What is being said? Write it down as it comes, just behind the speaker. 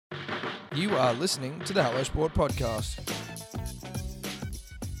You are listening to the Hello Sport Podcast.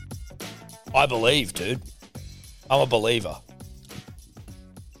 I believe, dude. I'm a believer.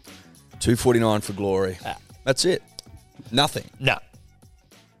 249 for glory. That's it. Nothing. No.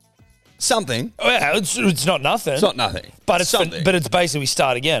 Something. Oh, yeah, it's not nothing. It's not nothing. But it's something. But it's basically we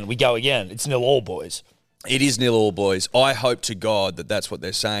start again. We go again. It's 0-all, boys. It is 0-all, boys. I hope to God that that's what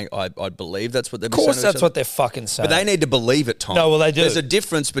they're saying. I believe that's what they're saying. Of course that's what they're fucking saying. But they need to believe it, Tom. No, well, they do. There's a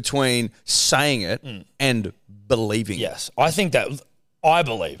difference between saying it and believing it. Yes. I think that I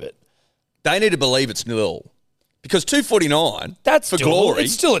believe it. They need to believe it's 0-all. Because 249 That's for doable. glory.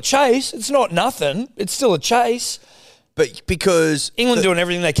 It's still a chase. It's not nothing. It's still a chase. But because England doing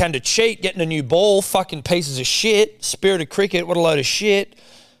everything they can to cheat, getting a new ball, fucking pieces of shit. Spirit of cricket, what a load of shit.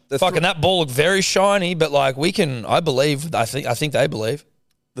 That ball looked very shiny, but like I think they believe.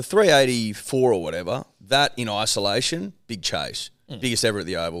 the 384 or whatever, that in isolation, big chase. Biggest ever at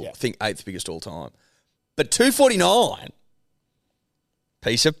the Oval. Yeah. I think 8th biggest all time. But 249,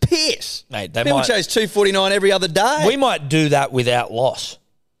 piece of piss. Mate, People chase 249 every other day. We might do that without loss.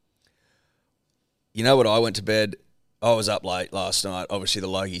 You know what? I went to bed. I was up late last night. Obviously, the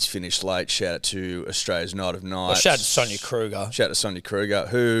Logies finished late. Shout out to Australia's Night of Nights. Well, shout out to Sonia Kruger. Shout out to Sonia Kruger,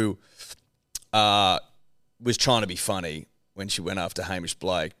 who was trying to be funny when she went after Hamish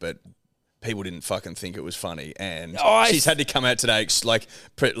Blake, but people didn't fucking think it was funny. And she's had to come out today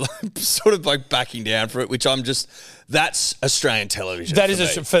sort of like backing down for it, which that's Australian television. That is,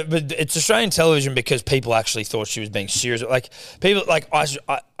 but it's Australian television because people actually thought she was being serious. Like people, like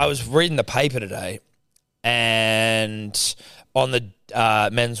I was reading the paper today, and on the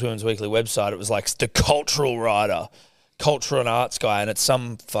Men's Women's Weekly website, it was like the cultural writer, cultural and arts guy, and it's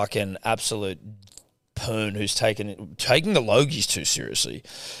some fucking absolute poon who's taking the Logies too seriously,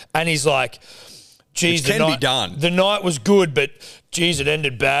 and he's like, geez, the night was good, but geez, it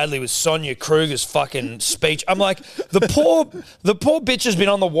ended badly with Sonia Kruger's fucking speech. I'm like, the poor bitch has been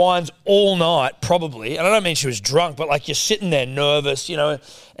on the wines all night, probably, and I don't mean she was drunk, but like you're sitting there nervous, you know,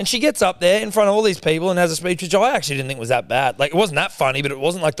 and she gets up there in front of all these people and has a speech, which I actually didn't think was that bad. Like, it wasn't that funny, but it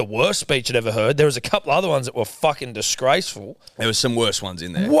wasn't like the worst speech I'd ever heard. There was a couple other ones that were fucking disgraceful. There was some worse ones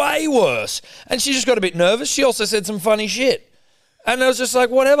in there. Way worse. And she just got a bit nervous. She also said some funny shit. And I was just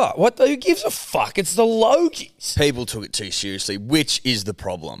like, whatever. Who gives a fuck? It's the Logies. People took it too seriously, which is the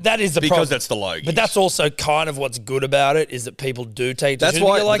problem. That is the problem. Because that's the Logies. But that's also kind of what's good about it, is that people do take it That's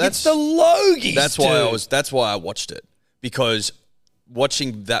seriously. why You're like, it's the Logies. That's why I watched it. Because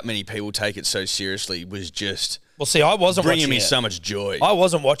watching that many people take it so seriously was just well, see, I wasn't bringing watching me it. so much joy. I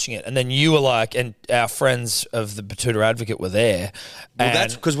wasn't watching it, and then you were like, and our friends of the Batuta Advocate were there. Well,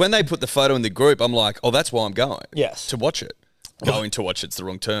 that's because when they put the photo in the group, I'm like, oh, that's why I'm going. Yes. To watch it. Going to watch it's the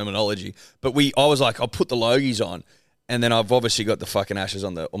wrong terminology. But I was like, I'll put the Logies on, and then I've obviously got the fucking Ashes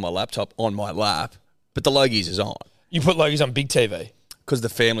on my laptop on my lap, but the Logies is on. You put Logies on big TV? Because the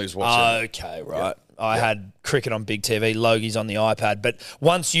family was watching. Okay, right. Yeah. I had cricket on big TV, Logies on the iPad. But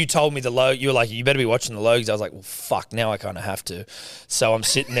once you told me you were like, you better be watching the Logies. I was like, well, fuck, now I kind of have to. So I'm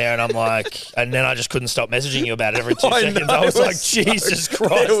sitting there and I'm like, and then I just couldn't stop messaging you about it every 2 seconds. I was like, Jesus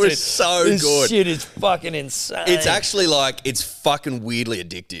Christ. It was so good. This shit is fucking insane. It's actually it's fucking weirdly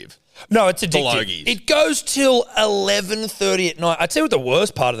addictive. No, it's addictive. Logies. It goes till 11:30 at night. I'd tell you what the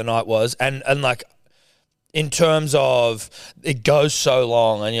worst part of the night was, and like, in terms of it goes so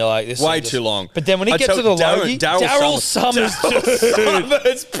long, and you're like, this way is too long. But then when he gets to the Logie, Daryl Summers,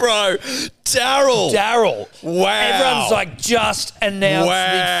 bro, Daryl. Wow. Everyone's like just announced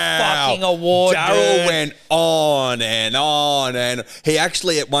the fucking award. Daryl went on and on, and he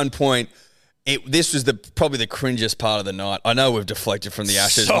actually at one point. This was probably the cringiest part of the night. I know we've deflected from the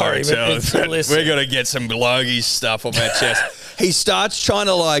Ashes. Sorry, but we're going to get some Logies stuff off our chest. He starts trying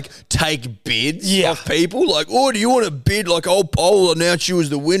to take bids off people. Like, oh, do you want a bid? Like, I'll announce you as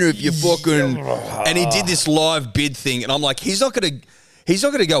the winner if you fucking. And he did this live bid thing, and I'm like, he's not going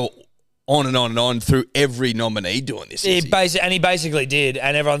to go on and on and on through every nominee doing this. He basically did,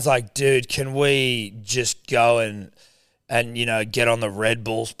 and everyone's like, dude, can we just go and get on the Red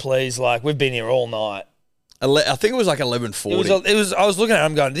Bulls, please? Like, we've been here all night. I think it was like 11:40. It was. I was looking at it,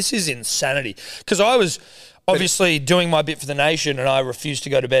 I'm going, this is insanity. Because I was obviously doing my bit for the nation, and I refused to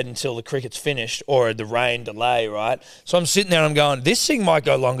go to bed until the cricket's finished or the rain delay, right? So I'm sitting there and I'm going, this thing might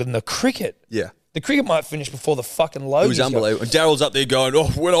go longer than the cricket. Yeah. The cricket might finish before the fucking Logies. It was unbelievable. And Daryl's up there going, oh,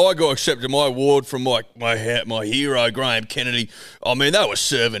 when I got accepted my award from my hero, Graham Kennedy, I mean, they were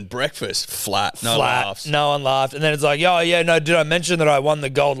serving breakfast flat. No laughs. No one laughed. And then it's like, oh, yeah, no, did I mention that I won the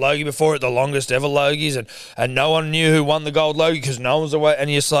gold Logie before at the longest ever Logies? And no one knew who won the gold Logie because no one's away.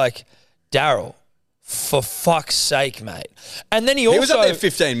 And you're just like, Daryl, For fuck's sake, mate. And then he also... He was up there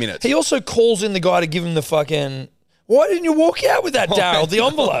 15 minutes. He also calls in the guy to give him the fucking... Why didn't you walk out with that, Daryl? The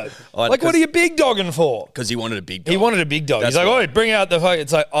envelope. Like, what are you big dogging for? Because he wanted a big dog. He wanted a big dog. He's like, oh, bring out the fuck.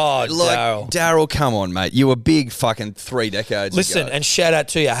 It's like, oh, Daryl. Daryl, come on, mate. You were big fucking 3 decades Listen, ago. and shout out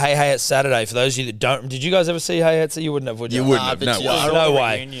to you. Hey, it's Saturday. For those of you that don't... Did you guys ever see Hey, it's... You wouldn't have, would you? You wouldn't have. No way. No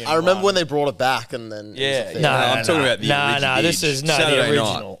way. I remember when they brought it back and then... Yeah. No, I'm talking about the original. No, this is... No, Saturday the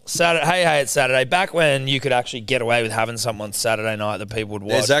original. night. Saturday, Hey, it's Saturday. Back when you could actually get away with having someone Saturday night that people would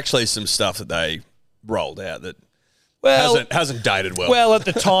watch. There's actually some stuff that they rolled out that hasn't dated well. Well, at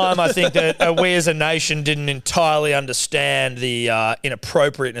the time, I think that we as a nation didn't entirely understand the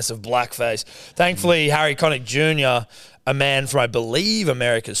inappropriateness of blackface. Thankfully, Harry Connick Jr., a man from, I believe,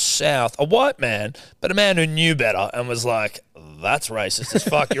 America's South, a white man, but a man who knew better and was like, that's racist as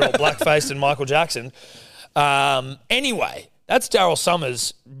fuck. You're all blackfaced and Michael Jackson. Anyway, that's Daryl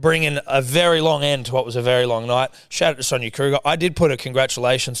Summers bringing a very long end to what was a very long night. Shout out to Sonia Kruger. I did put a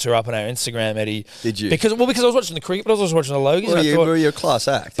congratulations to her up on our Instagram, Eddie. Did you? Because I was watching the cricket, but I was also watching the Logies. Well, you're a class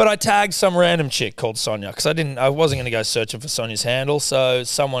act. But I tagged some random chick called Sonia because I wasn't going to go searching for Sonia's handle. So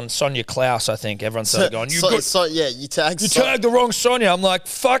Sonia Klaus, I think, everyone started going, you tagged the wrong Sonia. I'm like,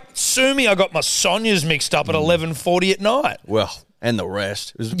 fuck, sue me. I got my Sonias mixed up at 11:40 at night. Well, and the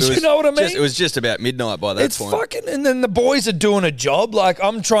rest. You know what I mean? It was just about midnight by that point. It's fucking, and then the boys are doing a job. Like,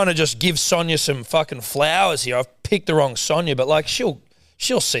 I'm trying to just give Sonia some fucking flowers here. I've picked the wrong Sonia, but like, she'll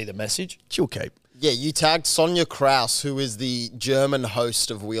see the message. She'll keep. Yeah, you tagged Sonia Kraus, who is the German host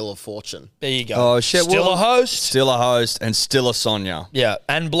of Wheel of Fortune. There you go. Oh, shit. Still a host. Still a host and still a Sonia. Yeah,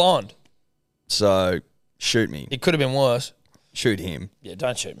 and blonde. So, shoot me. It could have been worse. Shoot him. Yeah,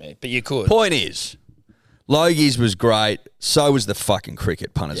 don't shoot me, but you could. Point is, Logies was great. So was the fucking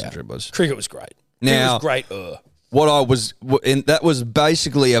cricket, punters and dribblers. Cricket was great. Now, it was great. That was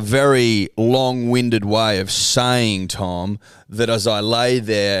basically a very long-winded way of saying, Tom, that as I lay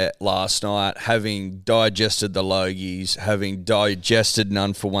there last night, having digested the Logies, having digested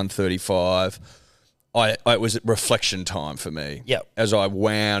None for 135, it was reflection time for me. Yep. As I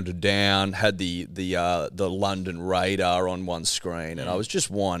wound down, had the London radar on one screen, and I was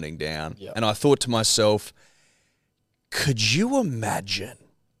just winding down, and I thought to myself, could you imagine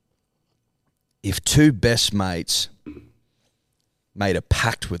if two best mates made a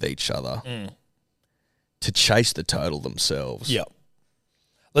pact with each other to chase the total themselves? Yeah.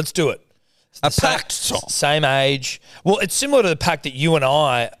 Let's do it. A pact, Tom. Same age. Well, it's similar to the pact that you and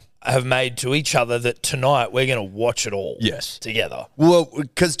I have made to each other that tonight we're going to watch it all together. Well,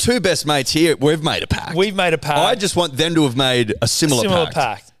 because two best mates here, we've made a pact. We've made a pact. I just want them to have made a similar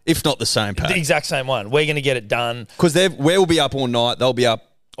pact. If not the same pact. The exact same one. We're going to get it done. Because we'll be up all night. They'll be up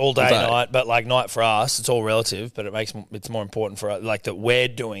all day, night. But like night for us, it's all relative. But it's more important for us, like that we're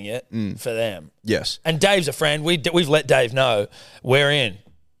doing it for them. Yes. And Dave's a friend. We've let Dave know we're in.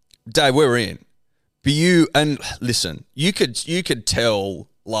 Dave, we're in. But listen, you could tell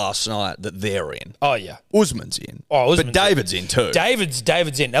last night that they're in. Oh, yeah. Usman's in. Oh, Usman's but David's in too.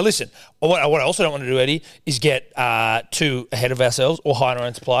 David's in. Now, listen, what I also don't want to do, Eddie, is get too ahead of ourselves or hide our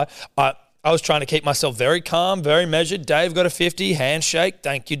own supply. I was trying to keep myself very calm, very measured. Dave got a 50, handshake.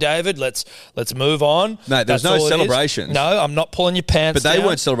 Thank you, David. Let's move on. No, there's no celebrations. No, I'm not pulling your pants But they down.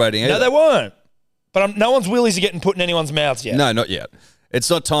 weren't celebrating either. No, they weren't. But no one's willies are getting put in anyone's mouths yet. No, not yet. It's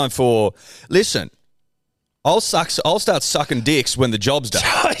not time for... Listen... I'll start sucking dicks when the job's done.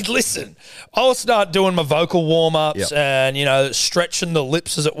 Listen, I'll start doing my vocal warm-ups and, stretching the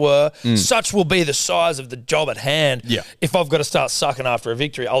lips, as it were. Such will be the size of the job at hand. Yeah. If I've got to start sucking after a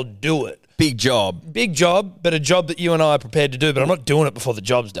victory, I'll do it. Big job. Big job, but a job that you and I are prepared to do, but I'm not doing it before the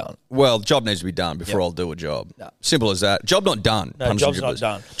job's done. Well, the job needs to be done before I'll do a job. No. Simple as that. Job not done. No, job's not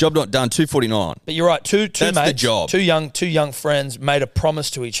done. Job not done, 249. But you're right, two That's mates, the job. two young friends made a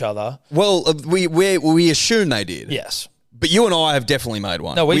promise to each other. Well, we assume they did. Yes. But you and I have definitely made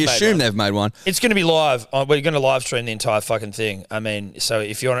one. No, we assume they've made one. It's going to be live. We're going to live stream the entire fucking thing. I mean, so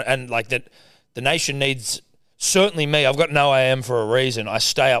if you're... And like that, the nation needs... Certainly me. I've got no AM for a reason. I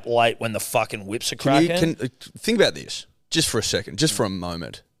stay up late when the fucking whips are cracking. Think about this just for a second, just for a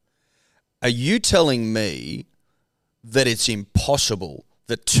moment. Are you telling me that it's impossible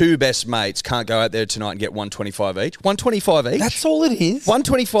that two best mates can't go out there tonight and get 125 each? 125 each? That's all it is.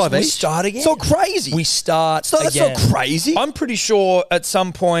 125 each? We start again. It's not crazy. We start That's again. not crazy. I'm pretty sure at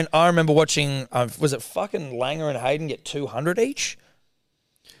some point, I remember watching, was it fucking Langer and Hayden get 200 each?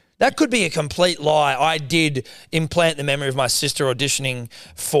 That could be a complete lie. I did implant the memory of my sister auditioning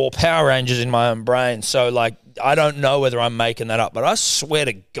for Power Rangers in my own brain. So, like, I don't know whether I'm making that up, but I swear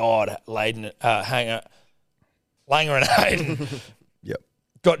to God, Langer and Hayden Yep.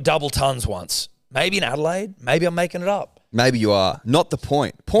 got double tons once. Maybe in Adelaide. Maybe I'm making it up. Maybe you are. Not the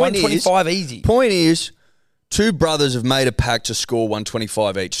point. Point 125 easy. Point is, two brothers have made a pact to score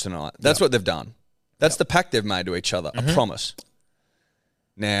 125 each tonight. That's what they've done. That's the pact they've made to each other. A promise.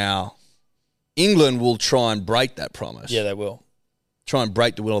 Now, England will try and break that promise. Yeah, they will. Try and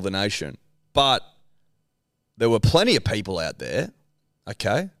break the will of the nation. But there were plenty of people out there,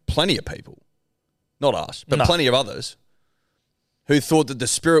 okay? Plenty of people. Not us, but plenty of others who thought that the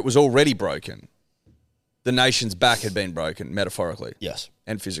spirit was already broken. The nation's back had been broken, metaphorically. Yes.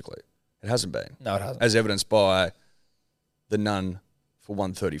 And physically. It hasn't been. No, it hasn't. As evidenced by the none for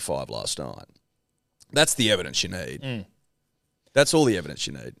 135 last night. That's the evidence you need. That's all the evidence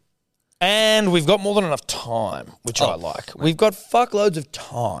you need. And we've got more than enough time, which I like. We've got fuckloads of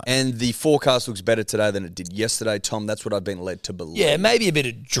time. And the forecast looks better today than it did yesterday, Tom. That's what I've been led to believe. Yeah, maybe a bit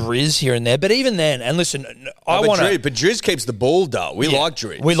of drizz here and there, but even then, and listen, I want to... But Drizz keeps the ball dull. We like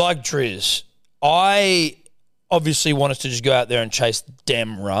Drizz. We like drizz. I obviously want us to just go out there and chase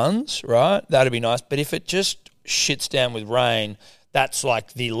damn runs, right? That'd be nice. But if it just shits down with rain, that's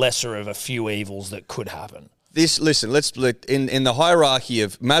like the lesser of a few evils that could happen. Listen, let's split in the hierarchy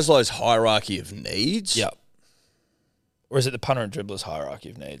of Maslow's hierarchy of needs. Yep. Or is it the punter and dribbler's hierarchy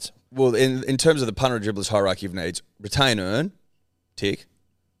of needs? Well, in terms of the punter and dribbler's hierarchy of needs, retain, earn, tick,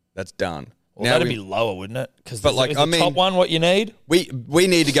 that's done. Well, that'd be lower, wouldn't it? Because like, is the top one what you need? We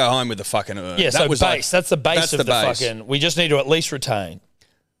need to go home with the fucking earn. Yeah, so base. Like, that's the base of the base. fucking... We just need to at least retain.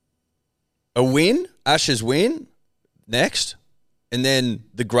 A win, Ashes win, next, and then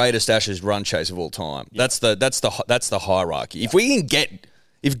the greatest Ashes run chase of all time. Yep. That's the hierarchy.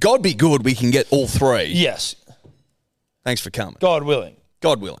 If God be good, we can get all three. Yes. Thanks for coming. God willing.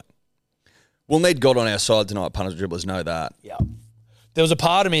 God willing. We'll need God on our side tonight, punters, dribblers, know that. Yeah. There was a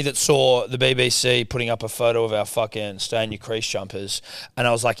part of me that saw the BBC putting up a photo of our fucking stay in your crease jumpers, and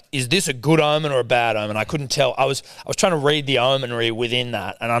I was like, is this a good omen or a bad omen? I couldn't tell. I was trying to read the omenry within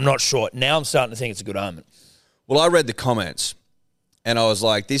that, and I'm not sure. Now I'm starting to think it's a good omen. Well, I read the comments, and I was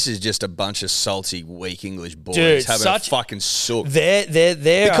like, this is just a bunch of salty, weak English boys having a fucking sook. They're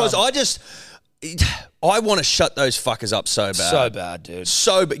because I want to shut those fuckers up so bad. So bad, dude.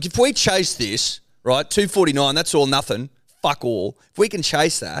 So bad. If we chase this, right, 249, that's all nothing. Fuck all. If we can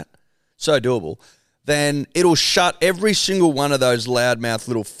chase that, so doable, then it'll shut every single one of those loudmouth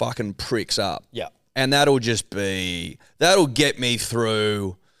little fucking pricks up. Yeah. And that'll get me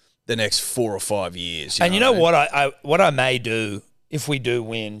through the next 4 or 5 years. You know what I may do if we do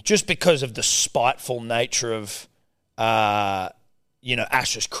win, just because of the spiteful nature of,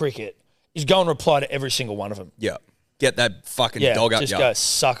 Ashes cricket, is go and reply to every single one of them. Yeah. Get that fucking dog up. Just go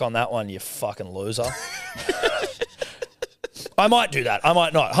suck on that one, you fucking loser. I might do that. I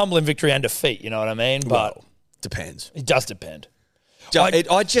might not. Humble in victory and defeat, you know what I mean? But depends. It does depend.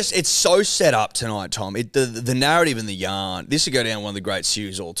 It's so set up tonight, Tom. The narrative and the yarn. This would go down one of the great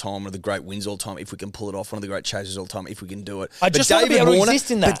series all time, one of the great wins all time, if we can pull it off, one of the great chases all time, if we can do it. I just want to be able to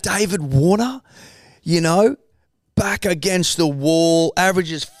exist in that. But David Warner, back against the wall,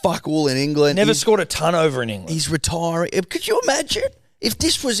 averages fuck all in England. Never scored a ton over in England. He's retiring. Could you imagine if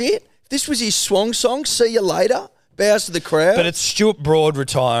this was it? If this was his swan song, see you later, bows to the crowd. But it's Stuart Broad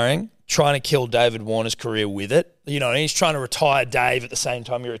retiring, trying to kill David Warner's career with it. He's trying to retire Dave at the same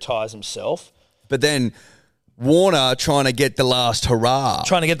time he retires himself. But then Warner trying to get the last hurrah.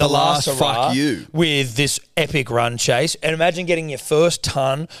 Trying to get the last hurrah fuck you. With this epic run chase. And imagine getting your first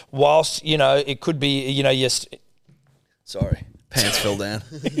ton whilst, it could be, Sorry, pants fell down.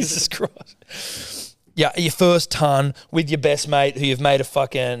 Jesus Christ. Yeah, your first ton with your best mate who you've made a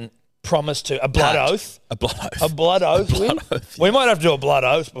fucking promise to, a blood oath. A blood oath. A blood oath. We might have to do a blood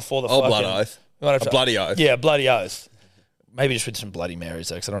oath before the fucking... blood oath. A bloody oath. Yeah, a bloody oath. Maybe just with some Bloody Marys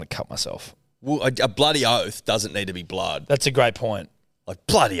though, because I don't want to cut myself. Well, a bloody oath doesn't need to be blood. That's a great point. Like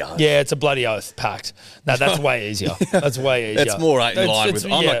bloody oath. Yeah, it's a bloody oath pact. No, that's way easier. That's way easier. That's more in line with...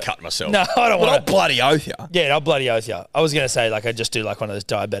 I'm not cutting myself. No, I don't want to... I'll bloody oath you. Yeah, I'll bloody oath you. I was going to say, I just do one of those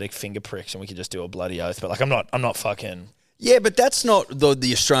diabetic finger pricks and we could just do a bloody oath. But, I'm not fucking... Yeah, but that's not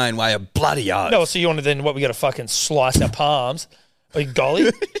the Australian way of bloody oath. No, so you want to then, we got to fucking slice our palms? Or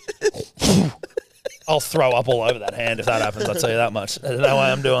golly? I'll throw up all over that hand if that happens, I'll tell you that much. There's no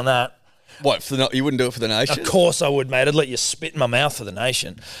way I'm doing that. What, you wouldn't do it for the nation? Of course I would, mate. I'd let you spit in my mouth for the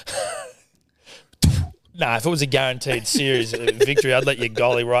nation. Nah, if it was a guaranteed series victory, I'd let you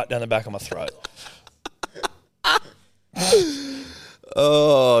golly right down the back of my throat.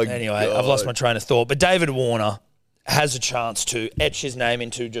 Oh, anyway, God. I've lost my train of thought. But David Warner has a chance to etch his name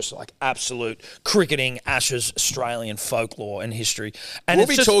into just absolute cricketing Ashes Australian folklore and history. And we'll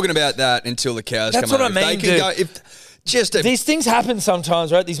be talking about that until the cows come home. That's what I mean, dude. These things happen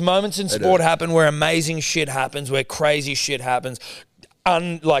sometimes, right? These moments in sport happen where amazing shit happens, where crazy shit happens.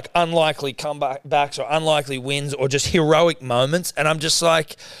 Unlikely comebacks or unlikely wins or just heroic moments. And I'm just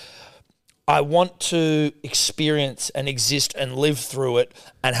like, I want to experience and exist and live through it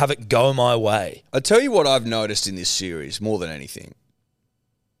and have it go my way. I'll tell you what I've noticed in this series more than anything.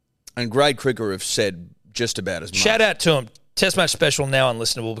 And Grade Cricker have said just about as much. Shout out to them. Test match special now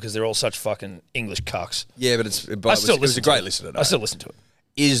unlistenable because they're all such fucking English cucks. Yeah, but it was a great listen to it. I still listen to it.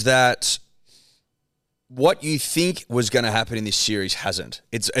 Is that what you think was going to happen in this series hasn't.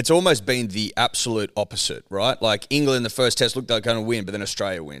 It's almost been the absolute opposite, right? Like England, the first test looked like they're going to win, but then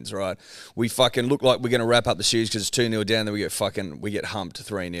Australia wins, right? We fucking look like we're going to wrap up the series because it's 2-0 down, then we get humped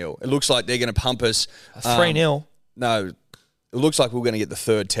 3-0. It looks like they're going to pump us. 3-0? No, it looks like we're going to get the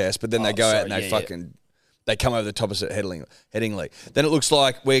third test, but then they go out and they come over the top of it Headingley. Then it looks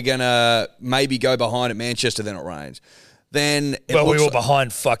like we're going to maybe go behind at Manchester, then it rains. Then we were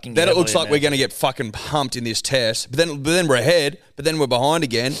behind fucking. Then it looks like we're going to get fucking pumped in this test. But then we're ahead. But then we're behind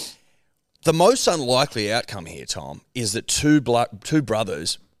again. The most unlikely outcome here, Tom, is that two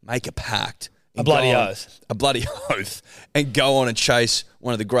brothers make a pact, a bloody oath, and go on and chase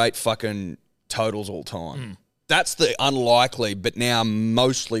one of the great fucking totals all time. That's the unlikely, but now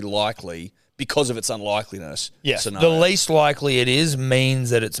mostly likely. Because of its unlikeliness. Yeah, scenario. The least likely it is means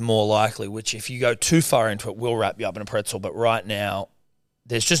that it's more likely, which if you go too far into it will wrap you up in a pretzel. But right now,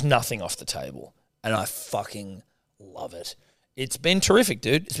 there's just nothing off the table. And I fucking love it. It's been terrific,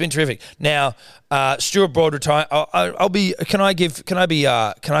 dude. It's been terrific. Now, Stuart Broad retiring. Can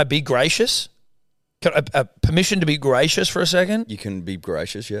I be gracious? Permission to be gracious for a second? You can be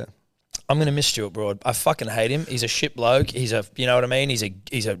gracious, yeah. I'm going to miss Stuart Broad. I fucking hate him. He's a shit bloke. You know what I mean? He's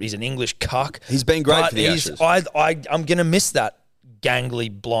an English cuck. He's been great for the Ashes. I'm going to miss that gangly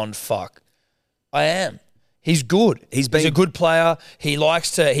blonde fuck. I am. He's good. He's a good player. He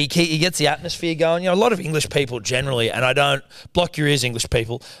likes to. He gets the atmosphere going. You know, a lot of English people generally, and I don't block your ears, English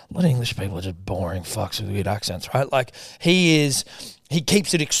people. A lot of English people are just boring fucks with weird accents, right? Like he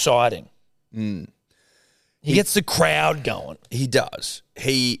keeps it exciting. He gets the crowd going. He does.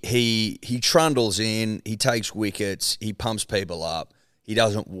 He trundles in. He takes wickets. He pumps people up. He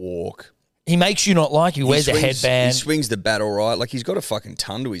doesn't walk. He makes you not like you. Wears a headband. He swings the bat all right. Like he's got a fucking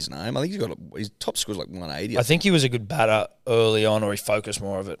ton to his name. I think his top score's like 180. I think he was a good batter early on, or he focused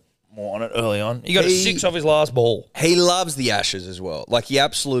more on it early on. He got a 6 off his last ball. He loves the Ashes as well. Like he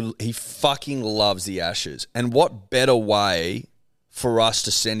fucking loves the Ashes. And what better way for us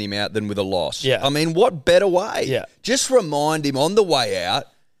to send him out than with a loss? Yeah. I mean, what better way? Yeah. Just remind him on the way out,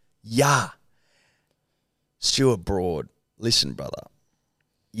 Stuart Broad, listen, brother,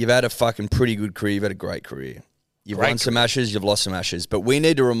 you've had a fucking pretty good career. You've had a great career. You've won some Ashes, you've lost some Ashes. But we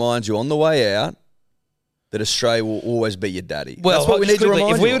need to remind you on the way out that Australia will always be your daddy. Well, that's what we need to remind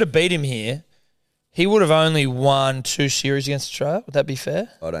you. If we would have beat him here, he would have only won 2 series against Australia. Would that be fair?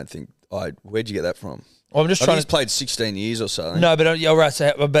 I don't think. Where'd you get that from? Well, I'm just trying. He's played 16 years or so. No, but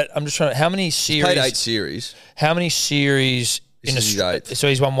right. But I'm just trying. How many series? He's played 8 series. How many series in Australia? So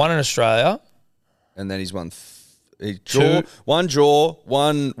he's won 1 in Australia, and then he's won. One draw,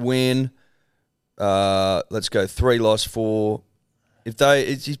 1 win. Let's go 3 loss, 4.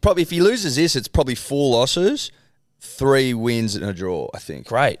 If he loses this, it's probably 4 losses, 3 wins and a draw. I think.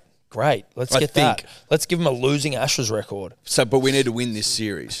 Great. Let's get that. Let's give him a losing Ashes record. So, but we need to win this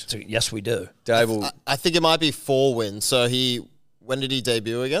series. So, yes, we do. Dave will, I think it might be 4 wins. So when did he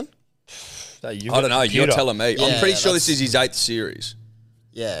debut again? I don't know. You're telling me. Yeah, I'm pretty sure this is his 8th series.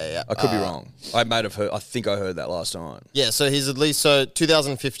 Yeah. I could be wrong. I think I heard that last time. Yeah, so he's at least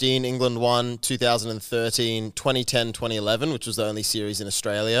 2015 England won, 2013, 2010, 2011, which was the only series in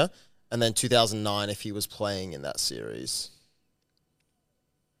Australia, and then 2009 if he was playing in that series.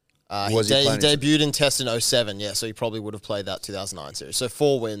 He debuted in Test in 2007, so he probably would have played that 2009 series. So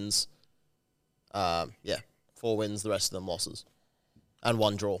 4 wins. 4 wins, the rest of them losses. And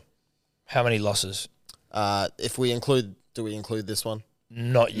 1 draw. How many losses? Do we include this one?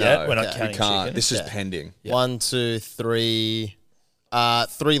 Not yet. No, we're not counting. We can't. Chicken. This is pending. Yeah. 1, 2, 3.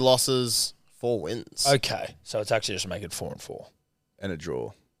 3 losses, 4 wins. Okay, so it's actually just make it 4 and 4. And a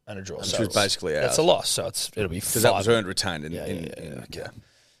draw. Which was basically ours. That's a loss, so it'll be 5. Because that was earned retained. Okay.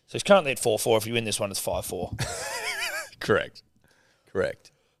 So he's currently at 4-4. If you win this one, it's 5-4. Correct.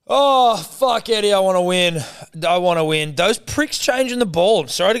 Oh, fuck, Eddie, I want to win. Those pricks changing the ball. I'm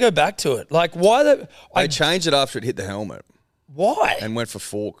sorry to go back to it. Like, why? They changed it after it hit the helmet. Why? And went for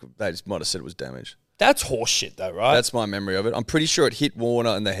 4. They just might have said it was damaged. That's horse shit, though, right? That's my memory of it. I'm pretty sure it hit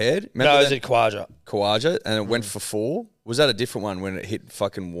Warner in the head. Remember it was at Khawaja. And it went for 4. Was that a different one when it hit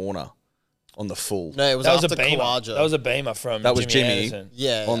fucking Warner? on the full. No, it was That was after a beamer. Khawaja. That was a beamer from That was Jimmy Jimmy. Anderson.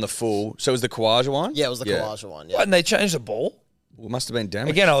 yeah. On the full. So it was the Khawaja one? Yeah, it was the Khawaja one. Yeah. What, and they changed the ball? Well, it must have been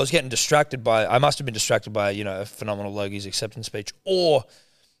damaged. Again, I was getting distracted by. I must have been distracted by a phenomenal Logie's acceptance speech, or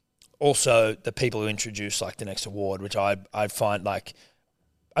also the people who introduced like the next award, which I find like.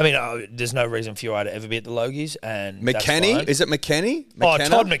 I mean, there's no reason for you to ever be at the Logies, and McKenny? Is it McKenny? Oh,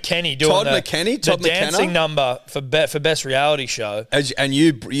 Todd McKenny doing Todd the dancing McKenna? number for best reality show. And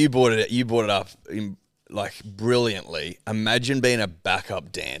you brought it up brilliantly. Imagine being a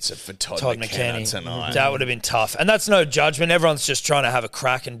backup dancer for Todd McKenna tonight. That would have been tough. And that's no judgment. Everyone's just trying to have a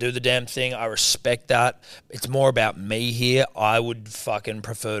crack and do the damn thing. I respect that. It's more about me here. I would fucking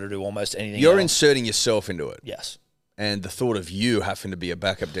prefer to do almost anything You're else. inserting yourself into it. Yes. And the thought of you having to be a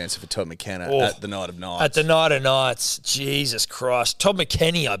backup dancer for Todd McKenna at the Night of Nights. At the Night of Nights, Jesus Christ. Todd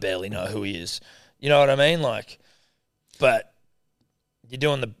McKenny, I barely know who he is. You know what I mean? Like, but you're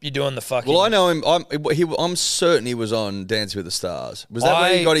doing the fucking. Well, I know him. I'm certain he was on Dancing with the Stars. Was that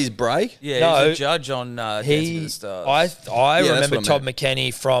where he got his break? Yeah, No, he was a judge on Dancing with the Stars. I Yeah, that's remember what I Todd meant.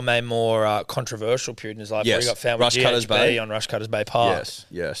 McKenny from a more controversial period in his life where Yes. he got found Rush with Cutters GHB Bay. on Rush Cutters Bay Park.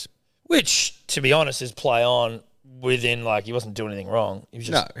 Yes. Which, to be honest, is play on within, like, he wasn't doing anything wrong. He was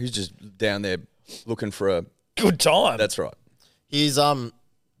just No, he's just down there looking for a. good time. That's right. He's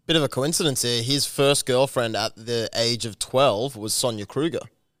bit of a coincidence here. His first girlfriend at the age of 12 was Sonia Kruger.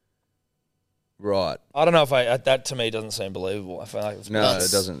 Right. I don't know if that to me doesn't seem believable. I feel like it's No,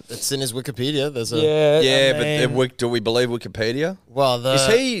 it doesn't. It's in his Wikipedia. There's a Yeah, I mean, but do we believe Wikipedia? well,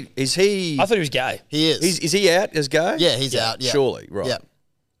 Is he? I thought he was gay. he is. Is he out as gay? Yeah, he's out. Yeah, Surely, right. Yeah,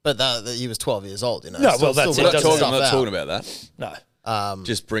 but he was 12 years old. You know. No, well, that's I'm it. not, doesn't talking about that. No.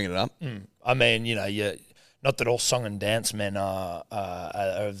 Just bringing it up. I mean, not that all song and dance men are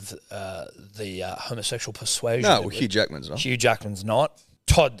of the homosexual persuasion. No, well, Hugh Jackman's not. Hugh Jackman's not.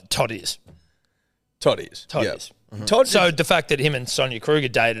 Todd is. Todd is. Todd Yep. is. Todd. So the fact that him and Sonia Kruger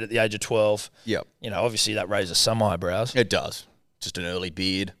dated at the age of 12, Yep. obviously that raises some eyebrows. It does. Just an early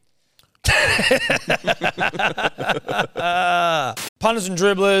beard. Punters and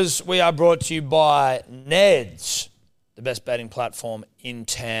dribblers, we are brought to you by Neds, the best betting platform in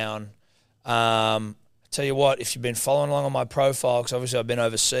town. Tell you what, if you've been following along on my profile, because obviously I've been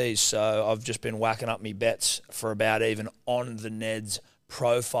overseas, so I've just been whacking up me bets for about even on the Neds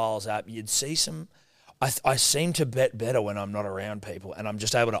profiles app. You'd see some. I seem to bet better when I'm not around people, and I'm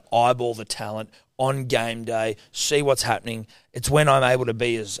just able to eyeball the talent on game day, see what's happening. It's when I'm able to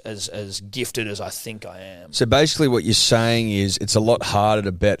be as gifted as I think I am. So basically, what you're saying is it's a lot harder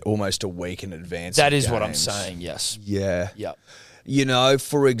to bet almost a week in advance. That of is what I'm games. saying. Yes. Yeah. Yep.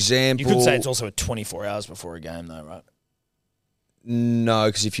 For example, You could say it's also at 24 hours before a game, though, right? no,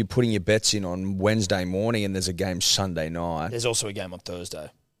 because if you're putting your bets in on Wednesday morning and there's a game Sunday night, There's also a game on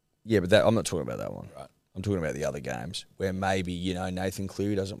Thursday. yeah, but I'm not talking about that one. Right. I'm talking about the other games where maybe Nathan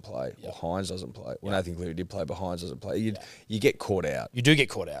Cleary doesn't play or Hines doesn't play. Well, Nathan Cleary did play, but Hines doesn't play. You get caught out. You do get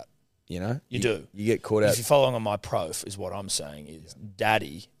caught out. You do. You get caught out. If you're following on my prof, is what I'm saying is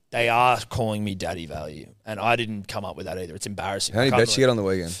daddy. They are calling me daddy value, and I didn't come up with that either. It's embarrassing. How many bets you get on the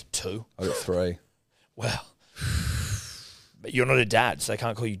weekend? 2. I got 3. Well, but you're not a dad, so they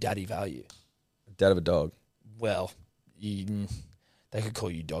can't call you daddy value. Dad of a dog. Well, they could call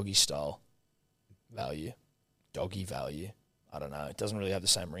you doggy style value, doggy value. I don't know. It doesn't really have the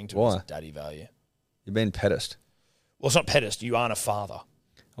same ring to Why? it as daddy value. You've been pedest. Well, it's not pedest. You aren't a father.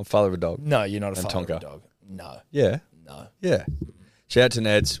 I'm father of a dog. No, you're not a And father Tonka. of a dog. No, Yeah. no. Yeah. Shout out to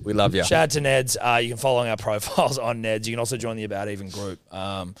Neds. We love you. Shout out to Neds. You can follow our profiles on Neds. You can also join the About Even group,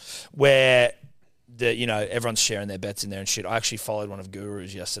 where everyone's sharing their bets in there and shit. I actually followed one of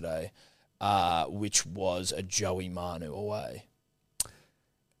Guru's yesterday, which was a Joey Manu away.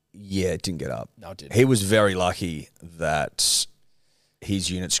 Yeah, it didn't get up. No, it didn't. He was very lucky that his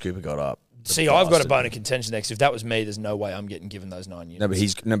unit scooper got up. The See, I've got a bastard. bone of contention next. If that was me, there's no way I'm getting given those 9 units.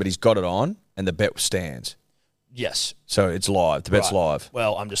 No, but he's got it on, and the bet stands. Yes. So it's live. The bet's Right. live.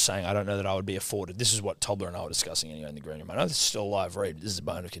 Well, I'm just saying I don't know that I would be afforded. This is what Tobler and I were discussing anyway in the green room. I know this is still a live read. This is a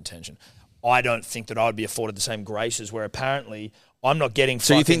bone of contention. I don't think that I would be afforded the same graces where apparently I'm not getting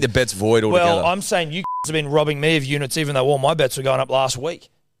So you think the bet's void altogether? Well, I'm saying you have been robbing me of units even though all my bets were going up last week.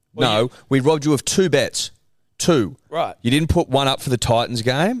 Well, no, we robbed you of 2 bets. 2. Right. You didn't put one up for the Titans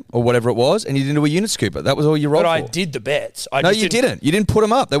game or whatever it was, and you didn't do a unit scooper. That was all you robbed But I for. did the bets. No, you didn't. You didn't put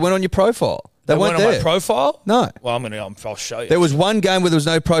them up. They weren't on your profile. They weren't on there. my profile? No. Well, I'll show you. There was one game where there was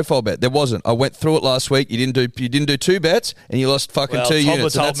no profile bet. There wasn't. I went through it last week. You didn't do 2 bets, and you lost fucking 2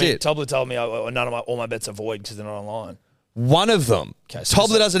 units. And that's it. Tobler told me all my bets are void because they're not online. One of them. Okay, so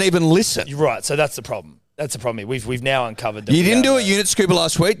Tobler doesn't even listen. You're right. So that's the problem. That's the problem. We've now uncovered that You didn't do a unit scooper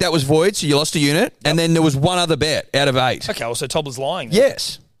last week. That was void, so you lost a unit. And then there was one other bet out of 8. Okay, well, so Tobler's lying then.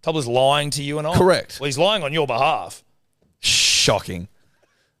 Yes. Tobler's lying to you and I. Correct. Well, he's lying on your behalf. Shocking.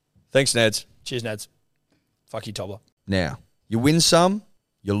 Thanks, Neds. Cheers, Neds. Fuck you, Tobler. Now, you win some,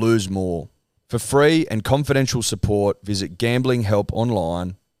 you lose more. For free and confidential support, visit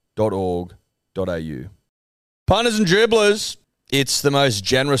gamblinghelponline.org.au. Punters and dribblers, it's the most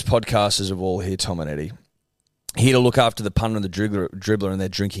generous podcasters of all here, Tom and Eddie. Here to look after the punter and the dribbler and their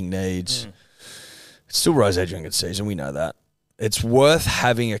drinking needs. It's still rosé drinking season, we know that. It's worth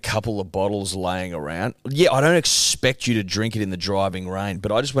having a couple of bottles laying around. Yeah, I don't expect you to drink it in the driving rain,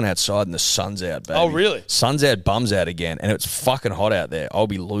 but I just went outside and the sun's out, baby. Oh, really? Sun's out, bum's out again, and it's fucking hot out there. I'll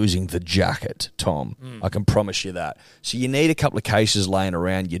be losing the jacket, Tom. I can promise you that. So you need a couple of cases laying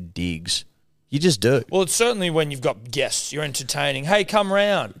around your digs. You just do. Well, it's certainly when you've got guests, you're entertaining. Hey, come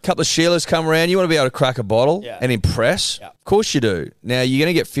round. A couple of Sheilas come around. You want to be able to crack a bottle Yeah. and impress? Yeah. Of course you do. Now, you're going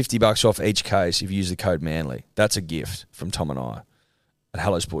to get $50 off each case if you use the code MANLY. That's a gift from Tom and I at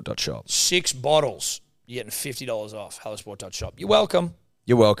hellosport.shop. 6 bottles. You're getting $50 off. hellosport.shop. You're welcome.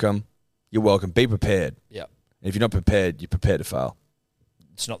 You're welcome. You're welcome. Be prepared. Yeah. And if you're not prepared, you're prepared to fail.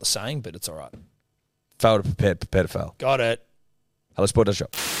 It's not the saying, but it's all right. Fail to prepare, prepare to fail. Got it.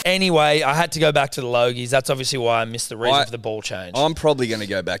 hellosport.shop. Anyway, I had to go back to the Logies. That's obviously why I missed the reason for the ball change. I'm probably going to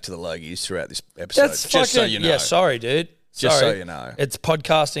go back to the Logies throughout this episode. That's just fucking, so you know. Yeah, sorry, dude. Just Sorry. so you know. It's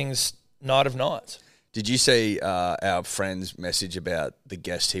podcasting's night of nights. Did you see our friend's message about the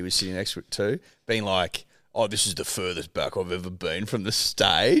guest he was sitting next to being like, oh, this is the furthest back I've ever been from the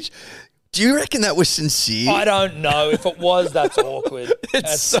stage? Do you reckon that was sincere? I don't know. If it was, that's awkward.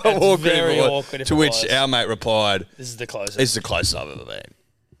 It's so awkward. Very if it was. awkward. If To it which was. our mate replied, This is the closest. this is the closest I've ever been.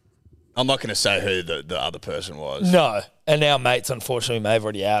 I'm not going to say who the other person was. No. And our mates, unfortunately, may have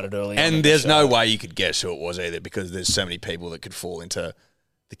already outed early on in And the there's no show. way you could guess who it was either because there's so many people that could fall into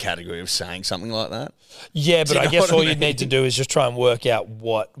the category of saying something like that. Yeah, Do but you I know guess what I all you'd mean? need to do is just try and work out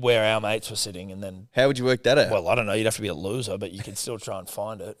where our mates were sitting and then, How would you work that out? well, I don't know. You'd have to be a loser, but you could still try and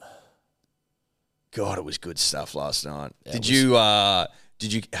find it. God, it was good stuff last night. Yeah, did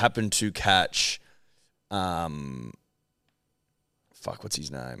you happen to catch what's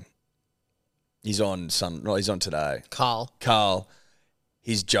his name? He's on today. Carl.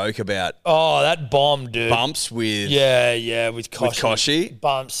 His joke about Oh, that bomb, dude. bumps with Yeah, with Koshy. with Koshy.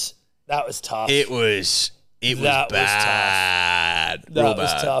 Bumps. That was tough. It was That was tough. bad. That Real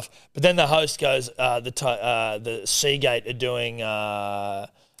was bad. tough. But then the host goes, the Seagate are doing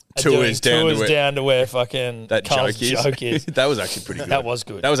Tours down to where fucking That Carl's joke is. That was actually pretty good. That was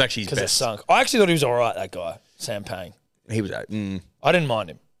good. That was actually his because it best. sunk. I actually thought he was all right, that guy, Sam Pang. He was I didn't mind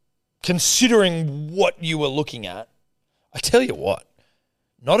him. Considering what you were looking at, I tell you what,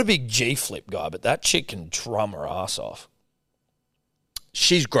 not a big G-flip guy, but that chick can drum her ass off.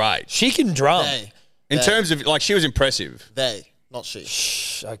 She's great. She can drum. In terms of, like, she was impressive. Not she.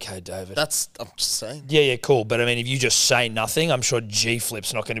 Shh, okay, David. I'm just saying. Yeah, cool. But I mean, if you just say nothing, I'm sure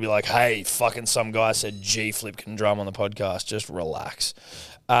G-Flip's not going to be like, hey, fucking some guy said G-Flip can drum on the podcast. Just relax.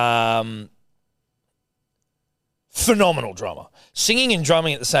 Phenomenal drummer. Singing and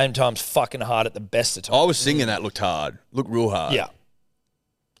drumming at the same time is fucking hard at the best of times. I was singing that looked hard. Looked real hard. Yeah.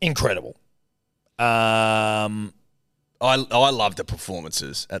 Incredible. I love the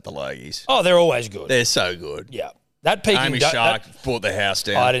performances at the Logies. Oh, they're always good. They're so good. Yeah. That Peking Amy Duck, Shark brought the house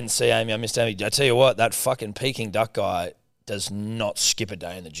down. I didn't see Amy. I missed Amy. I tell you what, that fucking Peking Duck guy does not skip a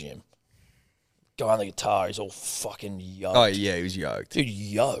day in the gym. Guy on the guitar, he's all fucking yoked. Oh, yeah, he was yoked. Dude,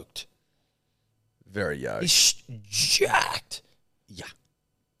 yoked. Very yoked. He's jacked. Yeah.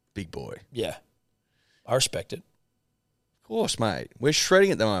 Big boy. Yeah. I respect it. Of course, mate. We're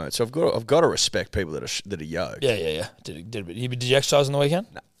shredding at the moment, so I've got to respect people that are yoked. Yeah. Did a bit. Did you exercise on the weekend?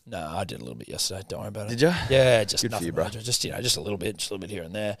 No, I did a little bit yesterday. Don't worry about it. Did you? Yeah, just Good for nothing you, bro. major. Just just a little bit here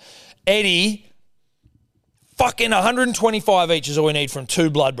and there. Eddie, fucking 125 each is all we need from two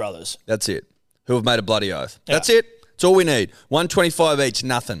blood brothers. That's it. Who have made a bloody oath. Yeah. That's it. It's all we need. 125 each,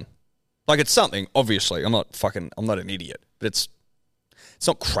 nothing. Like, it's something, obviously. I'm not an idiot. But it's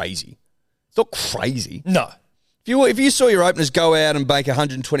not crazy. It's not crazy. No. If you saw your openers go out and bake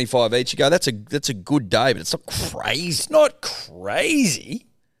 125 each, you go, that's a good day, but it's not crazy. It's not crazy.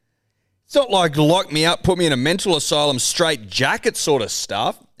 It's not like lock me up, put me in a mental asylum, straight jacket sort of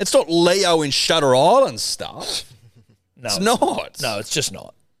stuff. It's not Leo in Shutter Island stuff. No, It's not. No, it's just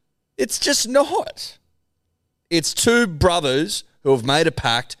not. It's just not. It's two brothers who have made a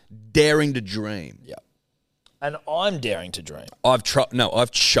pact, daring to dream. Yeah. And I'm daring to dream. I've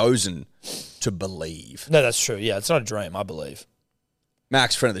chosen to believe. No, that's true. Yeah, it's not a dream. I believe.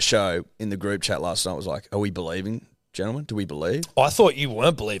 Max, friend of the show, in the group chat last night was like, "Are we believing, gentlemen? Do we believe?" I thought you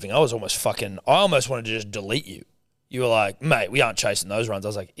weren't believing. I almost wanted to just delete you. You were like, "Mate, we aren't chasing those runs." I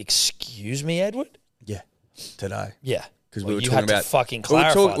was like, "Excuse me, Edward?" Yeah, today. Yeah, because we were talking about fucking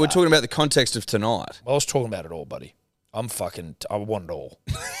clarify. We're talking about the context of tonight. I was talking about it all, buddy. I want it all.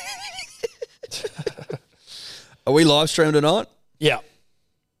 Are we live streaming tonight? Yeah,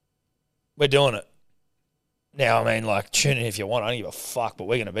 we're doing it. Now, I mean, like, tune in if you want. I don't give a fuck, but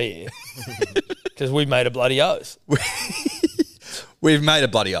we're going to be here because we've made a bloody oath. We've made a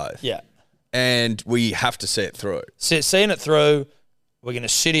bloody oath. Yeah. And we have to see it through. Seeing it through, we're going to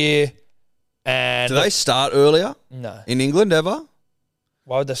sit here and... Do they start earlier? No. In England, ever?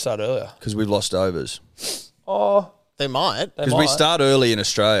 Why would they start earlier? Because we've lost overs. Oh. They might. Because we start early in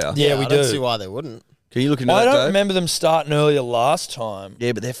Australia. Yeah, we do. I don't see why they wouldn't. Can you look into that, I don't Dave? remember them starting earlier last time.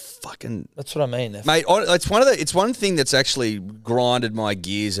 Yeah, but they're fucking... That's what I mean. Mate, it's one thing that's actually grinded my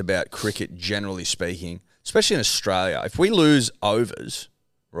gears about cricket, generally speaking, especially in Australia. If we lose overs,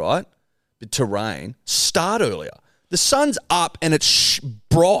 right, to rain, start earlier. The sun's up and it's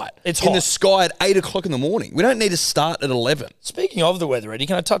bright. It's in hot. the sky at 8 o'clock in the morning. We don't need to start at 11. Speaking of the weather, Eddie,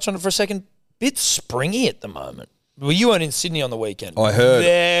 can I touch on it for a second? Bit springy at the moment. Well, you weren't in Sydney on the weekend. I heard.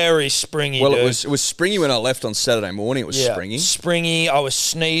 Very springy, Well, dude. it was springy when I left on Saturday morning. It was springy. Springy. I was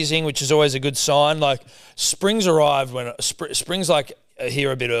sneezing, which is always a good sign. Like, spring's arrived when... spring's like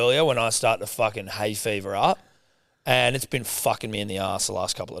here a bit earlier when I start to fucking hay fever up. And it's been fucking me in the ass the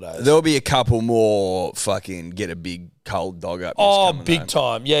last couple of days. There'll be a couple more fucking get a big cold dog up. Oh, big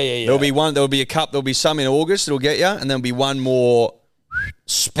time. Yeah. There'll be one. There'll be a cup. There'll be some in August that'll get you, and there'll be one more...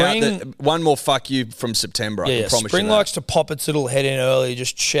 one more fuck you from September. I can promise spring you that. likes to pop its little head in early,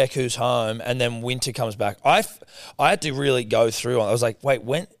 just check who's home, and then winter comes back. I had to really go through. I was like, wait,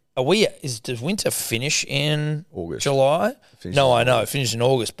 when are we? Does winter finish in August? July? Finishes No, I in know it finishes in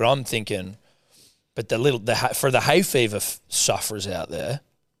August, but I'm thinking, but for the hay fever sufferers out there,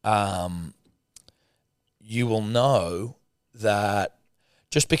 you will know that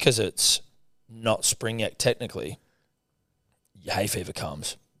just because it's not spring yet technically. Hay fever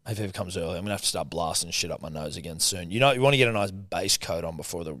comes. Hay fever comes early. I'm going to have to start blasting shit up my nose again soon. You know, you want to get a nice base coat on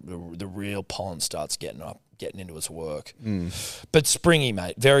before the real pollen starts getting into its work. But springy,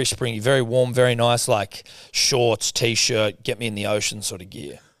 mate. Very springy, very warm, very nice, like shorts, T-shirt, get me in the ocean sort of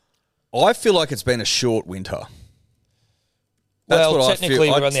gear. I feel like it's been a short winter. That's what technically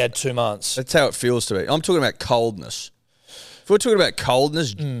I feel. we've only had 2 months. That's how it feels to me. I'm talking about coldness. If we're talking about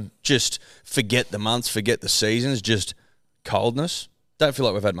coldness, just forget the months, forget the seasons, just... coldness. Don't feel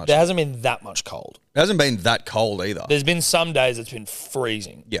like we've had much. There hasn't been that much cold. It hasn't been that cold either. There's been some days it's been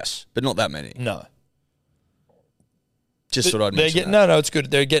freezing. Yes, but not that many. No. Just thought I'd mention that. No, it's good.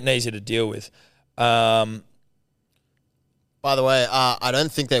 They're getting easier to deal with. By the way, I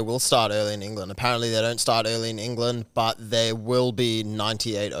don't think they will start early in England. Apparently they don't start early in England, but there will be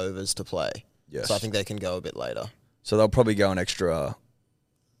 98 overs to play. Yes. So I think they can go a bit later. So they'll probably go an extra,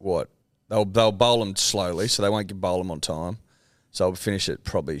 what? They'll bowl them slowly, so they won't bowl them on time. So I'll finish at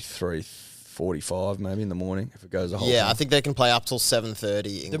probably 3:45 maybe in the morning if it goes a whole time. I think they can play up till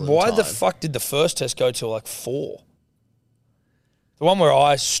 7:30 England Why time. the fuck did the first test go till like 4? The one where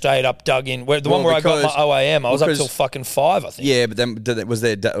I stayed up, dug in, one where I got my OAM, I was up till fucking 5, I think. Yeah, but then was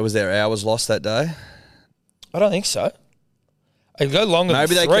there hours lost that day? I don't think so. It'd go longer than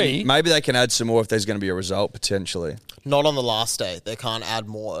 3. Maybe they can add some more if there's going to be a result potentially. Not on the last day. They can't add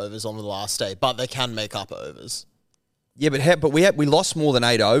more overs on the last day, but they can make up overs. Yeah, but we lost more than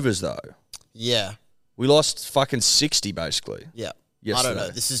 8 overs though. Yeah. We lost fucking 60 basically. Yeah. Yesterday. I don't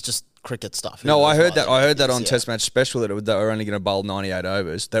know. This is just cricket stuff. No, I heard that. I heard that on Test Match Special that they were only going to bowl 98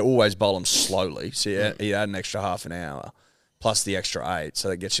 overs. They always bowl them slowly, so you add an extra half an hour plus the extra 8, so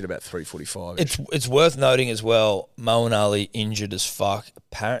that gets you to about 3:45. It's worth noting as well, Moeen Ali injured as fuck.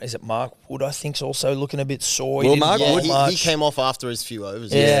 Apparently, is it Mark Wood, I think, is also looking a bit sore. Well, Mark Wood... he came off after his few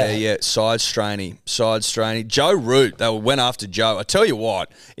overs. Yeah. Side strainy. Joe Root, they went after Joe. I tell you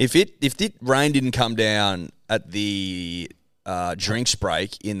what, if the rain didn't come down at the drinks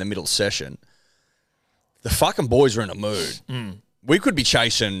break in the middle session, the fucking boys are in a mood. We could be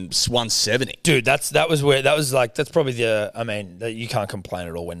chasing 170. Dude, that's probably you can't complain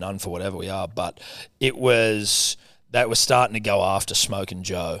at all. We're none for whatever we are, but that was starting to go after Smoking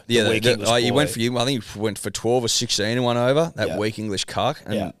Joe. Yeah, he went for you. I think he went for 12 or 16 and one over, that weak English cuck.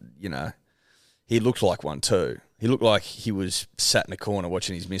 And, you know, he looked like one too. He looked like he was sat in a corner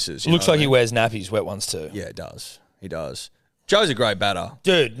watching his missus. Looks like he wears nappies, wet ones too. Yeah, it does. He does. Joe's a great batter.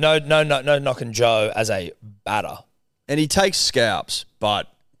 Dude, no knocking Joe as a batter. And he takes scalps,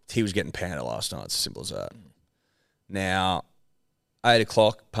 but he was getting pounded last night. It's as simple as that. Now, 8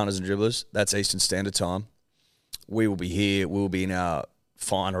 o'clock, punters and dribblers. That's Eastern Standard Time. We will be here. We will be in our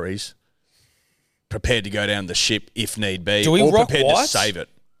fineries, prepared to go down the ship if need be. Do we or rock prepared whites? to save it.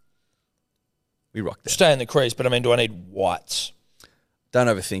 We rock that. Stay in the crease, but I mean, do I need whites? Don't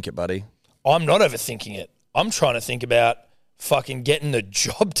overthink it, buddy. I'm not overthinking it. I'm trying to think about fucking getting the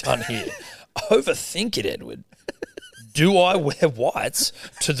job done here. Overthink it, Edward. Do I wear whites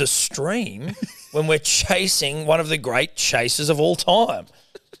to the stream when we're chasing one of the great chasers of all time?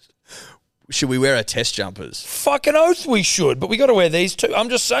 Should we wear our test jumpers? Fucking oath we should, but we got to wear these too. I'm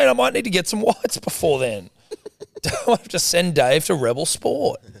just saying I might need to get some whites before then. Don't I have to send Dave to Rebel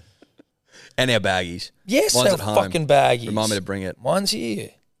Sport? And our baggies. Yes, Mine's our at home. fucking baggies. Remind me to bring it. Mine's here.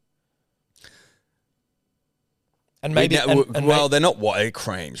 And maybe, they're not white, they're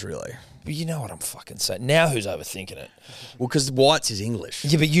creams, really. But you know what I'm fucking saying. Now who's overthinking it? Well, because whites is English.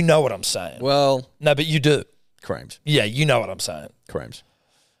 Yeah, but you know what I'm saying. Well, No, but you do. creams. Yeah, you know what I'm saying. Creams.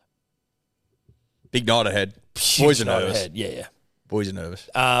 Big night ahead. Boys are nervous. Ahead. Yeah. Boys are nervous.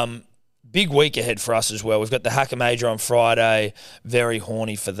 Big week ahead for us as well. We've got the Hacker Major on Friday. Very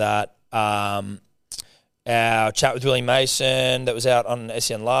horny for that. Our chat with Willie Mason that was out on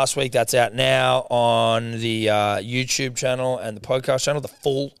SEN last week, that's out now on the YouTube channel and the podcast channel, the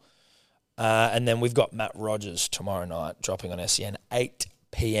full. And then we've got Matt Rogers tomorrow night dropping on SEN 8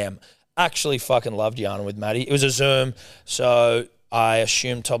 p.m. Actually fucking loved yarning with Matty. It was a Zoom, so I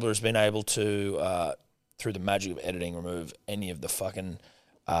assume Tobler has been able to, through the magic of editing, remove any of the fucking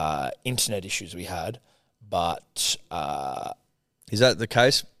internet issues we had. But Is that the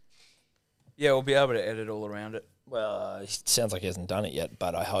case? Yeah, we'll be able to edit all around it. well, it sounds like he hasn't done it yet,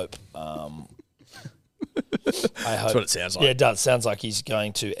 but I hope. That's what it sounds like. Yeah, it does. Sounds like he's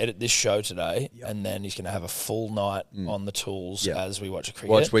going to edit this show today, and then he's going to have a full night on the tools as we watch a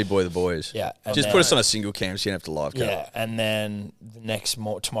cricket. Watch We Boy the Boys. Yeah. And Just then, put us on a single cam so you don't have to live cut. Yeah, and then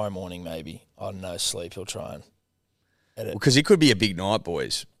the tomorrow morning maybe, on no sleep, he'll try and edit. Because it could be a big night,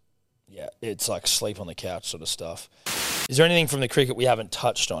 boys. Yeah, it's like sleep on the couch sort of stuff. Is there anything from the cricket we haven't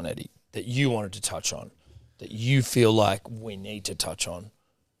touched on, Eddie, that you wanted to touch on, that you feel like we need to touch on?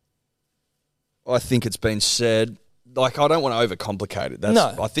 I think it's been said. Like, I don't want to overcomplicate it.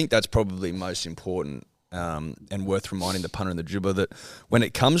 I think that's probably most important and worth reminding the punter and the dribbler that when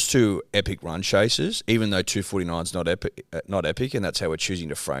it comes to epic run chases, even though 249 is not epic, and that's how we're choosing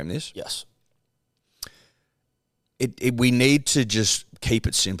to frame this. Yes. We need to just keep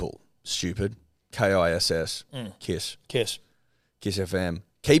it simple. Stupid. KISS. KISS. Kiss. KISS FM.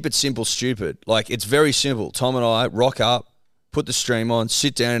 Keep it simple, stupid. Like, it's very simple. Tom and I rock up, put the stream on,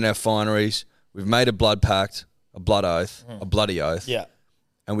 sit down in our fineries. We've made a blood pact, a blood oath, a bloody oath. Yeah.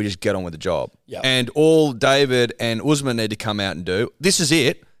 And we just get on with the job. Yeah. And all David and Usman need to come out and do, this is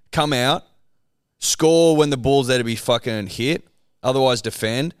it. Come out, score when the ball's there to be fucking hit, otherwise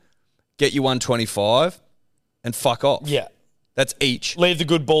defend, get you 125, and fuck off. Yeah. That's each. Leave the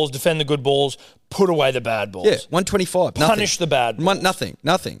good balls, defend the good balls, put away the bad balls. Yeah, 125. Punish the bad balls.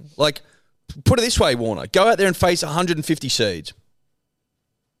 Nothing. Like, put it this way, Warner. Go out there and face 150 seeds.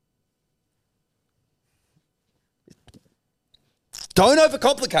 Don't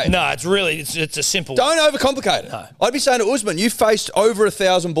overcomplicate it. No, it's a simple. Don't overcomplicate it. No. I'd be saying to Usman, you faced over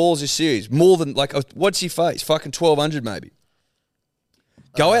 1,000 balls this series. More than, like, what's he face? Fucking 1,200 maybe.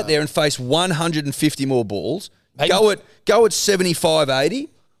 Go out there and face 150 more balls. Maybe. Go at 75, 80.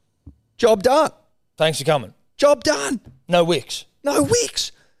 Job done. Thanks for coming. Job done. No wicks. No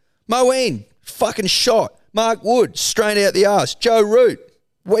wicks. Moeen, fucking shot. Mark Wood, strained out the arse. Joe Root,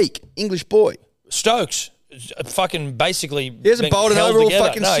 weak, English boy. Stokes, fucking basically. He hasn't bowled an held overall together.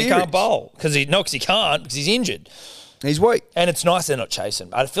 fucking No, series. he can't bowl. Because he can't, because he's injured. He's weak. And it's nice they're not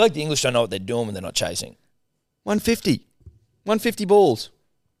chasing. I feel like the English don't know what they're doing when they're not chasing. 150. 150 balls.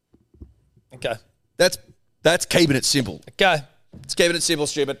 Okay. That's keeping it simple. Okay. It's keeping it simple,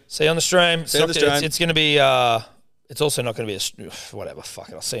 stupid. See you on the stream. See you on the stream. It's going to be, it's also not going to be whatever. Fuck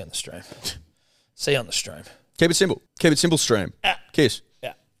it. I'll see you on the stream. See you on the stream. Keep it simple. Keep it simple, stream. Kiss.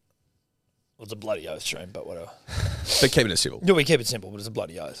 Yeah. Well, it's a bloody oath stream, but whatever. But keeping it simple. No, we keep it simple, but it's a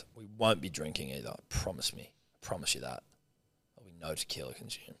bloody oath. We won't be drinking either. I promise me. I promise you that. There'll be no tequila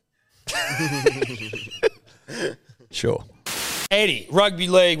consumed. Sure. Eddie, rugby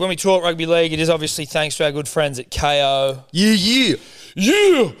league. When we talk rugby league, it is obviously thanks to our good friends at KO. Yeah.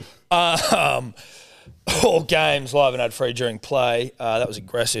 All games live and ad free during play. That was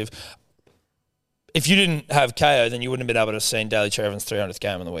aggressive. if you didn't have KO, then you wouldn't have been able to see Daly Cherry Evans' 300th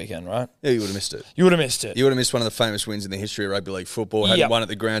game on the weekend, right? Yeah, you would have missed it. You would have missed it. You would have missed one of the famous wins in the history of rugby league football. Hadn't won at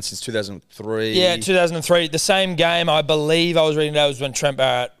the ground since 2003. Yeah, 2003. The same game, I believe I was reading that was when Trent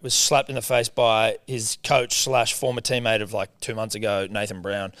Barrett was slapped in the face by his coach / former teammate of like 2 months ago, Nathan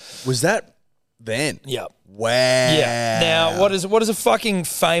Brown. Was that then? Yeah. Wow. Yeah. Now, what does a fucking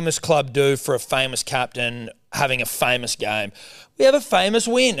famous club do for a famous captain having a famous game? We have a famous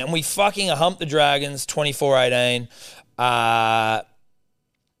win, and we fucking humped the Dragons 24-18.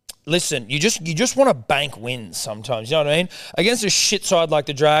 Listen, you just want to bank wins sometimes, you know what I mean? Against a shit side like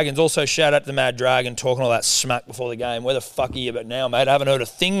the Dragons, also shout out to the Mad Dragon talking all that smack before the game. Where the fuck are you but now, mate? I haven't heard a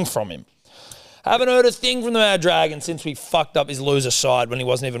thing from him. Haven't heard a thing from the Mad Dragon since we fucked up his loser side when he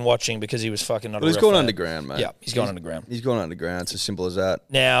wasn't even watching because he was fucking not a real he's gone fan. underground, mate. Yeah, he's gone underground. He's gone underground. It's as simple as that.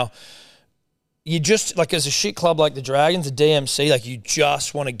 Now, you just, like, as a shit club like the Dragons, a DMC, like, you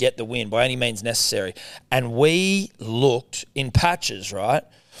just want to get the win by any means necessary. And we looked in patches, right?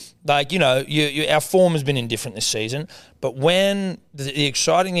 Like, you know, our form has been indifferent this season, but when the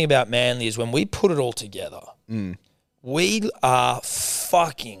exciting thing about Manly is when we put it all together, we are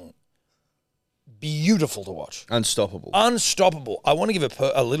fucking beautiful to watch. Unstoppable. Unstoppable. I want to give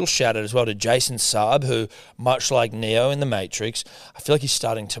a little shout out as well to Jason Saab, who, much like Neo in The Matrix, I feel like he's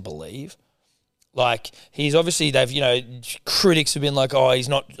starting to believe. Like, he's obviously, critics have been like, oh, he's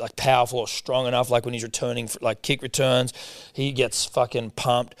not, like, powerful or strong enough. Like, when he's returning, like, kick returns, he gets fucking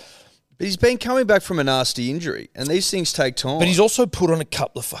pumped. But he's been coming back from a nasty injury, and these things take time. But he's also put on a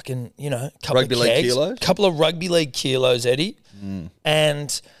couple of fucking, Rugby league kilos? Couple of rugby league kilos, Eddie.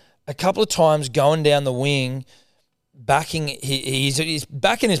 And a couple of times going down the wing, he's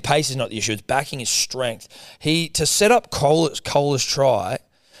backing his pace is not the issue, it's backing his strength. To set up Cola's try,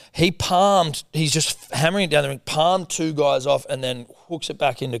 he's just hammering it down the ring, palmed two guys off and then hooks it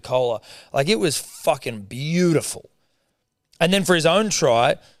back into Cola. Like, it was fucking beautiful. And then for his own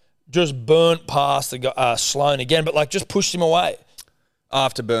try, just burnt past the Sloan again, but, like, just pushed him away.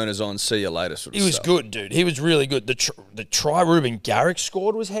 After burners on, see you later sort of He was stuff. good, dude. He was really good. The try Ruben Garrick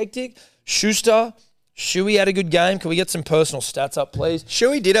scored was hectic. Shuey had a good game. Can we get some personal stats up, please?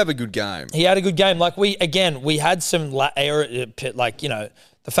 Shuey did have a good game. He had a good game. Like, we had some error, like,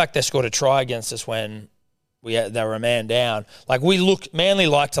 the fact they scored a try against us when they were a man down. Like, Manly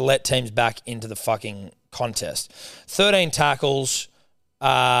like to let teams back into the fucking contest. 13 tackles,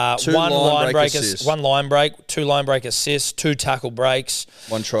 one line break, 2 line break assists, 2 tackle breaks.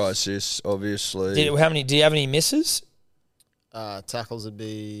 1 try assist, obviously. Do you have any misses? Tackles would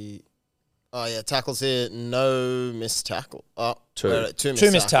be... Oh, yeah, tackles here, no missed tackle. Oh, 2. 2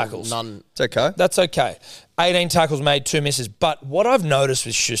 missed tackles. None. It's okay. That's okay. 18 tackles made, 2 misses. But what I've noticed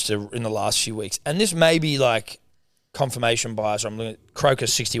with Schuster in the last few weeks, and this may be like confirmation bias, I'm looking at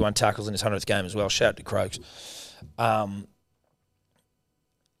Croker's 61 tackles in his 100th game as well. Shout out to Crokes.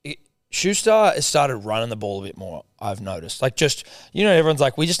 Schuster has started running the ball a bit more, I've noticed. Like, just, everyone's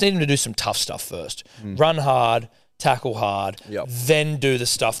like, we just need him to do some tough stuff first. Run hard, tackle hard, then do the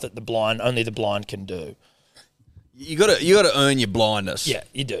stuff that only the blind can do. You got to earn your blindness. Yeah,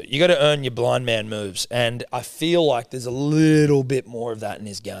 you do. You got to earn your blind man moves, and I feel like there's a little bit more of that in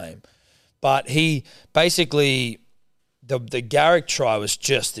his game. But he basically, the Garrick try was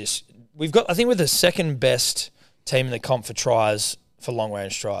just this. I think we're the second best team in the comp for tries, for long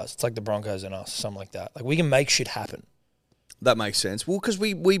range tries. It's like the Broncos and us, something like that. Like, we can make shit happen. That makes sense. Well, because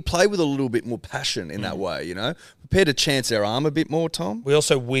we play with a little bit more passion in that way, Prepare to chance our arm a bit more, Tom. We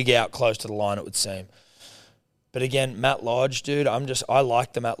also wig out close to the line, it would seem. But again, Matt Lodge, dude, I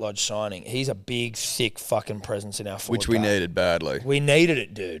like the Matt Lodge signing. He's a big, thick fucking presence in our forward Which we pack. needed badly. We needed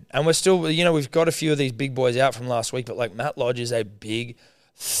it, dude. And we're still, we've got a few of these big boys out from last week, but, like, Matt Lodge is a big,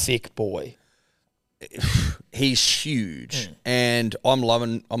 thick boy. He's huge, and I'm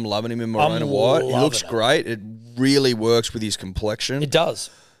loving him in maroon and white. He looks great. It really works with his complexion. It does.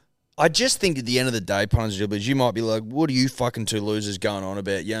 I just think at the end of the day, punters and dribblers, you might be like, what are you fucking two losers going on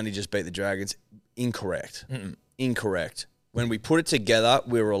about? You only just beat the Dragons. Incorrect. Incorrect. When we put it together,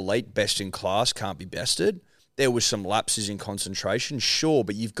 we were elite, best in class, can't be bested. There was some lapses in concentration, sure,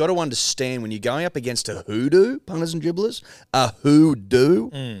 but you've got to understand when you're going up against a hoodoo, punters and dribblers, a hoodoo,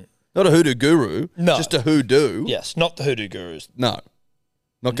 not a hoodoo guru, just a hoodoo. Yes, not the hoodoo gurus. No,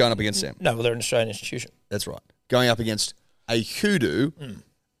 not going up against them. No, well, they're an Australian institution. That's right. Going up against a hoodoo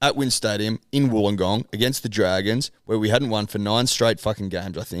at Wynn Stadium in Wollongong against the Dragons, where we hadn't won for 9 straight fucking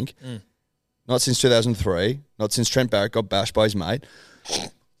games, I think. Not since 2003. Not since Trent Barrett got bashed by his mate.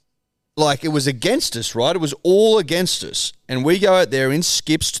 Like, it was against us, right? It was all against us. And we go out there in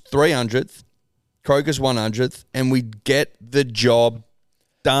Skip's 300th, Croker's 100th, and we get the job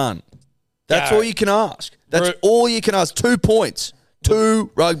done. That's Garrett. all you can ask. That's Ru- all you can ask. 2 points.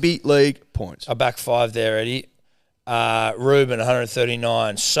 2 rugby league points. A back five there, Eddie. Ruben,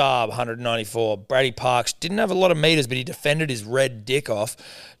 139. Saab, 194. Brady Parks didn't have a lot of meters, but he defended his red dick off.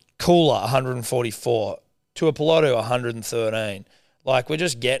 Cooler, 144. Tuapolotu, 113. Like, we're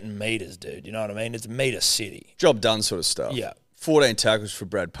just getting meters, dude. You know what I mean? It's meter city. Job done sort of stuff. Yeah. 14 tackles for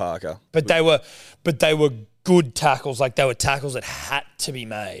Brad Parker. But they were good tackles. Like, they were tackles that had to be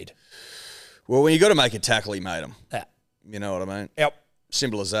made. Well, when you got to make a tackle, he made them. Yeah. You know what I mean? Yep.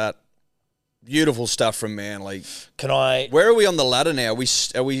 Simple as that. Beautiful stuff from Manly. Can I... Where are we on the ladder now?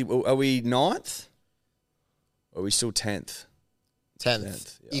 Are we ninth? Or are we still 10th?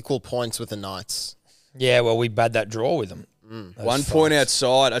 10th. yeah. Equal points with the Knights. Yeah, well, we had that draw with them. 1 point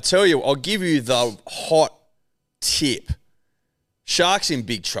outside. I tell you, I'll give you the hot tip. Sharks in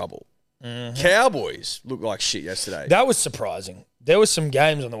big trouble. Cowboys looked like shit yesterday. That was surprising. There was some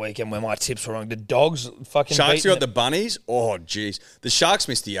games on the weekend where my tips were wrong. The Dogs fucking Sharks beating got the bunnies. Oh, jeez. The Sharks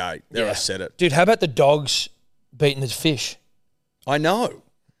missed the 8. There, I said it. Dude, how about the Dogs beating the Fish? I know.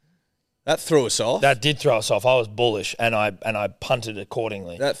 That threw us off. That did throw us off. I was bullish, and I punted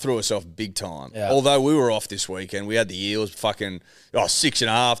accordingly. That threw us off big time. Yeah. Although we were off this weekend, we had the Eels fucking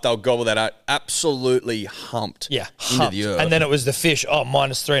 6.5. They'll gobble that out. Absolutely humped. Yeah, into humped. the earth. And then it was the Fish. Oh,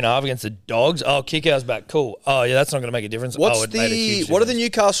 -3.5 against the Dogs. Oh, kick ours back. Cool. Oh, yeah, that's not going to make a difference. What it made a huge are the difference.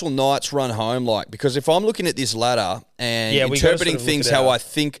 Newcastle Knights run home like? Because if I'm looking at this ladder and Yeah, we gotta interpreting sort of look things it how out. I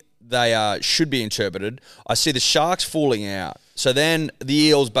think they should be interpreted, I see the Sharks falling out. So then the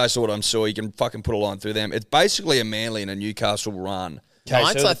Eels, based on what I saw, you can fucking put a line through them. It's basically a Manly and a Newcastle run. Okay,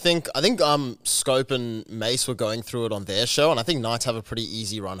 Knights, so- I think Scope and Mace were going through it on their show, and I think Knights have a pretty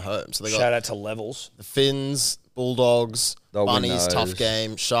easy run home. So they Shout got out to Levels. the Finns, Bulldogs, They'll win Bunnies, tough those.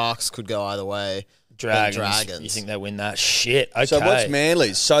 game. Sharks could go either way. Dragons. Dragons. You think they win that? Shit. Okay. So what's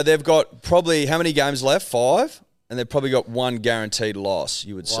Manly's? So they've got probably how many games left? 5? And they've probably got 1 guaranteed loss,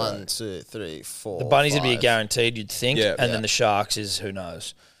 you would say. 1, 2, 3, 4. The Bunnies would be a 5. guaranteed, you'd think. Yeah. and Yeah. then the Sharks is who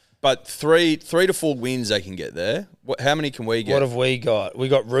knows. But 3 to 4 wins they can get there. How many can we get? What have we got? We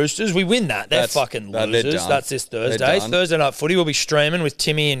got Roosters. We win that. They're fucking they're losers. done. That's this They're Thursday. done. Thursday night footy will be streaming with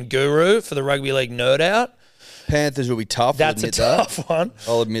Timmy and Guru for the Rugby League Nerd Out. Panthers will be tough. That's I'll a admit tough one. that.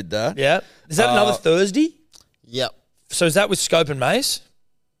 I'll admit that. Yeah. Is that another Thursday? Yep. So is that with Scope and Mace?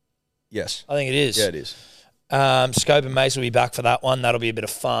 Yes. I think it is. Yeah, it is. Scope and Mace will be back for that one. That'll be a bit of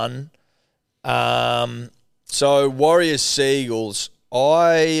fun. So Warriors Seagulls,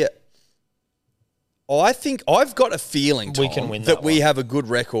 I think I've got a feeling, Tom, We can win that that we one. have a good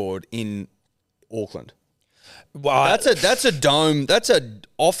record in Auckland. Well, That's a dome. That's a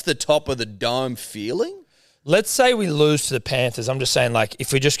off the top of the dome feeling. let's say we lose to the Panthers. I'm just saying, like,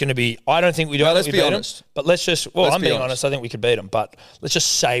 if we're just going to be, I don't think we do. No, I think let's we be beat 'em, honest. but let's just. Well, Let's I'm be being honest. honest. I think we could beat them, but let's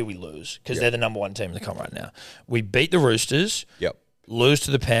just say we lose because they're the number 1 team in the comp right now. We beat the Roosters. Yep. Lose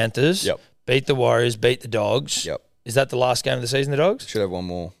to the Panthers. Yep. Beat the Warriors. Beat the Dogs. Yep. Is that the last game of the season? The Dogs. Should have one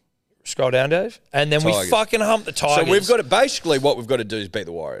more. Scroll down, Dave, and then we Tigers. fucking hump the Tigers. So we've got to basically what we've got to do is beat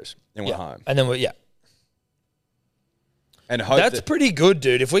the Warriors and we're yeah. home and then we and hope That's that, pretty good,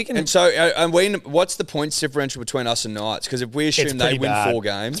 dude. If we can, And so, what's the points differential between us and Knights? Because if we it's assume they pretty win bad. 4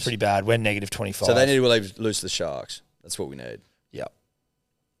 games, It's pretty bad. We're -25. so they need to lose to the Sharks. That's what we need. Yeah.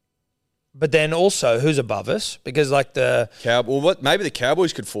 But then also, who's above us? Because like Maybe the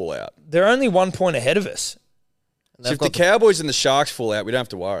Cowboys could fall out. they're only 1 point ahead of us. And So they've if the got Cowboys and the Sharks fall out, we don't have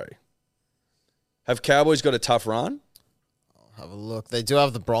to worry. Have Cowboys got a tough run? have a look. They do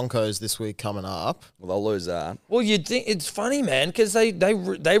have the Broncos this week coming up. Well, they'll lose that. Well, you'd think it's funny, man, because they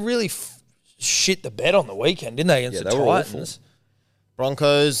really shit the bed on the weekend, didn't they? Against Yeah, the they were awful. Titans.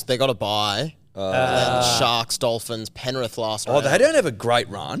 Broncos, they got a bye. And then Sharks, Dolphins, Penrith last Oh, round. they don't have a great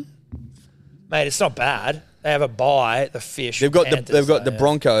run. Mate, it's not bad. They have a bye. The Fish. They've got Panthers, the yeah.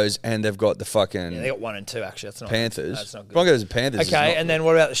 Broncos and they've got the fucking Yeah, they got 1 and 2 actually. That's not Panthers. That's not good. Broncos and Panthers. is Okay, not and good. then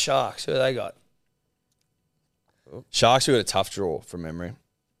what about the Sharks? Who have they got? Sharks have got a tough draw from memory.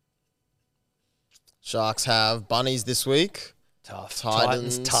 Sharks have Bunnies this week. Tough.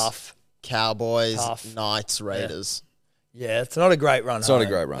 Titans. tough. Cowboys, Tough. Knights, Raiders. Yeah, it's not a great run. It's not a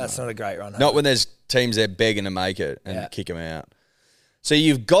great run That's home. not a great run. Not home. when there's teams there begging to make it and Yeah. kick them out. So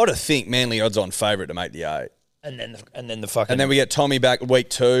you've got to think Manly odds on favourite to make the 8. and then the fucking. And then we get Tommy back week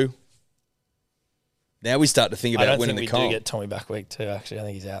 2. Now we start to think I about don't winning think the we do comp. get Tommy back week 2. Actually, I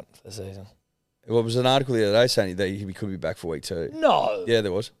think he's out for the season. What was an article the other day saying that he could be back for week 2? No. Yeah,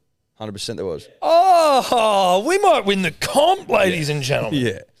 there was. 100% there was. Oh, we might win the comp, ladies and gentlemen.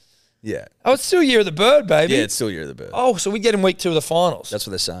 Yeah. Yeah. Oh, it's still year of the bird, baby. Yeah, it's still year of the bird. Oh, so we get in week 2 of the finals. That's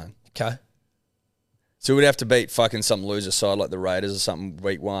what they're saying. Okay. So we'd have to beat fucking some loser side like the Raiders or something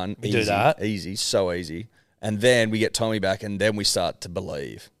week one. We do that. Easy, so easy. And then we get Tommy back and then we start to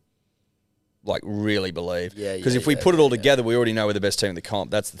believe. Like, really believe. Yeah, Because if we put it all together, we already know we're the best team in the comp.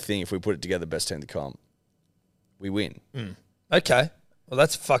 That's the thing. If we put it together, best team in the comp, we win. Okay. Well,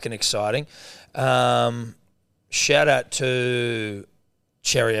 that's fucking exciting. Shout out to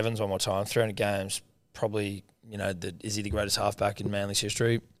Cherry Evans one more time. 300 games. Probably, is he the greatest halfback in Manly's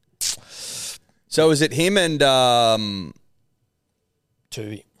history? So is it him and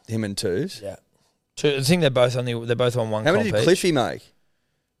Two. him and Twos? Yeah. I think they're both on one. How many did comp each. Cliffy make?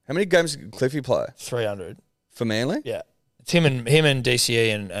 How many games did Cliffy play 300. for Manly? Yeah. It's him and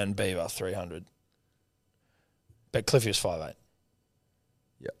DCE and Beaver 300. But Cliffy was 5'8".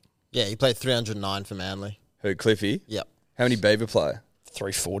 Yeah, he played 309 for Manly. Who, Cliffy? Yep. How many Beaver play?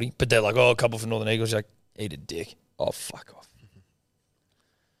 340. But they're like, a couple for Northern Eagles. You're like, eat a dick. Oh, fuck off.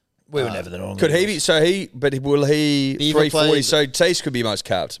 We were never the Northern Could he be? Eagles. Will he Beaver 340? played- So Taste could be most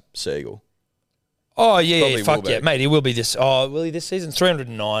capped Seagull. Oh, yeah, Probably fuck will yeah. be. Mate, he will be this. Oh, will he this season?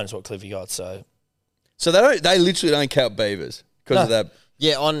 309 is what Cliffy got, so. So they literally don't count Beavers because of that.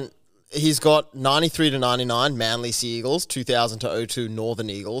 Yeah, he's got 93 to 99 Manly Seagulls, 2000 to 02 Northern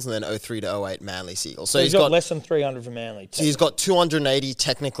Eagles, and then 03 to 08 Manly Seagulls. So he's got less than 300 for Manly. So he's got 280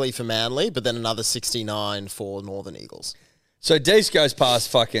 technically for Manly, but then another 69 for Northern Eagles. So Dees goes past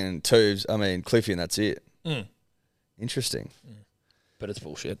fucking Cliffy, and that's it. Interesting. But it's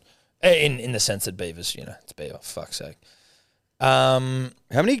bullshit. In the sense that Beavers, it's Beaver, fuck's sake. How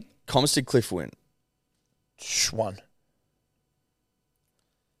many comps did Cliff win? One.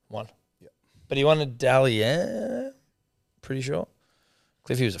 Yep. But he won a Dally, pretty sure.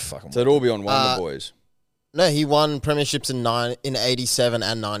 Cliffy was a fucking. So it'd all be on one of the boys. No, he won premierships in 87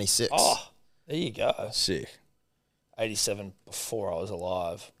 and 96. Oh, there you go. Sick. 87 before I was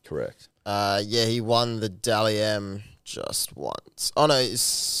alive. Correct. Yeah, he won the Dally M just once. Oh no, his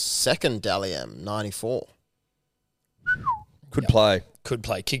second Dally M, 94. Could play. Could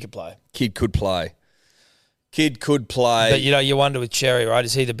play. Kid could play. Kid could play. Kid could play. But you wonder with Cherry, right?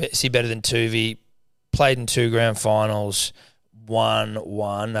 Is he better than Tuvey? Played in 2 grand finals, won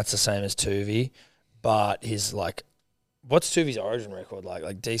 1. That's the same as Tuvey. But his what's Tuvey's origin record like?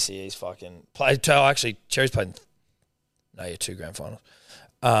 Like DCE's fucking played. Actually, Cherry's played. 2 grand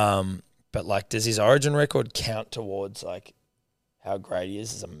finals. But does his origin record count towards how great he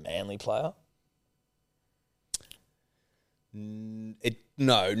is as a Manly player?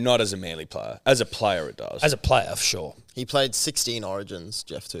 No, not as a Manly player. As a player, it does. As a player, for sure. He played 16 Origins,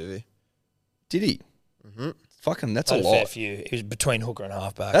 Jeff Tuvey. Did he? Mm-hmm. Fucking, that's Played a fair lot. few. He was between hooker and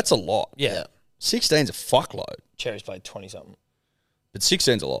halfback. That's a lot. yeah. 16's a fuckload. Cherry's played 20-something. But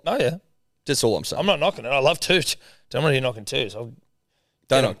 16's a lot. Oh, yeah. That's all I'm saying. I'm not knocking it. I love twos. I'm not here knocking twos. Don't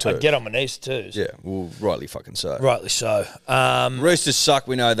knock twos. I'd get on my knees to twos. Yeah, well, rightly fucking so. Rightly so. Roosters suck,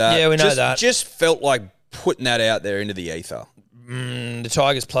 we know that. Yeah, we know that. Just felt like putting that out there into the ether. The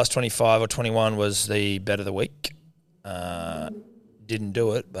Tigers plus 25 or 21 was the bet of the week. Didn't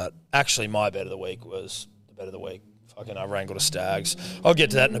do it, but actually my bet of the week was the bet of the week. Fucking I wrangled a Stags. I'll get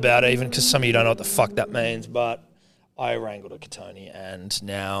to that in about even because some of you don't know what the fuck that means, but I wrangled a Katoni and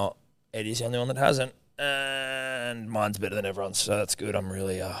now Eddie's the only one that hasn't. And mine's better than everyone's, so that's good. I'm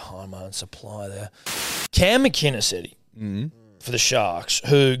really high on my own supply there. Cam McInnes, Eddie, for the Sharks,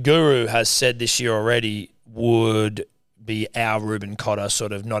 who Guru has said this year already would be our Ruben Cotter,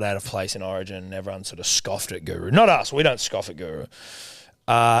 sort of not out of place in Origin, and everyone sort of scoffed at Guru. Not us, we don't scoff at Guru.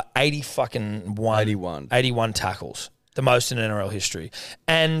 81 tackles, the most in NRL history.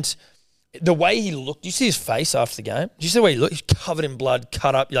 And the way he looked, you see his face after the game? Did you see the way he looked? He's covered in blood,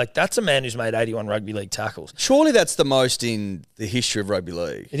 cut up. You're like, that's a man who's made 81 rugby league tackles. Surely that's the most in the history of rugby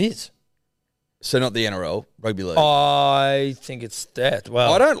league. It is. So not the NRL, rugby league. I think it's that.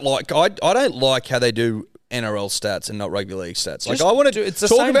 Well, I don't like how they do NRL stats and not rugby league stats. Just I want do- to it's the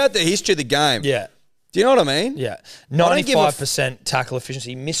talk same- about the history of the game. Yeah. Do you know what I mean? Yeah. don't give a 95% tackle efficiency.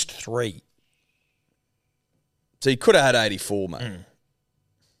 He missed 3. So you could have had 84, mate.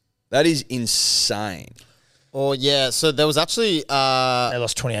 That is insane. Oh, yeah. So there was actually They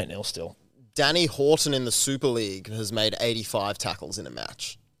lost 28-0 still. Danny Horton in the Super League has made 85 tackles in a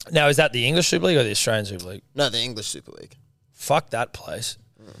match. Now, is that the English Super League or the Australian Super League? No, the English Super League. Fuck that place.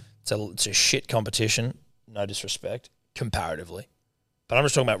 It's a shit competition. No disrespect, comparatively. But I'm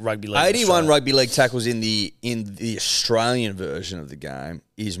just talking about rugby league. in 81 Australia. rugby league tackles in the Australian version of the game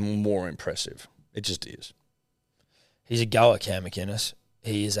is more impressive. It just is. He's a goer, Cam McInnes.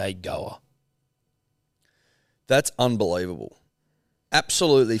 He is a goer. That's unbelievable.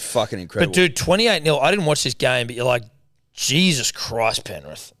 Absolutely fucking incredible. But, dude, 28-0. I didn't watch this game, but you're like, Jesus Christ,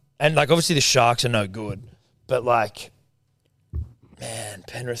 Penrith. And, like, obviously the Sharks are no good. But, like, man,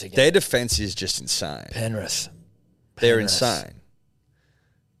 Penrith again. Their defense is just insane. Penrith. They're insane.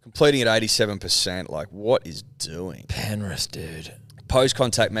 Completing at 87%. Like, what is doing? Penrith, dude.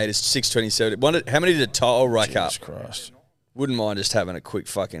 Post-contact made us 627. How many did To'o rack up? Jesus Christ. Wouldn't mind just having a quick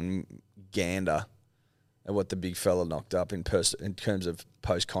fucking gander at what the big fella knocked up in terms of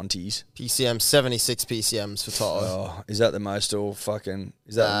post-conties. PCM, 76 PCMs for Toto. Oh, is that the most all fucking...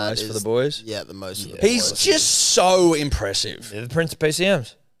 Is that the most for the boys? Yeah, the most for the boys. He's just so impressive. They're the Prince of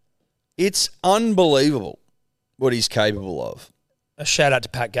PCMs. It's unbelievable what he's capable of. A shout out to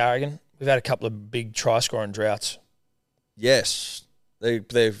Pat Garrigan. We've had a couple of big try-scoring droughts. Yes.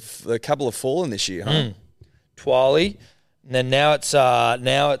 They've a couple have fallen this year, huh? Twali. And then now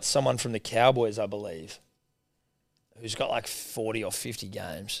it's someone from the Cowboys, I believe, who's got like 40 or 50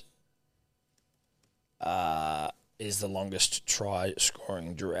 games. Is the longest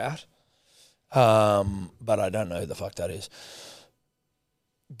try-scoring drought. But I don't know who the fuck that is.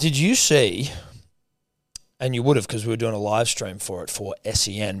 Did you see, and you would have because we were doing a live stream for it for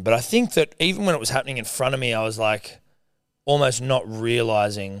SEN, but I think that even when it was happening in front of me, I was like almost not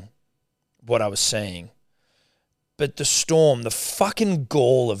realising what I was seeing. But the Storm, the fucking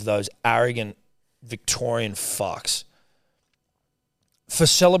gall of those arrogant Victorian fucks for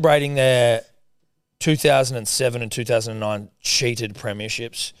celebrating their 2007 and 2009 cheated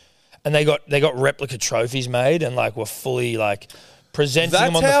premierships, and they got replica trophies made and like were fully like presenting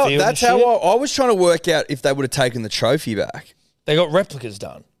them on the field. That's how I was trying to work out if they would have taken the trophy back. They got replicas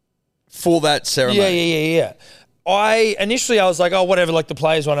done for that ceremony. Yeah. I was like, oh, whatever, like the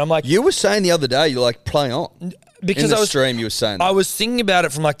players one. I'm like, you were saying the other day, you're like, play on. Because in the stream, you were saying that. I was thinking about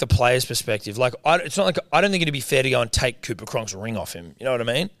it from like the player's perspective. Like, it's not like I don't think it'd be fair to go and take Cooper Cronk's ring off him. You know what I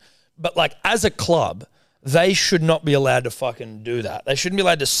mean? But like, as a club, they should not be allowed to fucking do that. They shouldn't be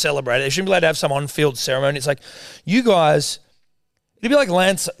allowed to celebrate it. They shouldn't be allowed to have some on-field ceremony. It's like, you guys, it'd be like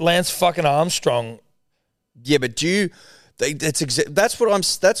Lance fucking Armstrong. Yeah, but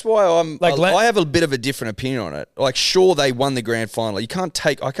that's why I'm like, I have a bit of a different opinion on it. Like, sure, they won the grand final. I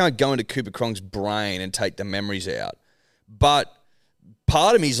can't go into Cooper Cronk's brain and take the memories out. But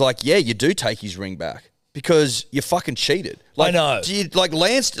part of me is like, yeah, you do take his ring back because you fucking cheated. Like, I know.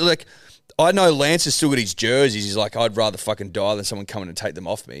 Lance, like, I know Lance has still got his jerseys. He's like, I'd rather fucking die than someone coming and take them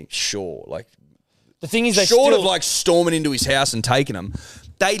off me. Sure, like, the thing is, short of like storming into his house and taking them.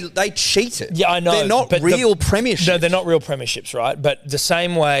 They cheated. Yeah, I know. They're not real premierships. No, they're not real premierships, right? But the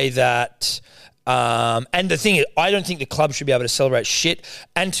same way that, and the thing is, I don't think the club should be able to celebrate shit.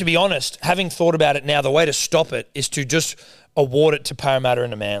 And to be honest, having thought about it now, the way to stop it is to just award it to Parramatta and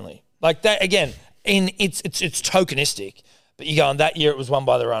to Manly. Like that again. It's tokenistic. But you go on that year, it was won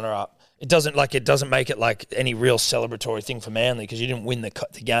by the runner-up. It doesn't make it like any real celebratory thing for Manly because you didn't win the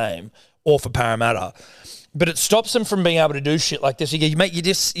game, or for Parramatta. But it stops them from being able to do shit like this. You go, mate, you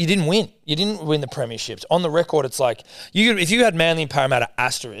didn't win. You didn't win the premierships. On the record, it's like, if you had Manly and Parramatta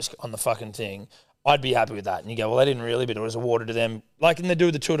asterisk on the fucking thing, I'd be happy with that. And you go, well, they didn't really, but it was awarded to them. Like in the do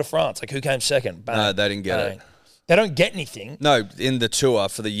with the Tour de France. Like, who came second? Bang, no, they didn't get bang. it. They don't get anything. No, in the tour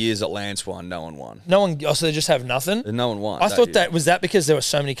for the years that Lance won, no one won. So they just have nothing? No one won. I thought that was that because there were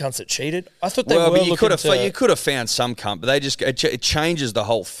so many cunts that cheated? I thought they were but you could have found some cunt, but they just it changes the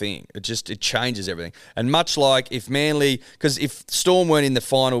whole thing. It changes everything. And much like if Manly, because if Storm weren't in the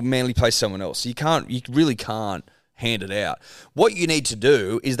final, Manly plays someone else. You really can't hand it out. What you need to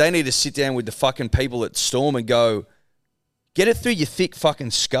do is they need to sit down with the fucking people at Storm and go, get it through your thick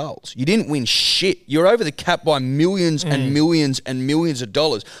fucking skulls. You didn't win shit. You're over the cap by millions and millions and millions of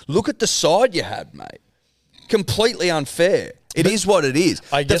dollars. Look at the side you had, mate. Completely unfair. It is what it is.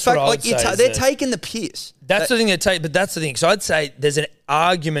 I guess what I would say they're taking the piss. That's the thing they take, but that's the thing. So I'd say there's an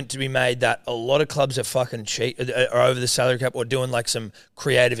argument to be made that a lot of clubs are fucking are over the salary cap or doing like some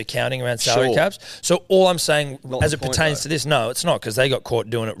creative accounting around salary caps. So all I'm saying as it pertains to this, no, it's not because they got caught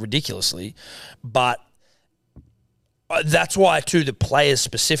doing it ridiculously, but that's why, to the players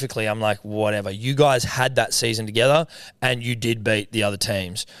specifically, I'm like, whatever. You guys had that season together, and you did beat the other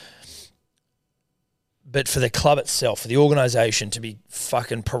teams. But for the club itself, for the organisation to be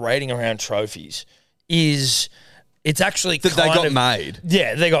fucking parading around trophies it's actually that they got made.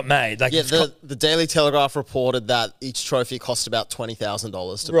 Yeah, they got made. Like, yeah, the Daily Telegraph reported that each trophy cost about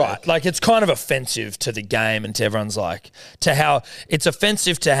 $20,000 to right, make. like it's kind of offensive to the game and to everyone's like, to how it's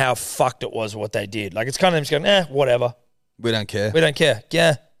offensive to how fucked it was what they did. Like it's kind of them just going, whatever. We don't care. We don't care.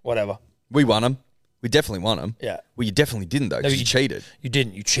 Yeah, whatever. We won them. We definitely won them. Yeah. Well, you definitely didn't though because you cheated. You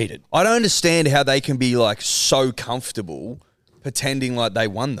didn't. You cheated. I don't understand how they can be like so comfortable pretending like they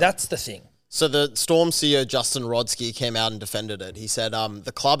won them. That's the thing. So the Storm CEO Justin Rodsky came out and defended it. He said,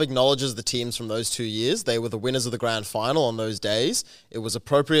 the club acknowledges the teams from those 2 years. They were the winners of the grand final on those days. It was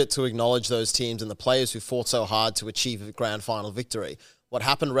appropriate to acknowledge those teams and the players who fought so hard to achieve a grand final victory. What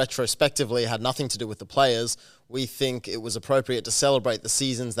happened retrospectively had nothing to do with the players. We think it was appropriate to celebrate the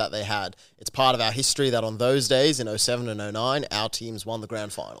seasons that they had. It's part of our history that on those days, in 07 and 09, our teams won the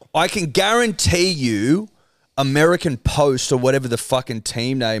grand final. I can guarantee you American Post or whatever the fucking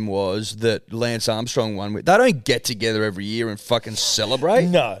team name was that Lance Armstrong won with, they don't get together every year and fucking celebrate.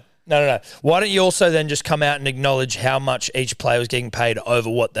 No. Why don't you also then just come out and acknowledge how much each player was getting paid over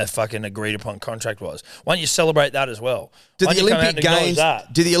what their fucking agreed upon contract was? Why don't you celebrate that as well? Do the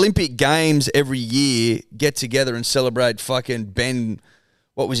Olympic Games every year get together and celebrate fucking Ben,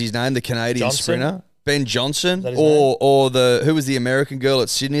 what was his name, the Canadian Johnson? sprinter? Ben Johnson? That his name? Or who was the American girl at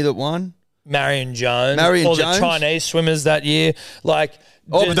Sydney that won? Marion Jones. Or the Chinese swimmers that year.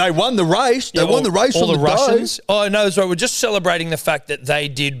 But they won the race. They won the race all on the the Russians. day. Oh, no, sorry. We're just celebrating the fact that they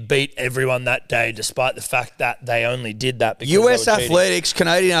did beat everyone that day, despite the fact that they only did that because US they were cheating. athletics,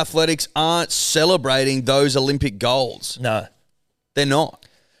 Canadian athletics aren't celebrating those Olympic goals. No. They're not.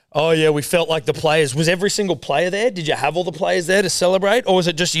 Oh, yeah, we felt like the players. Was every single player there? Did you have all the players there to celebrate? Or was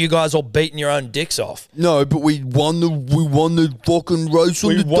it just you guys all beating your own dicks off? No, but we won the fucking race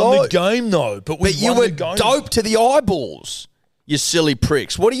on the day. We won the game, though. But you were dope to the eyeballs, you silly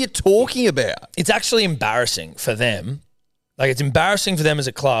pricks. What are you talking about? It's actually embarrassing for them. Like, it's embarrassing for them as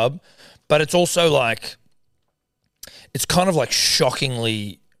a club, but it's also like, it's kind of like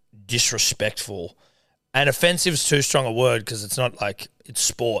shockingly disrespectful. And offensive is too strong a word because it's not like, it's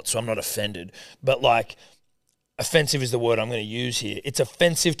sport, so I'm not offended. But like, offensive is the word I'm going to use here. It's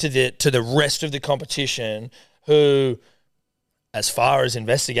offensive to the rest of the competition who, as far as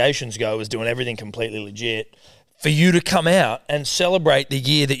investigations go, is doing everything completely legit. For you to come out and celebrate the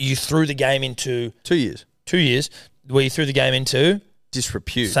year that you threw the game into 2 years. 2 years, where you threw the game into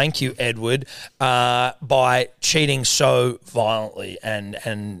disrepute. Thank you, Edward. By cheating so violently and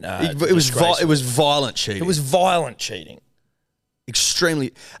it was violent cheating. It was violent cheating.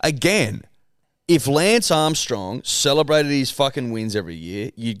 Extremely. Again, if Lance Armstrong celebrated his fucking wins every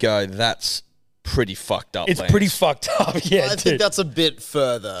year, you'd go, that's pretty fucked up. It's Lance. pretty fucked up. Yeah, I think that's a bit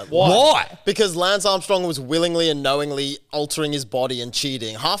further. Why? Because Lance Armstrong was willingly and knowingly altering his body and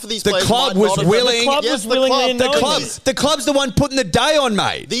cheating. Half of these The players club might was not have- willing. The club was willingly and knowingly. The club's the one putting the day on,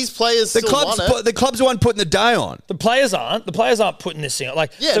 mate. These players still won it. The club's the one putting the day on. The players aren't. The players aren't putting this thing on.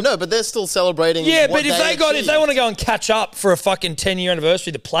 Like, Yeah, no, but they're still celebrating. yeah, what but if they achieved. want to go and catch up for a fucking 10-year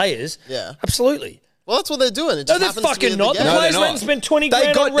anniversary, the players, Yeah. absolutely. Well, that's what they're doing. It No, just they're happens to be fucking at not. The game. players they're went and not. spent 20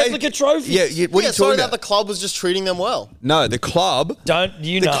 grand on replica trophies. Yeah, what are you sorry talking that about? the club was just treating them well. No, the club.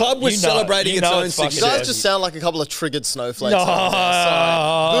 The club was celebrating its own success. You guys just sound like a couple of triggered snowflakes. No, over there.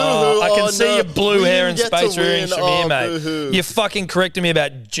 Sorry. Boo-hoo. I can Oh, see no. your blue We hair didn't and get space to win. earrings from here, mate. Boo-hoo. You're fucking correcting me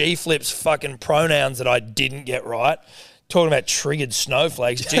about G-Flip's fucking pronouns that I didn't get right. Talking about triggered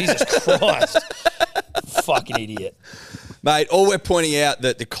snowflakes. Jesus Christ. Fucking idiot. Mate, all we're pointing out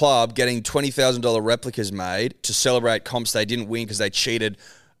that the club getting $20,000 replicas made to celebrate comps they didn't win because they cheated,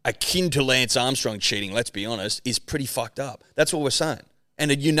 akin to Lance Armstrong cheating, let's be honest, is pretty fucked up. That's what we're saying.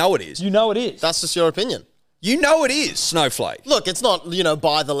 And you know it is. You know it is. That's just your opinion. You know it is, Snowflake. Look, it's not,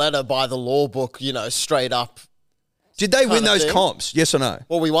 by the letter, by the law book, straight up. Did they win Kinda those thing. comps? Yes or no?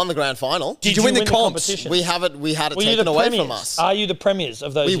 Well, we won the grand final. Did you win the comps? competition? We had it Were you taken the away premiers? from us. Are you the premiers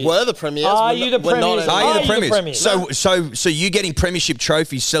of those We years? were the premiers. Are We're you the not- we're not premiers? anymore. Are you Are the you the premiers? premiers? So you getting premiership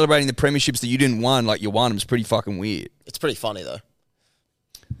trophies, celebrating the premierships that you didn't win like you won them is pretty fucking weird. It's pretty funny, though.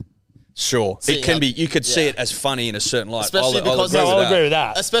 Sure. See, It can yeah. be. You could see Yeah. it as funny in a certain light. Especially because- No, I'll agree with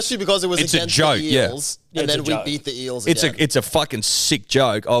that. Especially because it was It's a against joke, the yeah. Eels, Yeah, and it's then a we joke. beat the Eels It's again. a fucking sick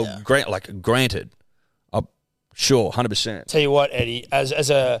joke. Oh, Yeah. granted. Sure, 100%. Tell you what, Eddie, as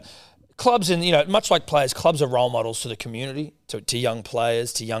a clubs and much like players, clubs are role models to the community, to young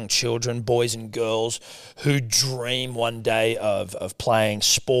players, to young children, boys and girls who dream one day of playing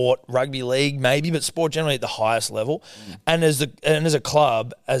sport, rugby league maybe, but sport generally at the highest level. And as a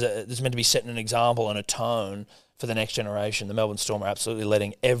club, there's meant to be setting an example and a tone for the next generation. The Melbourne Storm are absolutely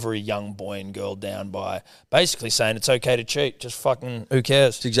letting every young boy and girl down by basically saying it's okay to cheat. Just fucking who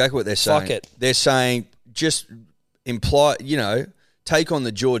cares? It's exactly what they're saying. Fuck it. They're saying just imply, take on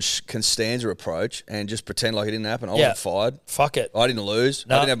the George Constanza approach and just pretend like it didn't happen. I wasn't fired. Fuck it. I didn't lose.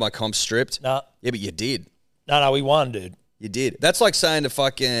 No. I didn't have my comp stripped. No. Yeah, but you did. No, we won, dude. You did. That's like saying to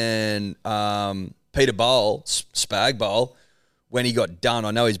fucking Peter Bowl, Spag Bowl, when he got done.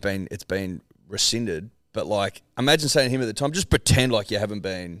 I know it's been rescinded, but like imagine saying to him at the time, just pretend like you haven't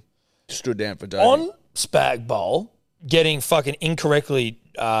been stood down for doping. On Spag Bowl, getting fucking incorrectly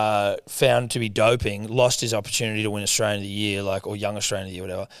found to be doping, lost his opportunity to win Australian of the Year, or Young Australian of the Year,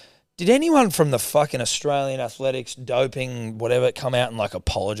 whatever. Did anyone from the fucking Australian athletics doping whatever come out and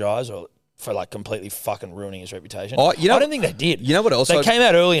apologise or for completely fucking ruining his reputation? I don't think they did. You know what else? They came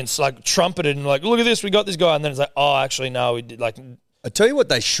out early and trumpeted and look at this, we got this guy, and then it's oh, actually no, we did I tell you what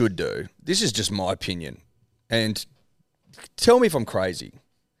they should do. This is just my opinion, and tell me if I'm crazy.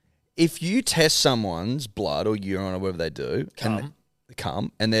 If you test someone's blood or urine or whatever they do,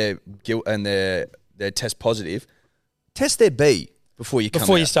 and they're test positive, test their B before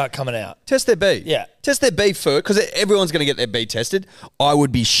you start coming out. Test their B. Yeah. Test their B first, because everyone's going to get their B tested. I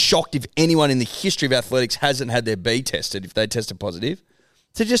would be shocked if anyone in the history of athletics hasn't had their B tested if they tested positive.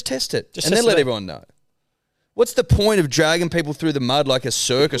 So just test it and then let everyone know. What's the point of dragging people through the mud like a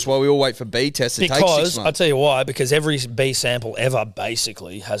circus while we all wait for B tests? Because I'll tell you why. Because every B sample ever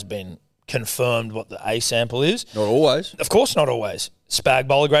basically has been confirmed what the A sample is. Not always. Of course, not always. Spag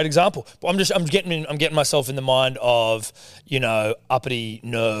bowl, a great example. But I'm getting myself in the mind of uppity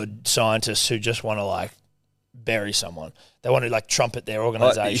nerd scientists who just want to bury someone. They want to trumpet their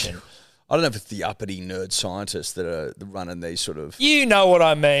organisation. I don't know if it's the uppity nerd scientists that are running these sort of. You know what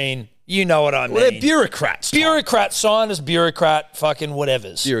I mean. Well, they're bureaucrats. Bureaucrat, scientist, bureaucrat, fucking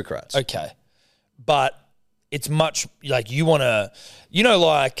whatevers. Bureaucrats. Okay. But it's much you want to,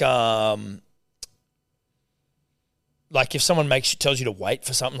 if someone tells you to wait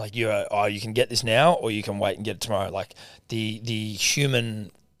for something, you can get this now or you can wait and get it tomorrow. The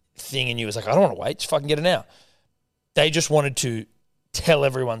human thing in you is I don't want to wait, just fucking get it now. They just wanted to tell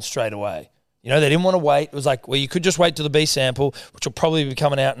everyone straight away. They didn't want to wait. It was you could just wait till the B sample, which will probably be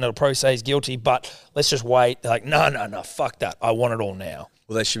coming out and it'll probably say he's guilty, but let's just wait. They're no, fuck that. I want it all now.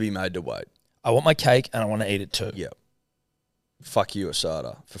 Well, they should be made to wait. I want my cake and I want to eat it too. Yeah. Fuck you,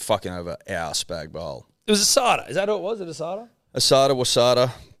 Asada, for fucking over our spag bowl. It was Asada. Is that who it was? Is it Asada? Asada,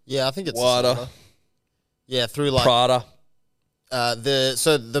 Wasada. Yeah, I think it's Wada. Asada. Yeah, through Prada. The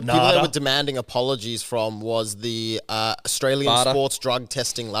people that were demanding apologies from was the Australian Sports Drug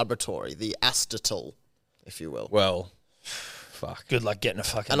Testing Laboratory, the Astatil, if you will. Well, fuck. Good luck getting a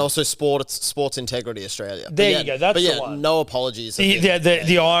fucking... And also Sports Integrity Australia. There you go. That's the one. No apologies.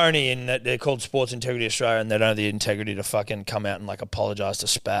 The irony in that they're called Sports Integrity Australia and they don't have the integrity to fucking come out and apologise to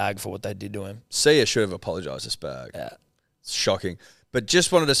Spag for what they did to him. Sia should have apologised to Spag. Yeah. It's shocking. But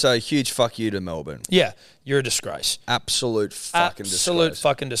just wanted to say a huge fuck you to Melbourne. Yeah, you're a disgrace. Absolute fucking disgrace. Absolute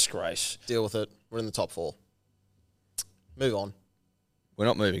fucking disgrace. Deal with it. We're in the top 4. Move on. We're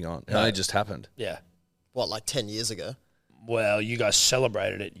not moving on. It only just happened. Yeah. What, 10 years ago? Well, you guys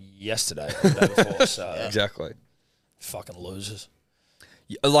celebrated it yesterday or the day before, so... Exactly. Fucking losers.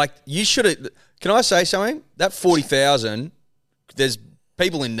 You should have... Can I say something? That 40,000, there's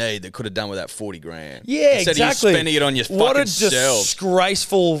people in need that could have done with that 40 grand. Yeah, Instead exactly. of you spending it on your fucking self. What a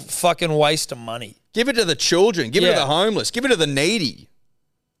disgraceful fucking waste of money. Give it to the children. Give it to the homeless. Give it to the needy.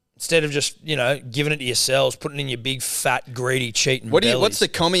 Instead of just, giving it to yourselves, putting it in your big, fat, greedy, cheating bellies. What's the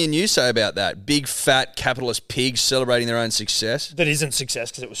commie in you say about that? Big, fat, capitalist pigs celebrating their own success? That isn't success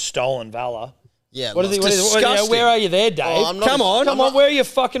because it was stolen valor. Yeah, disgusting. Where are you there, Dave? Come on. Where are your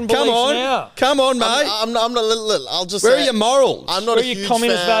fucking beliefs now? Come on, mate. I'm not. I'll just. Where say, are your morals? I'm not Where a are your huge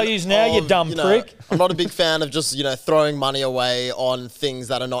communist fan values now, you dumb prick? I'm not a big fan of just throwing money away on things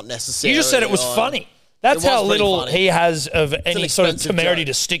that are not necessary. You just said it was funny. That's how little funny. he has of any sort of temerity joke.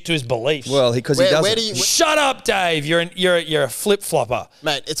 to stick to his beliefs. Well, because he doesn't. Shut up, Dave. You're a flip flopper,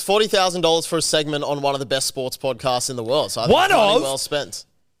 mate. It's $40,000 for a segment on one of the best sports podcasts in the world. So I think it's money well spent.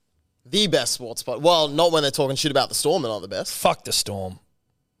 The best sports pod. Well, not when they're talking shit about the Storm. They're not the best. Fuck the Storm,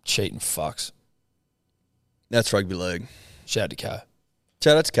 cheating fucks. That's rugby league. Shout out to Ko.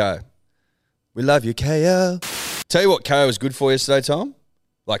 Shout out to Ko. We love you, KO. Tell you what, KO was good for yesterday, Tom.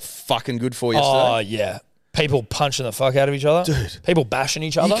 Fucking good for yesterday. Oh yeah, people punching the fuck out of each other, dude. People bashing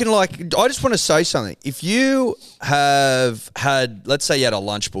each other. You can I just want to say something. If you have had, let's say you had a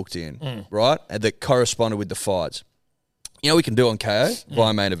lunch booked in, right, and that corresponded with the fights. We can do on KO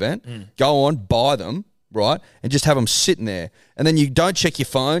via main event. Go on, buy them, right, and just have them sitting there. And then you don't check your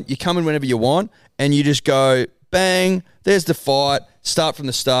phone. You come in whenever you want, and you just go, bang, there's the fight, start from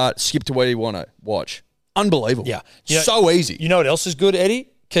the start, skip to where you want to watch. Unbelievable. Yeah. So easy. You know what else is good, Eddie?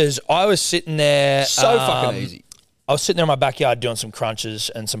 Because I was sitting there. So fucking easy. I was sitting there in my backyard doing some crunches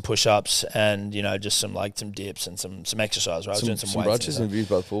and some push-ups and, just some dips and some exercise, right? I was doing some weights. Brunches and views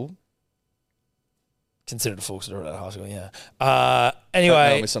by the pool. Considered a fool because I wrote out of high school, yeah. Anyway.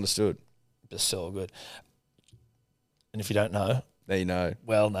 I misunderstood. But still good. And if you don't know. There you know.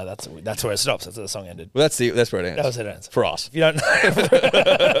 Well, no, that's where it stops. That's where the song ended. Well, that's where it ends. That was it ends. For us. If you don't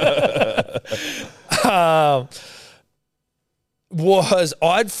know. was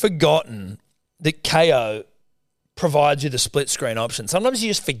I'd forgotten that KO provides you the split screen option. Sometimes you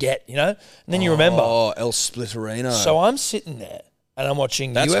just forget, and then you remember. Oh, El Splitterino. So I'm sitting there and I'm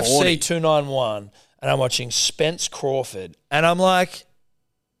watching That's UFC horny. 291 and I'm watching Spence Crawford and I'm like,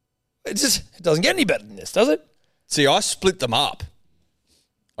 it doesn't get any better than this, does it? See, I split them up.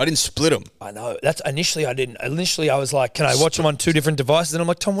 I didn't split them. I know. That's initially I didn't. Initially I was like, can I watch them on two different devices? And I'm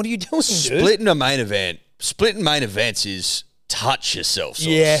like, Tom, what are you doing, dude? Splitting a main event. Splitting main events is touch yourself sort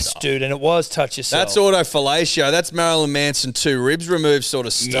of Yes, stuff. dude, and it was touch yourself. That's autofellatio. That's Marilyn Manson 2 ribs removed sort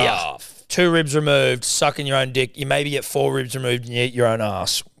of stuff. Yeah. 2 ribs removed, sucking your own dick. You maybe get 4 ribs removed and you eat your own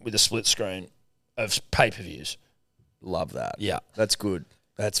ass with a split screen of pay-per-views. Love that. Yeah. That's good.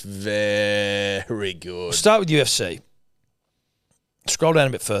 That's very good. We'll start with UFC. Scroll down a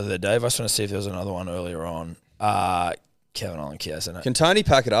bit further there, Dave. I just want to see if there was another one earlier on. Kevin Allen Kies, isn't it? Can Tony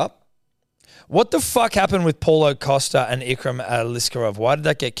pack it up? What the fuck happened with Paulo Costa and Ikram Aliskerov? Why did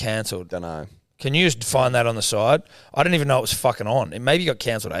that get cancelled? Don't know. Can you just find that on the side? I didn't even know it was fucking on. It maybe got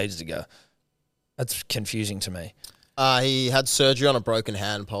cancelled ages ago. That's confusing to me. He had surgery on a broken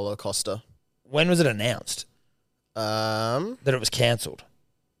hand, Paulo Costa. When was it announced Um, that it was cancelled?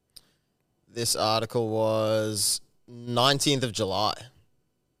 This article was 19th of July.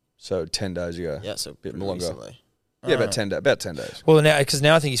 So 10 days ago. Yeah, so Bit pretty longer. recently. Yeah, about 10 days. Well, because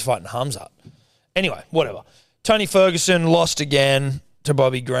now I think he's fighting Hamzat. Anyway, whatever. Tony Ferguson lost again to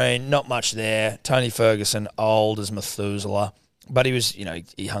Bobby Green. Not much there. Tony Ferguson, old as Methuselah. But he was,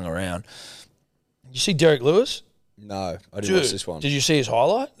 he hung around. Did you see Derek Lewis? No, I didn't watch this one. Did you see his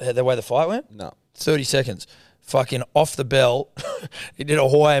highlight, the way the fight went? No. 30 seconds. Fucking off the bell. He did a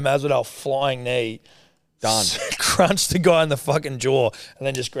Jorge Masvidal flying knee. Done. Crunched the guy in the fucking jaw and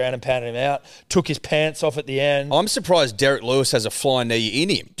then just ground and pounded him out. Took his pants off at the end. I'm surprised Derek Lewis has a flying knee in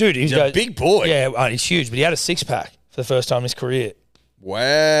him. Dude, he's a big boy. Yeah, he's huge, but he had a six-pack for the first time in his career. Wow.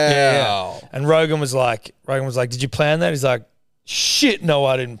 Yeah. And Rogan was like, did you plan that? He's like, shit, no,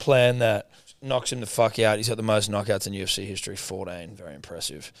 I didn't plan that. Knocks him the fuck out. He's got the most knockouts in UFC history, 14. Very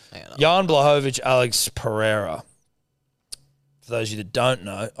impressive. Jan Blachowicz, Alex Pereira. For those of you that don't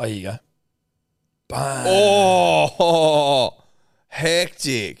know, here you go. Bang. Oh,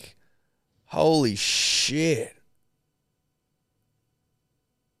 hectic. Holy shit.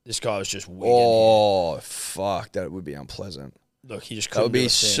 This guy was just wigging. Oh, fuck. That would be unpleasant. Look, he just That couldn't would do be a thing.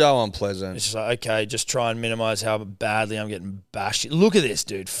 so unpleasant. It's just like, okay, just try and minimize how badly I'm getting bashed. Look at this,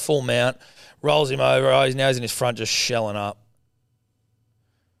 dude. Full mount. Rolls him over. Oh, now he's in his front just shelling up.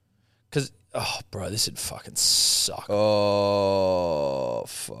 Because, bro, this would fucking suck. Oh,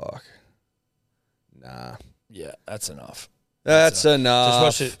 fuck. Nah. Yeah, that's enough. That's enough.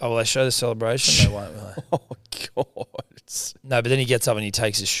 Just watch it. Oh, will they show the celebration? They won't, will they? Oh, God. No, but then he gets up and he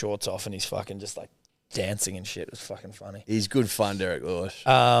takes his shorts off and he's fucking just like dancing and shit. It was fucking funny. He's good fun, Derek Lewis.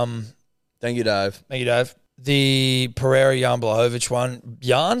 Thank you, Dave. you, Dave. The Pereira Jan Blachowicz one.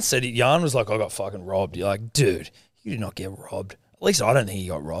 Jan was like, I got fucking robbed. You're like, dude, you did not get robbed. At least I don't think he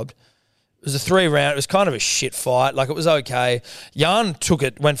got robbed. It was a 3-round. It was kind of a shit fight. Like, it was okay. Jan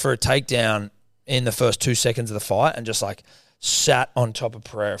went for a takedown in the first 2 seconds of the fight and just like sat on top of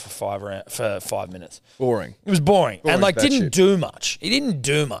Pereira for 5 minutes. Boring. It was boring and like bad didn't shit. do much. He didn't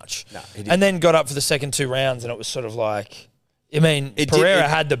do much. No, he didn't. And then got up for the second 2 rounds and it was sort of like, It Pereira did-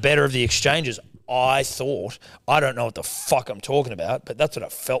 had the better of the exchanges. I thought. I don't know what the fuck I'm talking about, but that's what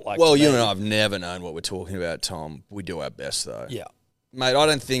it felt like. Well, to you me. and I have never known what we're talking about, Tom. We do our best, though. Yeah. Mate, I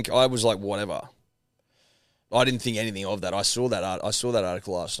don't think I was like whatever. I didn't think anything of that. I saw that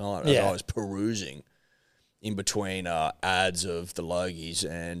article last night as Yeah. I was perusing in between ads of the Logies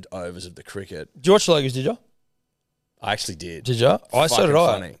and overs of the cricket. Did you watch the Logos, did you? I actually did. Did you? So Fucking did I.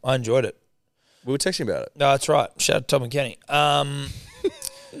 funny. I enjoyed it. We were texting about it. No, that's right. Shout out to Tom and Kenny.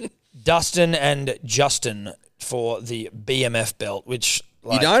 Dustin and Justin for the BMF belt, which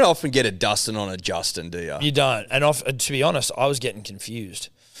You don't often get a Dustin on a Justin, do you? You don't. And to be honest, I was getting confused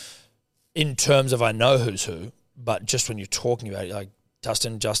in terms of I know who's who, but just when you're talking about it, you're like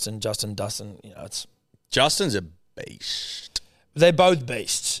Dustin, it's Justin's a beast. they're both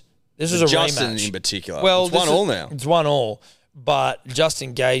beasts. This was a Justin rematch. in particular. Well, it's 1-1 now. It's 1-1, but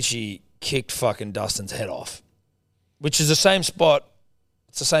Justin Gaethje kicked fucking Dustin's head off, which is the same spot.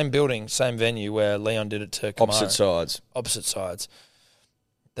 It's the same building, same venue where Leon did it to Kamaru. Opposite sides.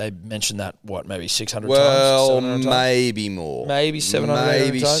 They mentioned that, maybe 600 times? Well, 700 times? maybe more. Maybe 700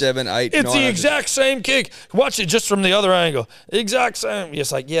 Maybe times? 7, 8, It's 900. the exact same kick. Watch it just from the other angle. Exact same.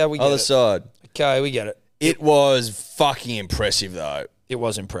 It's like, yeah, we get Other it. side. Okay, we get it. It was fucking impressive, though. It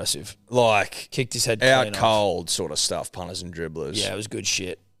was impressive. Like, Kicked his head out clean off. cold sort of stuff, punters and dribblers. Yeah, it was good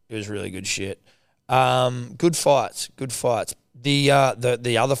shit. It was really good shit. Good fights. The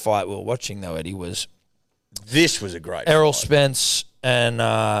other fight we were watching though, Eddie, was This was a great Errol fight. Spence and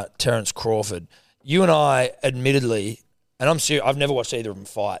Terence Crawford. You and I, admittedly, and I'm serious, I've never watched either of them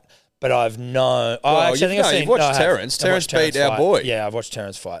fight, but I've known. You've watched Terence. Terence beat our boy. Yeah, I've watched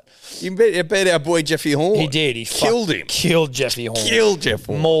Terence fight. You beat our boy Jeffy Horn. He did. He killed him. Killed Jeffy Horn. Killed Jeff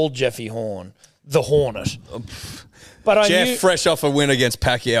Horn. Mauled Jeffy Horn. The Hornet. But I Jeff, knew, fresh off a win against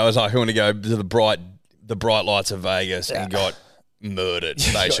Pacquiao, was like, I want to go to the bright lights of Vegas and got murdered,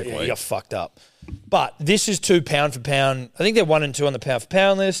 basically. He got fucked up. But this is 2 pound for pound. I think they're 1 and 2 on the pound for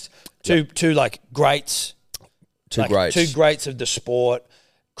pound list. Two like greats. Two greats. Two greats of the sport.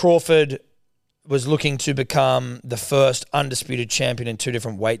 Crawford was looking to become the first undisputed champion in 2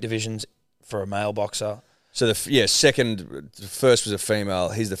 different weight divisions for a male boxer. So the first was a female.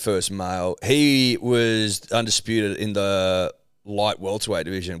 He's the first male. He was undisputed in the light welterweight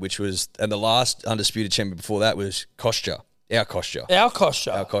division, and the last undisputed champion before that was Kostya. Our Kostya,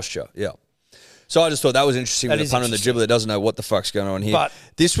 yeah. So I just thought that was interesting with the punter and the dribbler that doesn't know what the fuck's going on here. But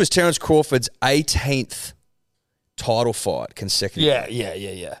this was Terence Crawford's 18th title fight consecutively.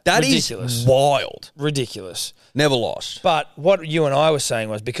 Yeah. That ridiculous. is wild. Ridiculous. Never lost. But what you and I were saying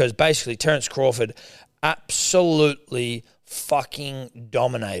was because basically Terence Crawford absolutely fucking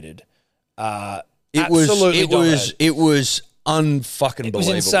dominated. It was unfucking It was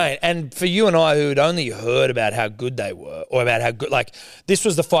believable. insane. And for you and I who had only heard about how good they were or about how good, like, this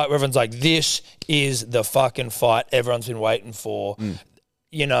was the fight where everyone's like, this is the fucking fight everyone's been waiting for.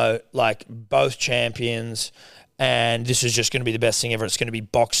 You know, like, both champions, and this is just going to be the best thing ever. It's going to be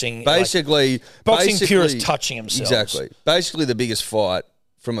boxing. Basically, boxing purists touching themselves. Exactly. Basically the biggest fight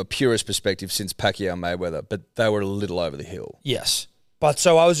from a purist perspective since Pacquiao Mayweather, but they were a little over the hill. Yes. But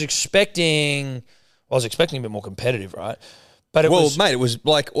so I was expecting a bit more competitive, right? But it was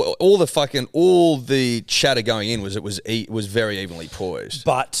like all the chatter going in was it was very evenly poised.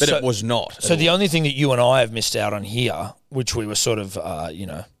 But it was not. So the only thing that you and I have missed out on here, which we were sort of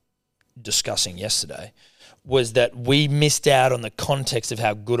discussing yesterday, was that we missed out on the context of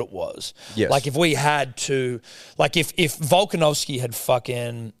how good it was. Yes. Like if we had to, like if Volkanovski had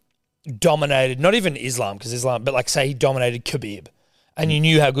fucking dominated, not even but like say he dominated Khabib, and you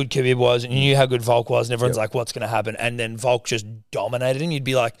knew how good Khabib was, and you knew how good Volk was, and everyone's like, what's going to happen? And then Volk just dominated, and you'd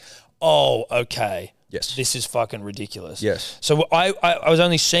be like, oh, okay. Yes. This is fucking ridiculous. Yes. So I was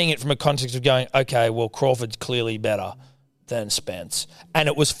only seeing it from a context of going, okay, well, Crawford's clearly better than Spence. And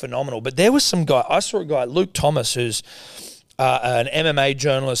it was phenomenal. But there was some guy, I saw a guy, Luke Thomas, who's an MMA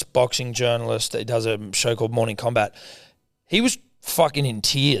journalist, boxing journalist, that does a show called Morning Combat. He was fucking in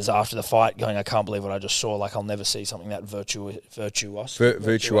tears after the fight going, I can't believe what I just saw. Like, I'll never see something that virtuoso.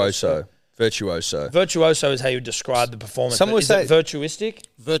 Virtuoso is how you describe the performance. Someone would say virtuistic?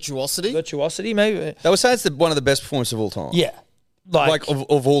 Virtuosity, maybe? They would say it's one of the best performances of all time. Yeah. Like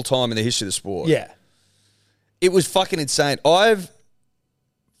of all time in the history of the sport. Yeah. It was fucking insane.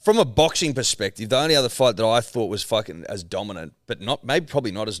 From a boxing perspective, the only other fight that I thought was fucking as dominant, but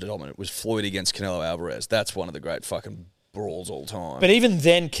probably not as dominant, was Floyd against Canelo Alvarez. That's one of the great fucking brawls all time. But even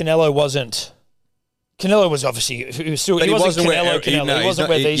then, Canelo was obviously, he wasn't Canelo. He wasn't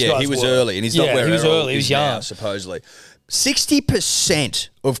where these guys were. he was early, and he's not where he was Errol early. He was is young, now, supposedly. 60%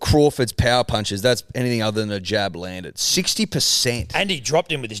 of Crawford's power punches, that's anything other than a jab, landed. 60%. and he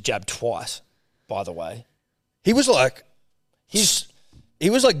dropped him with his jab twice. By the way, He was like, he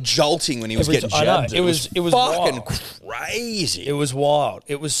was like jolting when he was getting jabbed. It was fucking wild. crazy. It was wild.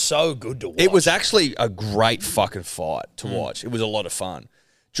 It was so good to watch. It was actually a great fucking fight to watch. It was a lot of fun.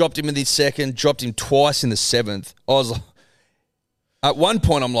 Dropped him in the second, dropped him twice in the seventh. I was like, at one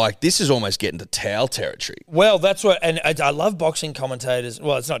point, I'm like, this is almost getting to towel territory. Well, that's what, and I love boxing commentators.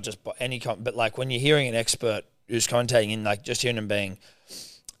 Well, it's not just but like when you're hearing an expert who's commentating in, like just hearing them being,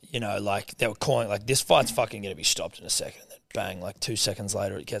 like they were calling, like this fight's fucking going to be stopped in a second. Then bang, like 2 seconds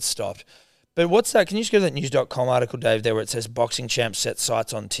later, it gets stopped. But what's that? Can you just go to that news.com article, Dave, there where it says boxing champ sets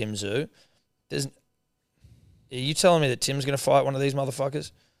sights on Tim Tszyu? Are you telling me that Tim's going to fight one of these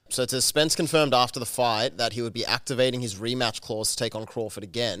motherfuckers? So Spence confirmed after the fight that he would be activating his rematch clause to take on Crawford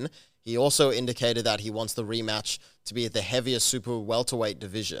again. He also indicated that he wants the rematch to be at the heavier super welterweight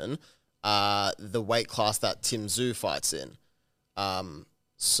division, the weight class that Tim Tszyu fights in.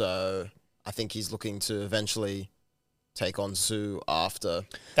 So I think he's looking to eventually take on Tszyu after.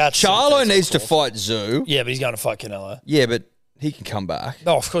 Charlo needs to fight Tszyu. Yeah, but he's going to fight Canelo. Yeah, but he can come back.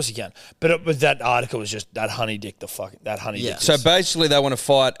 No, of course he can. But that article was just that honey dick. Yeah. So basically, they want to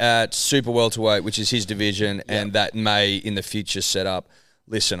fight at super welterweight, which is his division, and that may in the future set up.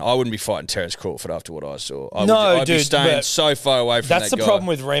 Listen, I wouldn't be fighting Terence Crawford after what I saw. I'd be staying so far away from that guy. That's the problem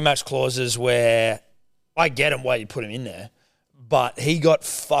with rematch clauses, where I get him why you put him in there, but he got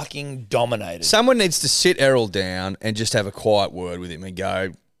fucking dominated. Someone needs to sit Errol down and just have a quiet word with him and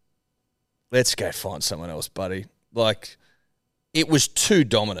go, let's go find someone else, buddy. Like, it was too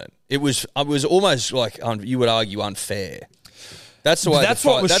dominant. It was almost like, you would argue, unfair. That's the way. That's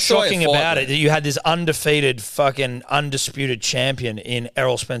what was shocking about went. it. That you had this undefeated, fucking undisputed champion in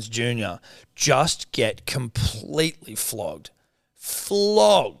Errol Spence Jr. just get completely flogged.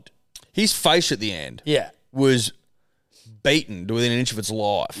 His face at the end was beaten to within an inch of its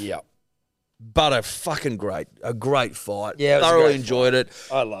life. Yep. But a great fight. Yeah, it was thoroughly a great enjoyed it.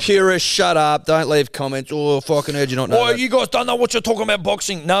 I love it. Purists, shut up. Don't leave comments. Oh, fucking heard you not know Oh, that. you guys don't know what you're talking about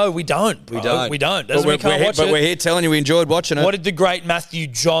boxing. No, we don't. We don't. We don't. But Doesn't mean we can't watch it. we're here telling you we enjoyed watching it. What did the great Matthew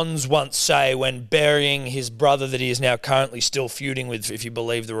Johns once say when burying his brother that he is now currently still feuding with, if you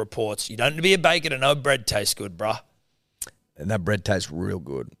believe the reports? You don't need to be a baker to know bread tastes good, bruh. And that bread tastes real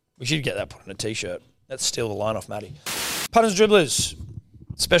good. We should get that put on a T-shirt. That's still the line off Matty. Punters, dribblers.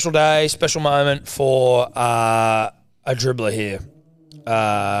 Special day, special moment for a dribbler here.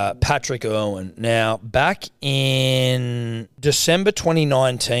 Patrick Irwin. Now, back in December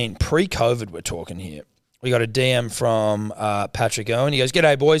 2019, pre-COVID we're talking here, we got a DM from Patrick Irwin. He goes,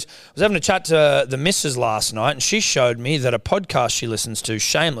 "G'day, boys. I was having a chat to the missus last night, and she showed me that a podcast she listens to,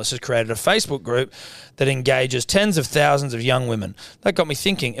 Shameless, has created a Facebook group that engages tens of thousands of young women. That got me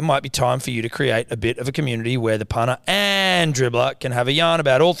thinking it might be time for you to create a bit of a community where the punter and dribbler can have a yarn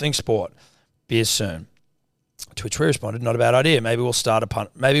about all things sport. Beers soon." To which we responded, "Not a bad idea. Maybe we'll start the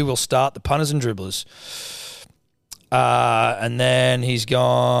punters and dribblers." And then he's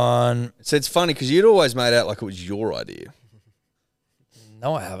gone. So it's funny because you'd always made out like it was your idea.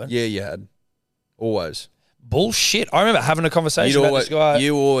 No, I haven't. Yeah, you had. Always. Bullshit. I remember having a conversation about this guy.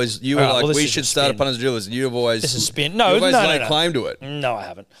 You were Alright, like, well, we this should is a start a spin. punters and dribblers. And you've always. This is spin. No, you've always no, laid no. claim to it. No, I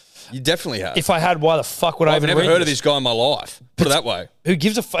haven't. You definitely have. If I had, why the fuck would I I've even never read heard of this guy in my life. Put it that way. Who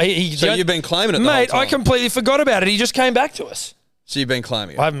gives a fuck? So you've been claiming it the whole Mate, I time. completely forgot about it. He just came back to us. So you've been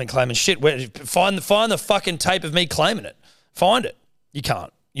claiming I it. haven't been claiming shit. Find the fucking tape of me claiming it. Find it. You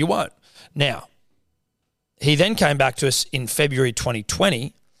can't. You won't. Now, he then came back to us in February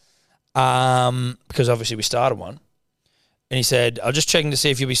 2020 because obviously we started one. And he said, "I'm just checking to see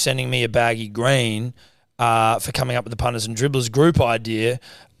if you'll be sending me a baggy green for coming up with the punters and dribblers group idea,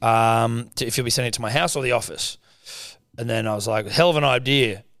 if you'll be sending it to my house or the office." And then I was like, hell of an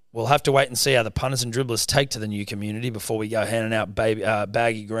idea. We'll have to wait and see how the punters and dribblers take to the new community before we go handing out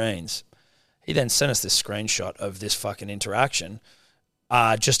baggy greens. He then sent us this screenshot of this fucking interaction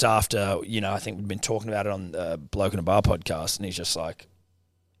just after, I think we'd been talking about it on the Bloke in a Bar podcast, and he's just like,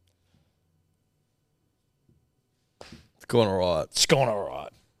 It's gone all right. it's gone all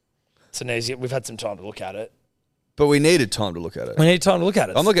right. It's an easy. We've had some time to look at it. But we needed time to look at it. We need time to look at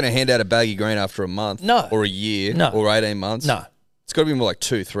it. I'm not going to hand out a baggy green after a month. No. Or a year. No. Or 18 months. No. It's got to be more like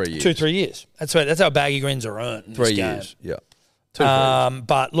 2-3 years. 2-3 years. That's how baggy greens are earned in 3 this game. years. Yeah. 2 years.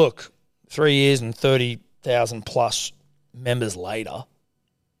 But look, 3 years and 30,000 plus members later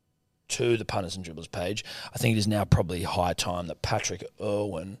to the punters and dribblers page, I think it is now probably high time that Patrick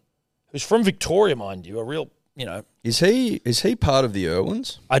Irwin, who's from Victoria, mind you, a real, Is he part of the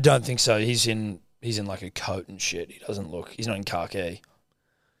Irwins? I don't think so. He's in like a coat and shit. He doesn't look. He's not in khaki.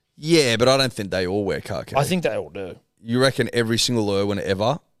 Yeah, but I don't think they all wear khaki. I think they all do. You reckon every single Irwin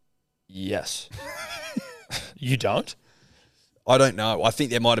ever? Yes. You don't? I don't know. I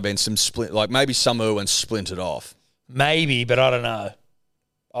think there might have been some split, like maybe some Irwins splintered off. Maybe, but I don't know.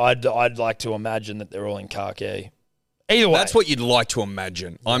 I'd like to imagine that they're all in khaki. Either way. That's what you'd like to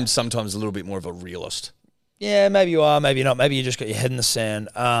imagine. I'm sometimes a little bit more of a realist. Yeah, maybe you are, maybe not. Maybe you just got your head in the sand.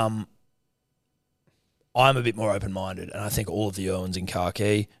 I'm a bit more open-minded, and I think all of the Irwins in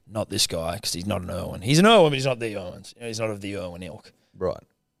khaki, not this guy, because he's not an Irwin. He's an Irwin, but he's not the Irwins. He's not of the Irwin ilk. Right.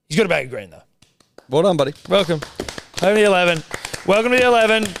 He's got a bag of green, though. Well done, buddy. Welcome. Welcome to the 11. Welcome to the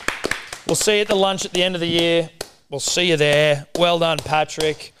 11. We'll see you at the lunch at the end of the year. We'll see you there. Well done,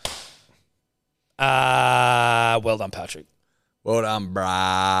 Patrick. Well done, Patrick. Well done,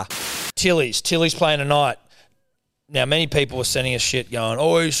 brah. Tilly's playing tonight. Now, many people were sending us shit going,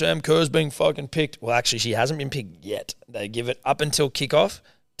 "Oh, Sam Kerr's being fucking picked." Well, actually, she hasn't been picked yet. They give it up until kickoff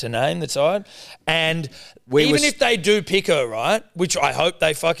to name the side. And if they do pick her, right, which I hope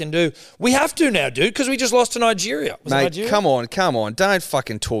they fucking do, we have to now, dude, because we just lost to Nigeria. Was it Mate, Nigeria? come on. Don't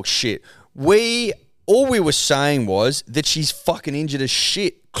fucking talk shit. All we were saying was that she's fucking injured as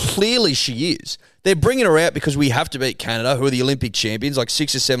shit. Clearly she is. They're bringing her out because we have to beat Canada, who are the Olympic champions, like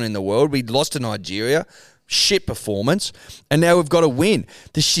 6 or 7 in the world. We lost to Nigeria. Shit performance. And now we've got to win.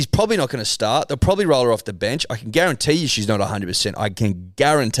 She's probably not going to start. They'll probably roll her off the bench. I can guarantee you she's not 100%. I can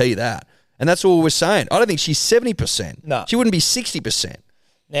guarantee that. And that's all we're saying. I don't think she's 70%. No. She wouldn't be 60%.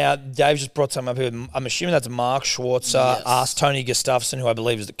 Now, Dave just brought something up here. I'm assuming that's Mark Schwarzer. Yes. Asked Tony Gustafsson, who I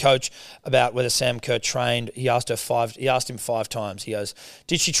believe is the coach, about whether Sam Kerr trained. He asked him 5 times. He goes,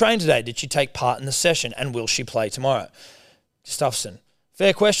 did she train today? Did she take part in the session? And will she play tomorrow? Gustafsson,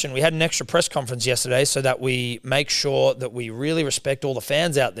 fair question. We had an extra press conference yesterday so that we make sure that we really respect all the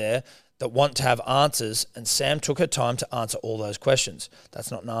fans out there that want to have answers, and Sam took her time to answer all those questions. That's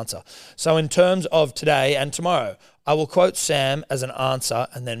not an answer. So in terms of today and tomorrow, I will quote Sam as an answer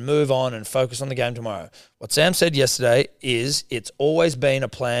and then move on and focus on the game tomorrow. What Sam said yesterday is it's always been a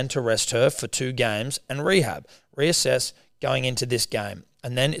plan to rest her for 2 games and reassess going into this game.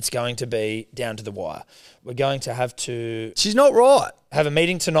 And then it's going to be down to the wire. We're going to have to She's not right. have a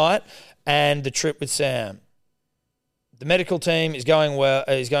meeting tonight and the trip with Sam. The medical team is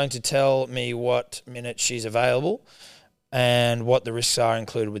going to tell me what minute she's available and what the risks are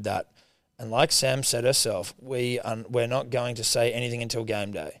included with that. And like Sam said herself, we're not going to say anything until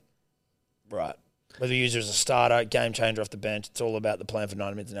game day. Right. Whether we use her as a starter, game changer off the bench, it's all about the plan for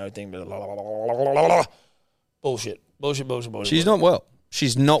 90 minutes and everything. Bullshit. She's not well.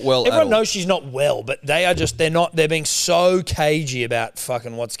 She's not well Everyone at all. knows she's not well, but they're being so cagey about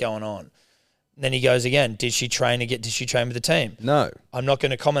fucking what's going on. And then he goes again, did she train with the team? No. I'm not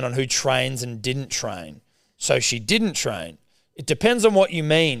going to comment on who trains and didn't train. So she didn't train. It depends on what you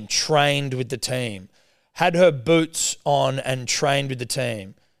mean, trained with the team. Had her boots on and trained with the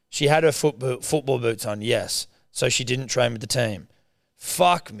team. She had her football boots on, yes. So she didn't train with the team.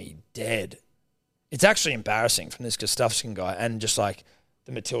 Fuck me dead. It's actually embarrassing from this Gustafsson guy and just like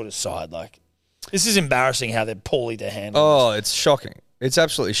the Matilda's side. Like, this is embarrassing how they're poorly to handle. Oh, it's shocking. It's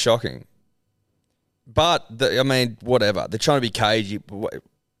absolutely shocking. But, whatever. They're trying to be cagey.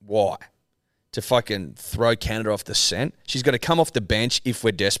 Why? To fucking throw Canada off the scent? She's got to come off the bench if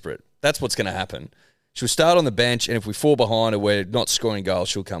we're desperate. That's what's going to happen. She'll start on the bench, and if we fall behind or we're not scoring goals,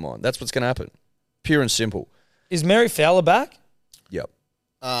 she'll come on. That's what's going to happen. Pure and simple. Is Mary Fowler back? Yep.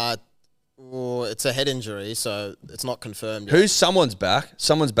 Well, it's a head injury, so it's not confirmed yet. Someone's back?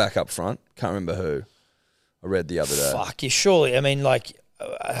 Someone's back up front. Can't remember who. I read the other day. Fuck, you surely. I mean, like,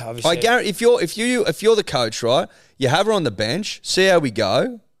 obviously. I guarantee if you're the coach, right? You have her on the bench, see how we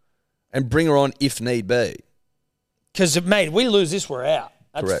go, and bring her on if need be. Because, mate, we lose this, we're out.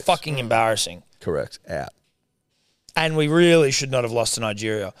 That's Correct. fucking embarrassing. Correct. Out. And we really should not have lost to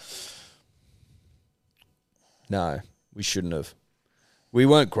Nigeria. No, we shouldn't have. We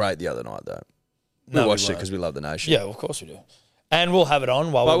weren't great the other night, though. No, we watched it weren't. because we love the nation. Yeah, of course we do. And we'll have it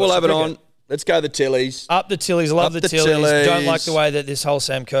on while But we we'll watch have the it cricket. on. Let's go the Tillies. Up the Tillies. Love Up the the Tillies. Don't Tillies. like the way that this whole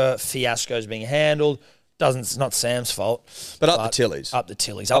Sam Kerr fiasco is being handled. It's not Sam's fault. But up the Tillies. Up the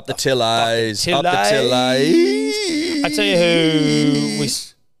Tillies. Up the Tillies. fucking Up the Tillies. I tell you who we...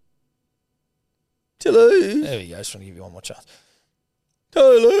 Tillies. There we go. Just want to give you one more chance.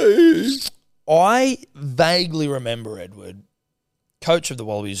 Tillies. I vaguely remember, Edward, coach of the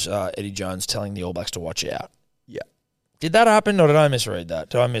Wallabies, Eddie Jones, telling the All Blacks to watch out. Yeah. Did that happen, or did I misread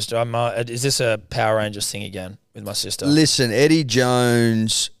that? Is this a Power Rangers thing again with my sister? Listen, Eddie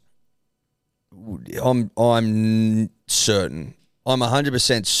Jones, I'm certain. I'm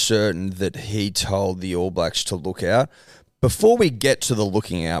 100% certain that he told the All Blacks to look out. Before we get to the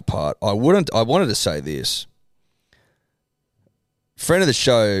looking out part, I wanted to say this. Friend of the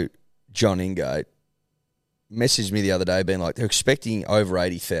show, John Ingate, messaged me the other day being like, they're expecting over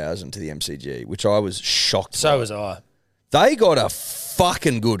 80,000 to the MCG, which I was shocked So by. was I. They got a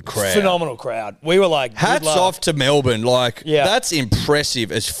fucking good crowd. Phenomenal crowd. We were like, Hats good luck. off to Melbourne. Like, Yeah. that's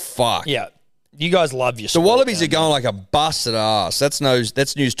impressive as fuck. Yeah. You guys love your The sport Wallabies down are going like a busted ass. That's news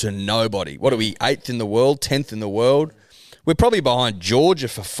to nobody. What are we, 8th in the world, 10th in the world? We're probably behind Georgia,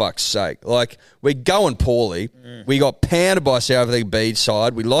 for fuck's sake. Like, we're going poorly. We got pounded by South Africa B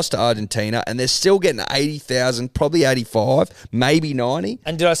side. We lost to Argentina, and they're still getting 80,000, probably 85, maybe 90.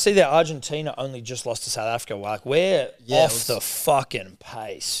 And did I see that Argentina only just lost to South Africa? Like, we're Yeah, it off was- the fucking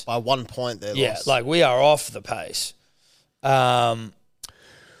pace. By 1 point, they Yeah, lost. like we are off the pace.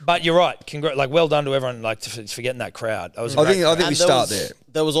 But you're right. Well done to everyone for getting that crowd. That was a I great think crowd. we And start there.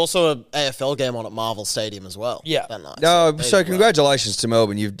 There was also an AFL game on at Marvel Stadium as well. Yeah. That night. No, they so did well. congratulations to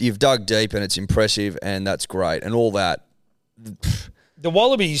Melbourne. You've dug deep, and it's impressive, and that's great, and all that. The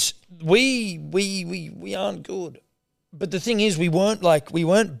Wallabies, we aren't good. But the thing is, we weren't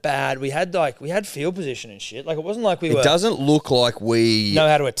bad. We had field position and shit. Like, it wasn't like we It doesn't look like we know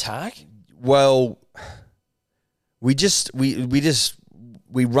how to attack. Well, we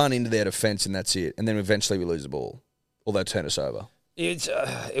run into their defence and that's it, and then eventually we lose the ball, or they turn us over.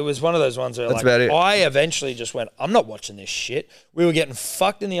 It was one of those ones where That's about it. I eventually just went, I'm not watching this shit. We were getting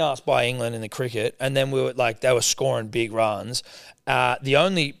fucked in the ass by England in the cricket, and then we were they were scoring big runs.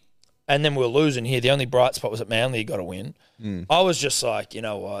 And then we were losing here. The only bright spot was that Manly got a win. I was just like, you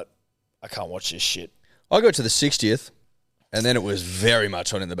know what? I can't watch this shit. I got to the 60th, and then it was very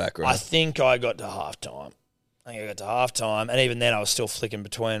much on in the background. I think I got to halftime. And even then I was still flicking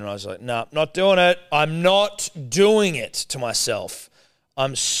between, and I was like, nah, not doing it. I'm not doing it to myself.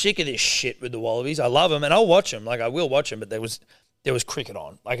 I'm sick of this shit with the Wallabies. I love them, and I'll watch them. I will watch them, but there was cricket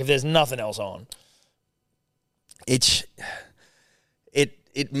on. If there's nothing else on.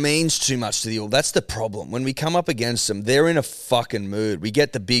 It means too much to the All. That's the problem. When we come up against them, they're in a fucking mood. We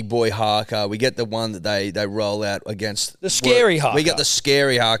get the big boy haka. We get the one that they roll out against. The scary haka. We get the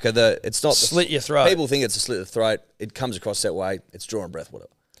scary haka. It's not Slit your throat. People think it's a slit the throat. It comes across that way. It's drawing breath,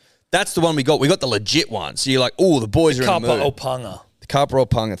 whatever. That's the one we got. We got the legit one. So you're like, oh, the boys are in the mood. Kappa Opunga. The Kappa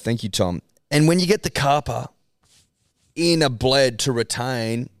Opunga. Thank you, Tom. And when you get the Kappa in a bled to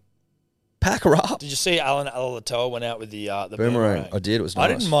retain, pack her up. Did you see Alan Alatoa went out with the Boomerang. I did. It was nice. I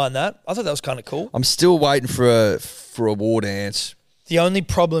didn't mind that. I thought that was kind of cool. I'm still waiting for a war dance. The only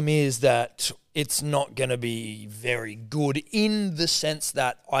problem is that it's not going to be very good in the sense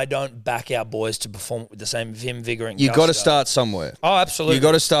that I don't back our boys to perform with the same vim, vigor, and You got to gusto. start somewhere. Oh, absolutely. You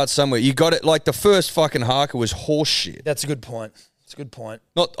got to start somewhere. You got it. Like the first fucking haka was horse shit. That's a good point. It's a good point.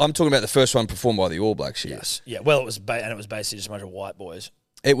 I'm talking about the first one performed by the All Blacks here. Yes. Yeah. Well, it was basically just a bunch of white boys.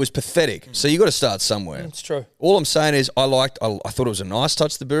 It was pathetic. So you got to start somewhere. It's true. All I'm saying is I thought it was a nice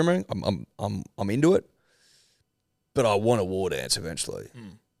touch, the Boomerang. I'm into it. But I want a war dance eventually.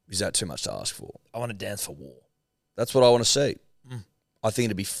 Is that too much to ask for? I want to dance for war. That's what I want to see. I think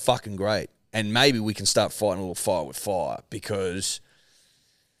it'd be fucking great. And maybe we can start fighting a little fire with fire because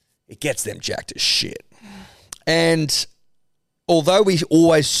it gets them jacked as shit. And although we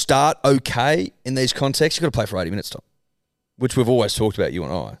always start okay in these contexts, you've got to play for 80 minutes, Tom, which we've always talked about, you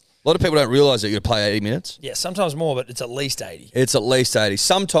and I. A lot of people don't realise that you've got to play 80 minutes. Yeah, sometimes more, but it's at least 80. It's at least 80.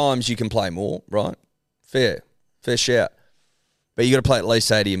 Sometimes you can play more, right? Fair shout. But you got to play at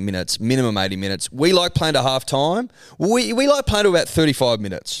least 80 minutes, minimum 80 minutes. We like playing to half time. We like playing to about 35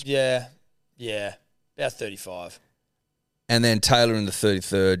 minutes. Yeah, about 35. And then Taylor in the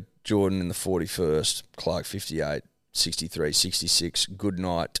 33rd, Jordan in the 41st, Clark 58, 63, 66. Good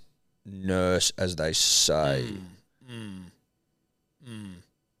night, nurse, as they say.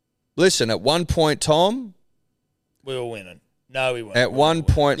 Listen, at one point, Tom. We were winning. No, we weren't. At one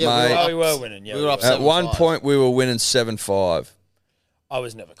point, mate. We were winning. Yeah, we were up At 7-5. one point, we were winning 7-5. I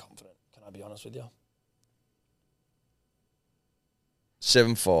was never confident. Can I be honest with you?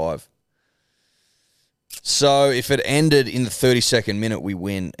 7-5. So if it ended in the 32nd minute, we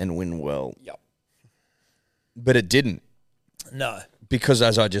win and win well. Yep. But it didn't. No. Because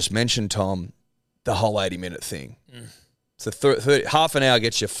as I just mentioned, Tom, the whole 80-minute thing. So half an hour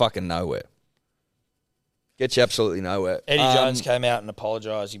gets you fucking nowhere. Gets you absolutely nowhere. Eddie Jones came out and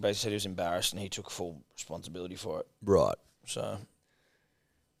apologised. He basically said he was embarrassed and he took full responsibility for it. Right. So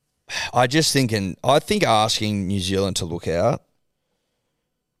I think asking New Zealand to look out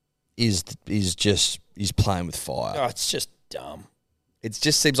is playing with fire. it's just dumb. It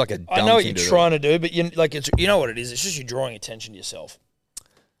just seems like a dumb I know what thing you're to trying to do, but you know what it is. It's just you drawing attention to yourself.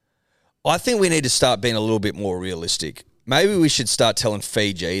 I think we need to start being a little bit more realistic. Maybe we should start telling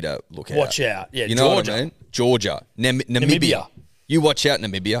Fiji to look out. Watch out. Yeah, You know Georgia. what I mean? Georgia. Namibia. You watch out,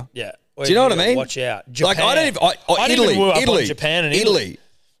 Namibia. Yeah. Do you know what I mean? Watch out. Like, I don't even... I didn't Italy. even work up on Italy. Japan and Italy.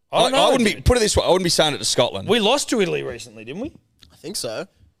 I don't know, wouldn't be... dude. Put it this way. I wouldn't be saying it to Scotland. We lost to Italy recently, didn't we? I think so.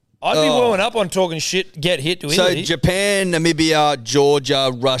 I'd be warming up on talking shit, get hit to So Italy. Japan, Namibia,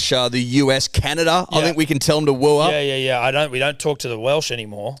 Georgia, Russia, the US, Canada. I Yeah. think we can tell them to woo up. Yeah. We don't talk to the Welsh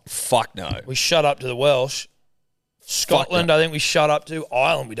anymore. Fuck no. We shut up to the Welsh. Scotland, no. I think we shut up to.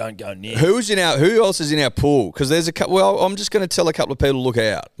 Ireland, we don't go near. Who else is in our pool? Because there's a couple. Well, I'm just going to tell a couple of people to look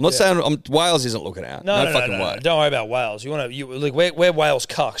out. I'm not saying Wales isn't looking out. No fucking way. Don't worry about Wales. Look, we're Wales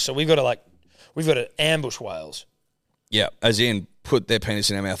cucks, so we've got to ambush Wales. Yeah, as in put their penis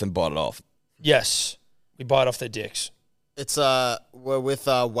in our mouth and bite it off. Yes, we bite off their dicks. It's we're with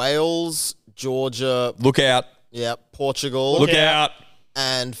Wales, Georgia, Look out. Portugal, Look out.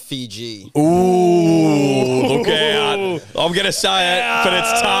 and Fiji. Ooh, look out. I'm going to say it, but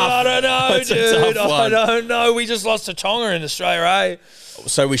it's tough. I don't know, It's a dude. tough I one. don't know. We just lost to Tonga in Australia, eh?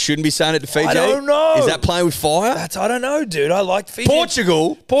 So we shouldn't be saying it to Fiji? I don't know. Is that playing with fire? I don't know, dude. I like Fiji.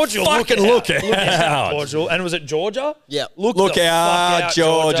 Portugal? Fucking look out. Portugal. And was it Georgia? Yeah. Look Look the out, fuck out,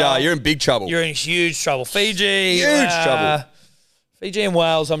 Georgia. You're in big trouble. You're in huge trouble. Fiji. Huge trouble. Fiji and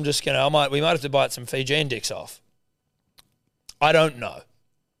Wales, we might have to bite some Fijian dicks off. I don't know.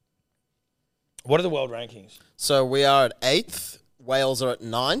 What are the world rankings? So we are at 8th, Wales are at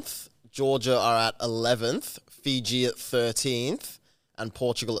 9th, Georgia are at 11th, Fiji at 13th, and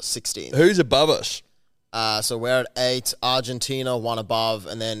Portugal at 16th. Who's above us? So we're at 8, Argentina 1 above,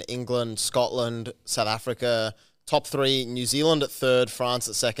 and then England, Scotland, South Africa, top 3, New Zealand at 3rd, France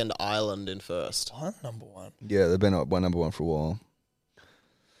at 2nd, Ireland in 1st. I'm number 1. Yeah, they've been number 1 for a while.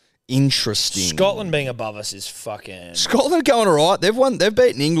 Interesting. Scotland being above us is fucking... Scotland going all right. They've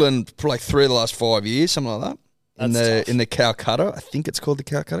beaten England for like 3 of the last 5 years, something like that. That's tough. In the Calcutta. I think it's called the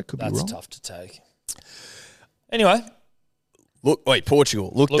Calcutta. Could be wrong. That's tough to take. Anyway.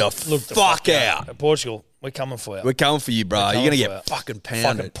 Portugal. Look the fuck out. Portugal, we're coming for you. We're coming for you, bro. You're going to get fucking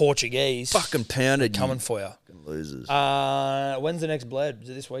pounded. Fucking Portuguese. Fucking pounded. Coming for you. Fucking losers. When's the next bled? Is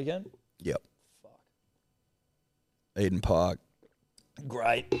it this weekend? Yep. Eden Park.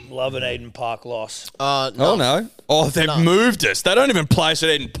 Great. Love an Eden Park loss. No. Oh, no. Oh, they've moved us. They don't even play us at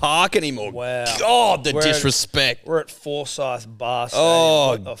Eden Park anymore. Wow. God, the disrespect. We're at Forsyth Bar Stadium. Oh,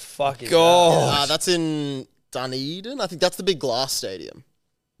 what the fuck is God. That's in Dunedin. I think that's the big glass stadium.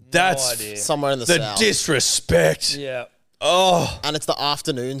 That's No idea. Somewhere in the the south. disrespect. Yeah. Oh. And it's the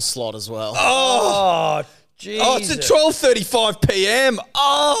afternoon slot as well. Oh, Jesus. Oh, it's at 12:35 p.m.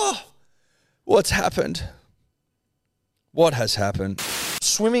 Oh. What's happened? What has happened?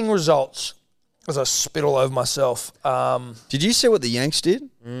 Swimming results. As I spit all over myself. Did you see what the Yanks did?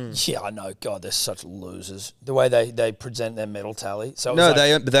 Yeah, I know. God, they're such losers. The way they present their medal tally. So it was No,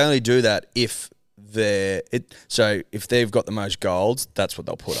 like, they only do that if so if they've got the most golds, that's what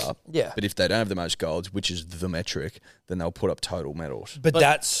they'll put up. Yeah. But if they don't have the most golds, which is the metric, then they'll put up total medals. But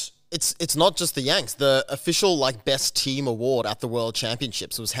that's... It's not just the Yanks. The official best team award at the World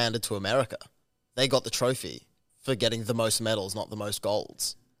Championships was handed to America. They got the trophy for getting the most medals, not the most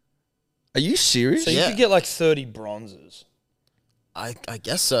golds. Are you serious? So you could get 30 bronzes. I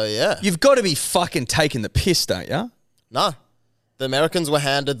guess so, yeah. You've got to be fucking taking the piss, don't you? No. The Americans were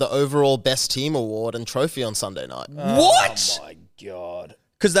handed the overall best team award and trophy on Sunday night. What? Oh, my God.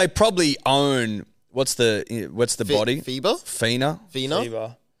 Because they probably own what's the body? FIBA? FINA.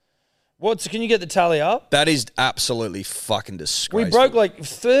 Fever. Can you get the tally up? That is absolutely fucking We disgraceful. broke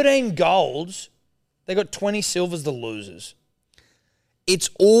 13 golds. They got 20 silvers, the losers. It's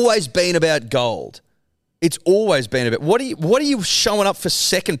always been about gold. It's always been about what are you showing up for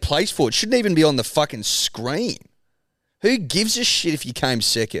second place for? It shouldn't even be on the fucking screen. Who gives a shit if you came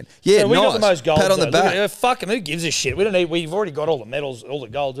second? Yeah, So we nice. got the most golds. Pat on the though. back. Fuck 'em, who gives a shit? We've already got all the medals, all the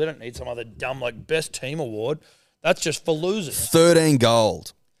golds. We don't need some other dumb best team award. That's just for losers. 13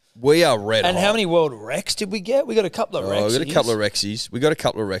 gold. We are red And hot. how many world recs did we get? We got a couple of recs. We got a couple of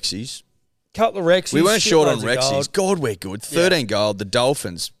Rexies. Couple of Rexies. We weren't short on shitloads of Rexies. gold. God, we're good. 13 gold. The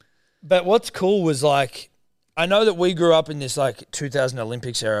Dolphins. But what's cool was I know that we grew up in this 2000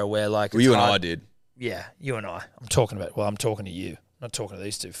 Olympics era where Well, it's you and hard- I did. Yeah, you and I. I'm talking to you. I'm not talking to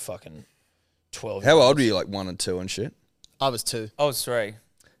these two fucking 12. How old were you? 1 and 2 and shit? I was 2. I was 3.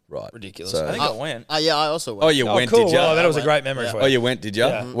 Right. Ridiculous. So- I think I went. Yeah, I also went. Oh, you Oh, went, cool. did you? Well, that was a went. great memory Yeah. for you. Oh, you went, did you?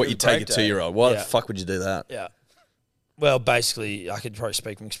 Yeah. What you It was a take a great day. 2-year-old? Why Yeah. the fuck would you do that? Yeah. Well, basically, I could probably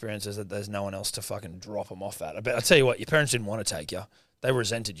speak from experiences that there's no one else to fucking drop them off at. But I tell you what, your parents didn't want to take you. They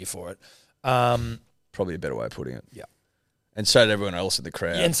resented you for it. Probably a better way of putting it. Yeah. And so did everyone else in the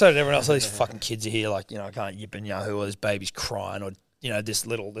crowd. Yeah, and so did everyone else. All these fucking kids are here, I can't yip and yahoo, or this baby's crying, or there's this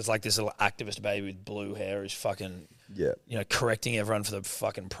little activist baby with blue hair who's fucking, Yeah. correcting everyone for the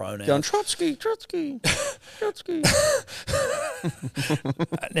fucking pronouns. Going, Trotsky.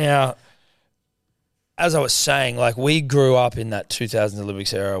 Now, as I was saying, we grew up in that 2000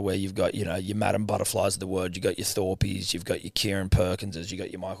 Olympics era where you've got, your Madam Butterflies of the world, you've got your Thorpes, you've got your Kieran Perkinses, you've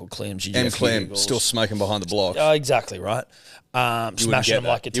got your Michael Klims, your M. Jeff Clem, Hugels. still smoking behind the block. Oh, exactly, right. Smashing get them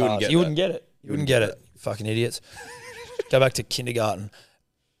like that. guitars. You wouldn't get that. You wouldn't get it. Fucking idiots. Go back to kindergarten.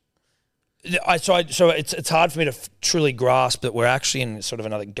 So it's hard for me to truly grasp that we're actually in sort of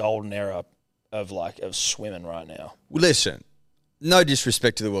another golden era of swimming right now. Well, listen, no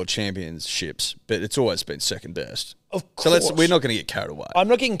disrespect to the world championships, but it's always been second best. Of So course. we're not going to get carried away. I'm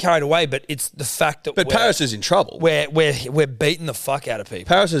not getting carried away, but it's the fact that But Paris is in trouble. we're beating the fuck out of people.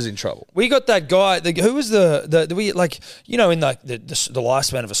 Paris is in trouble. We got that guy. Who was in the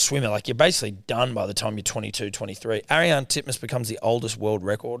lifespan of a swimmer, you're basically done by the time you're 22, 23. Ariane Titmus becomes the oldest world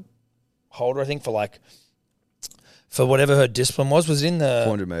record holder, I think, for whatever her discipline was. Was it in the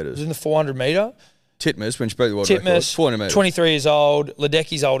 400 metres. Was it in the 400 meter? Titmus, when she broke the world record. Titmus, 400 metres. 23 years old.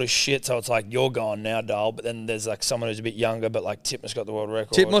 Ledecky's old as shit, so it's like, you're gone now, Dale. But then there's like someone who's a bit younger, but like Titmus got the world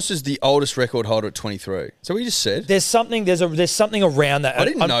record. Titmus is the oldest record holder at 23. So we just said. There's something around that. I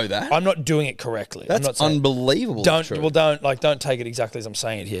didn't know that. I'm not doing it correctly. I'm That's not saying- unbelievable. Don't True. don't take it exactly as I'm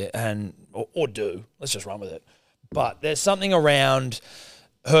saying it here, or do. Let's just run with it. But there's something around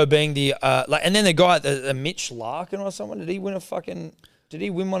her being the and then the guy, the Mitch Larkin or someone. Did he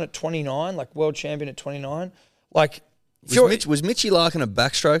win one at 29, like world champion at 29? Like, Was Mitchy Larkin a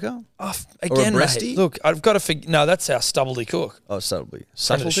backstroker? again, breasty? mate, look, I've got to figure. No, that's our Stubblety Cook. Oh, subtly.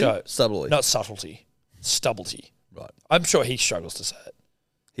 Friend of the show. Subtly. Not subtlety. Stubblety. Right. I'm sure he struggles to say it.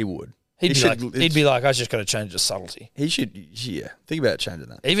 He would. He'd be like, I was just going to change the subtlety. He should, yeah. Think about changing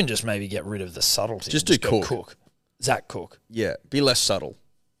that. Even just maybe get rid of the subtlety. Just and do go Cook. Zach Cook. Yeah. Be less subtle.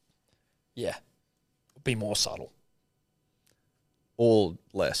 Yeah. Be more subtle. Or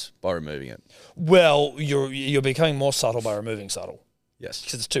less by removing it. Well, you're becoming more subtle by removing subtle Yes.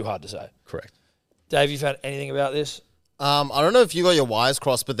 because it's too hard to say. Correct. Dave, you found anything about this? I don't know if you got your wires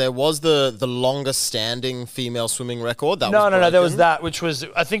crossed, but there was the longest standing female swimming record. No. There was that, which was,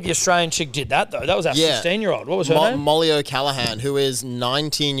 I think the Australian chick did that, though. That was our 16-year-old. What was her name? Molly O'Callaghan, who is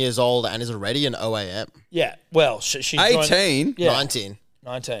 19 years old and is already an OAM. Yeah. Well, she 18? Yeah. 19.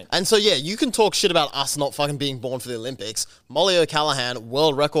 19. And so, yeah, you can talk shit about us not fucking being born for the Olympics. Molly O'Callaghan,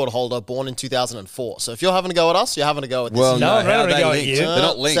 world record holder, born in 2004. So if you're having a go at us, you're having a go at this. Well, No, I'm how not are having a they go at linked? you. They're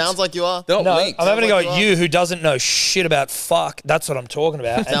not linked. Sounds like you are. They're not No, linked. I'm having a go Sounds like at you you who doesn't know shit about fuck. That's what I'm talking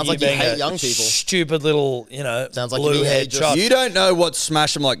about. Sounds And like you being hate a young people. Stupid little, Sounds like blue you head hate just- chop. You don't know what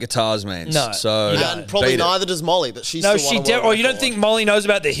smash 'em like guitars means. No, So you don't. And probably beat it. neither does Molly, but she's No, still she won a world or you don't record. think Molly knows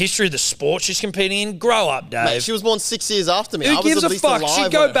about the history of the sport she's competing in? Grow up, Dave. Mate, she was born 6 years after me. I Who was gives at a least fuck? alive She'd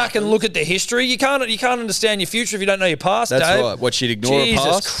when go it back and happened. look at the history. You can't understand your future if you don't know your past, That's Dave. right. What, she'd ignore Jesus a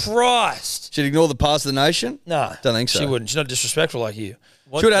past? Christ. She'd ignore the past of the nation? No. Don't think so. She wouldn't. She's not disrespectful like you.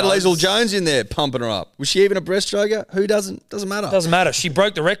 She would have had Liesl Jones in there pumping her up. Was she even a breaststroker? Who doesn't? Doesn't matter. Doesn't matter. She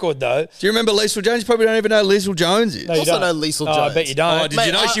broke the record, though. Do you remember Liesl Jones? You probably don't even know who Liesl Jones is. No, you Also don't. know Liesl Oh, I Jones. bet you don't. Oh, did Mate,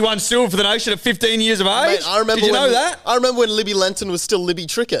 you know she won silver for the nation at 15 years of age? Mate, I remember Did you when, know that? I remember when Libby Lenton was still Libby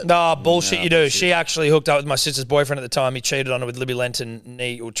Trickett. Nah, bullshit you do. She actually hooked up with my sister's boyfriend at the time. He cheated on her with Libby Lenton,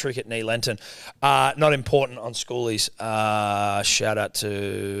 Trickett Lenton. Not important on schoolies. Shout out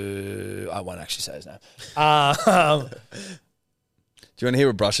to... I won't actually say his name. Do you want to hear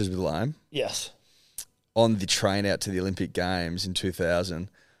what brushes with lame? Yes. On the train out to the Olympic Games in 2000,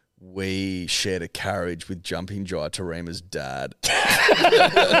 we shared a carriage with Jumping Jai Tarima's dad.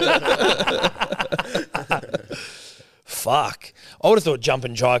 Fuck. I would have thought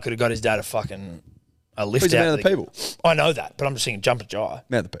Jumpin' Jai could have got his dad a lift He's a out. man of the people. I know that, but I'm just saying Jumpin' Jai.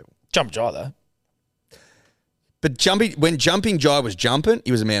 Man of the people. Jumpin' Jai, though. But when Jumping Jai was jumping,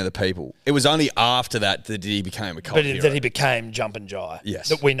 he was a man of the people. It was only after that he became a cult But hero. that he became Jumpin' Jai. Yes.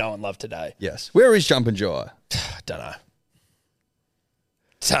 That we know and love today. Yes. Where is Jumping Jai? Don't know.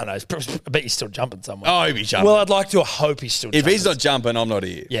 Don't know. I bet he's still jumping somewhere. Oh, he'd be jumping. Well, I'd like to hope he's still if jumping. he's not jumping, I'm not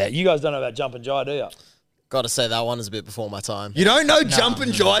here. Yeah, you guys don't know about Jumpin' Jai, do you? Got to say, that one is a bit before my time. You don't know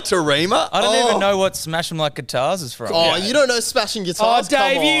Jumping Jai Tarima? I don't even know what Smash 'em Like Guitars is from. Oh, you don't know smashing guitars? Oh,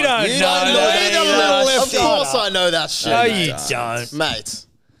 Dave, Come on. you don't You know. don't know that. the little Of lefty. course I know that shit. No, mate. you don't.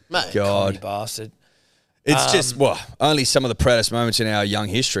 Mate. You God. bastard. It's just, only some of the proudest moments in our young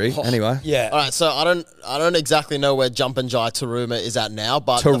history. Anyway. Yeah. All right, so I don't exactly know where Jumpin' Jai Tarima is at now,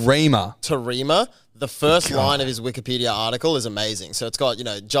 but Tarima. Tarima, the first line of his Wikipedia article is amazing. So it's got,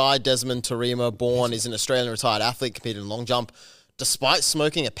 Jai Desmond Tarima, born, is an Australian retired athlete, competed in long jump. Despite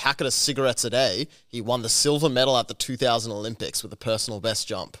smoking a packet of cigarettes a day, he won the silver medal at the 2000 Olympics with a personal best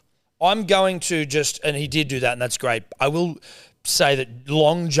jump. I'm going to and he did do that, and that's great. I will say that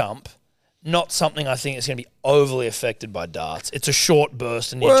long jump, not something I think is going to be overly affected by darts. It's a short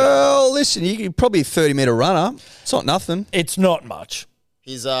burst and you jump. Well, listen, you could probably a 30-metre runner. It's not nothing. It's not much.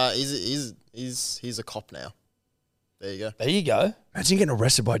 He's a cop now. There you go. There you go. Imagine getting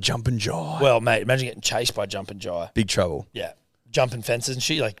arrested by Jumping Jai. Well, mate, imagine getting chased by Jumpin' Jai. Big trouble. Yeah. Jumping fences and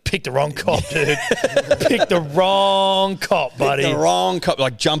shit. Like, pick the wrong cop, dude. Pick the wrong cop, buddy. The wrong cop,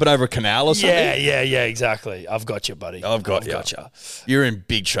 like jumping over a canal or something. Yeah, exactly. I've got you, buddy. I've got you. You're in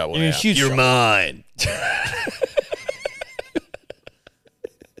big trouble You're in now. huge You're trouble. mine.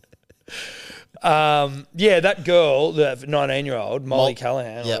 Yeah, that girl, the 19-year-old, Molly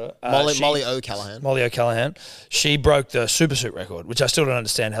Callahan. Yeah, or, Molly O'Callaghan. Molly O'Callaghan. She broke the supersuit record, which I still don't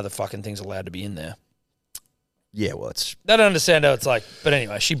understand how the fucking thing's allowed to be in there. Yeah, well, it's I don't understand how it's like, but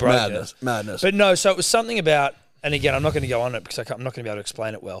anyway, she broke madness. it. Madness. But no, so it was something about, and again, I'm not going to go on it because I'm not going to be able to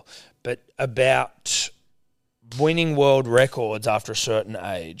explain it well, but about winning world records after a certain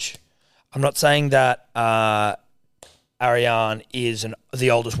age. I'm not saying that Ariane is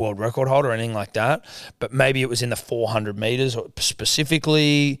the oldest world record holder or anything like that, but maybe it was in the 400 meters, or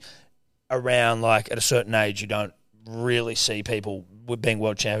specifically around like at a certain age, you don't really see people being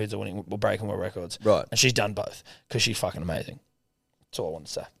world champions or winning or breaking world records. Right. And she's done both because she's fucking amazing. That's all I want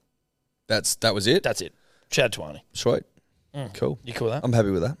to say. That was it? That's it. Shout out to Arnie. Sweet. Cool. You cool with that? I'm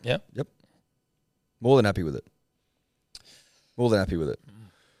happy with that. Yeah. Yep. More than happy with it. More than happy with it.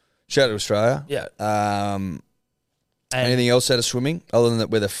 Shout out to Australia. Yeah. And And anything else out of swimming other than that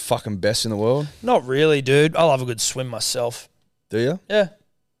we're the fucking best in the world? not really, dude. I love a good swim myself. Do you? Yeah.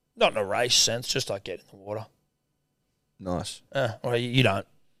 Not in a race sense, just like get in the water. Nice. Or you don't.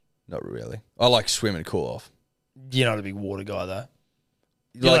 Not really. I like swim and cool off. You're not a big water guy, though.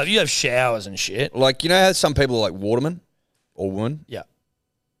 Like, You have showers and shit. like, you know how some people are like watermen or women? Yeah.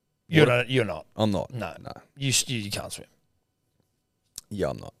 You're not. I'm not. No. No. You can't swim. Yeah,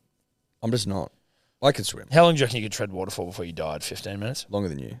 I'm not. I'm just not. I can swim. How long do you reckon you could tread water for before you died? 15 minutes? Longer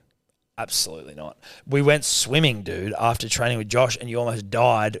than you. Absolutely not. We went swimming, dude, after training with Josh, and you almost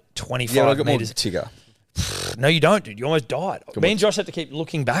died 25 Yeah, but I got more meters. tigger. No, you don't, dude. You almost died. Come Me on. and Josh had to keep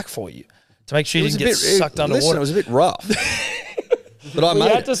looking back for you to make sure you It was didn't a get bit sucked underwater. Listen, it was a bit rough. But I We made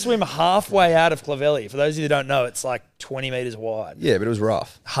had it. to swim halfway out of Clavelli. For those of you that don't know, it's like 20 meters wide. Yeah, but it was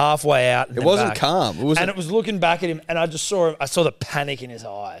rough. Halfway out. And It then wasn't back. calm. It wasn't. And it was looking back at him, and I just saw him. I saw the panic in his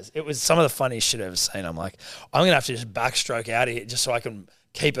eyes. It was some of the funniest shit I've ever seen. I'm like, I'm gonna have to just backstroke out of here just so I can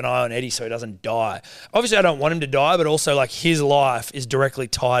keep an eye on Eddie so he doesn't die. Obviously, I don't want him to die, but also like his life is directly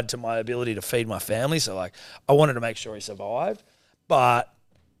tied to my ability to feed my family. So like, I wanted to make sure he survived, but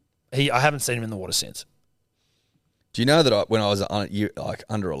I haven't seen him in the water since. Do you know that when I was like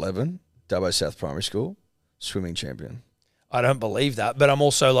under 11, Dubbo South Primary School, swimming champion. I don't believe that, but I'm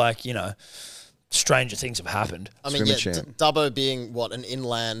also like, stranger things have happened. I mean, Swimming yeah, champ. Dubbo being an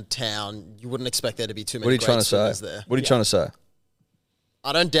inland town, you wouldn't expect there to be too What are many you trying great to say? swimmers there. What are you trying to say?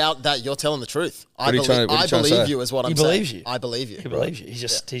 I don't doubt that you're telling the truth. What are you trying to I say? believe you is what I'm He saying. believes you. I believe you. He believes you.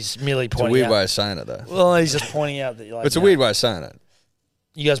 He's merely It's a pointing weird out. way of saying it, though. Well, he's just pointing out that you're like, It's a weird way of saying it.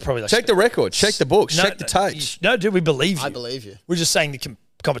 You guys probably like Check the record. Check the books. Check the tapes. No, dude, we believe you. I believe you. We're just saying the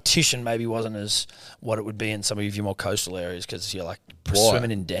competition maybe wasn't as what it would be in some of your more coastal areas because you're like Why?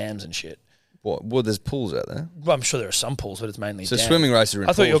 swimming in dams and shit. What? Well, there's pools out there. Well, I'm sure there are some pools, but it's mainly So dams. swimming races are in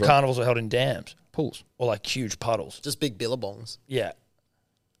I thought pools, your right? carnivals were held in dams Pools. or like huge puddles. Just big billabongs. Yeah.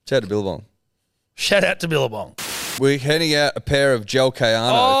 Shout out to Billabong. Shout out to Billabong. We're handing out a pair of Gel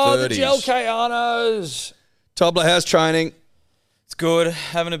Kayano Oh, 30s. the Gel Kayanos. Tobler, how's training? It's good.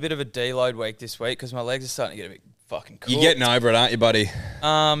 Having a bit of a deload week this week because my legs are starting to get a bit fucking cool. You're getting over it, aren't you, buddy?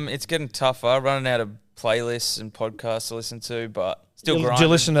 It's getting tougher. Running out of playlists and podcasts to listen to, but still grinding. Do you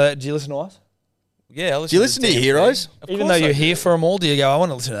listen to us? Yeah, I listen Do you listen to your heroes? Even though you're here for them all, do you go, I want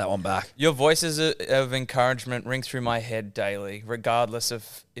to listen to that one back? Your voices of encouragement ring through my head daily, regardless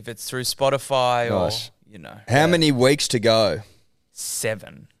of if it's through Spotify Nice. or, How many weeks to go?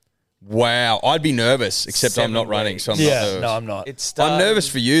 7. Wow. I'd be nervous, except I'm 7 not running, so I'm weeks. not nervous. No, I'm not. I'm nervous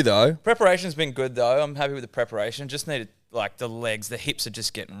for you, though. Preparation's been good, though. I'm happy with the preparation. Just needed, the legs, the hips are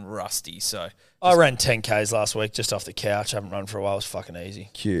just getting rusty, so... I ran 10Ks last week just off the couch. I haven't run for a while. It was fucking easy.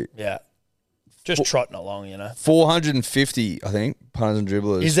 Cute. Yeah. Just trotting along, 450, I think, punters and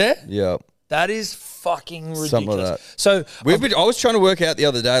dribblers. Is there? Yeah. That is fucking ridiculous. Something like that. So, I was trying to work out the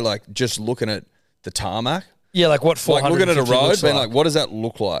other day, just looking at the tarmac. yeah, like what 450 Looking at a road, looks being like. what does that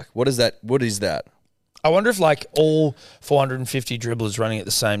look like? What is that? I wonder if all 450 dribblers running at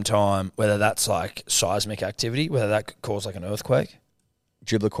the same time, whether that's like seismic activity, whether that could cause like an earthquake.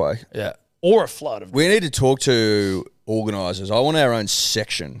 Dribbler quake. Yeah. Or a flood of We need to talk to organisers. I want our own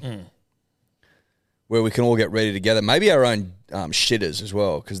section where we can all get ready together. Maybe our own shitters as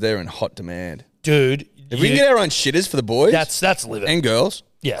well, because they're in hot demand. dude. If we can get our own shitters for the boys that's living. and girls,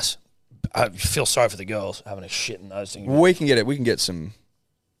 Yes. I feel sorry for the girls having a shit in those things. we can get it. We can get some.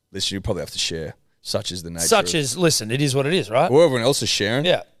 Listen, you probably have to share. Such is the nature. Listen, it is what it is, right? or everyone else is sharing.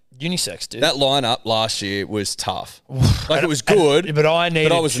 Yeah. Unisex, dude. That lineup last year was tough. It was good, but I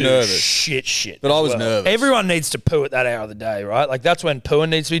needed was to nervous. shit. But as I was nervous. Everyone needs to poo at that hour of the day, right? Like that's when pooing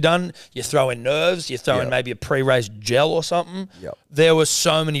needs to be done. You throw in nerves. You throw in Yep. maybe a pre-race gel or something. Yep. There were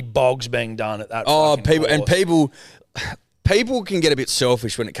so many bogs being done at that. Oh, fucking course. people can get a bit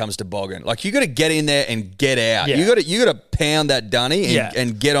selfish when it comes to bogging. Like you got to get in there and get out. Yeah. You got to pound that dunny and, Yeah.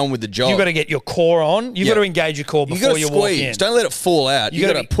 and get on with the job. You got to get your core on. You Yeah. got to engage your core You before got to you walk squeeze. in. Don't let it fall out. You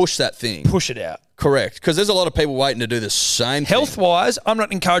got gotta to push that thing. Push it out. Correct. Because there's a lot of people waiting to do the same thing. Health-wise, I'm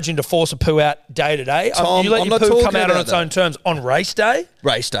not encouraging to force a poo out day to day. Tom, You let I'm your not poo talking come out on about its that. own terms on race day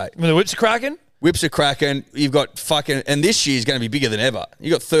Race day. when the whips are cracking. Whips are cracking. You've got fucking... And this year's going to be bigger than ever.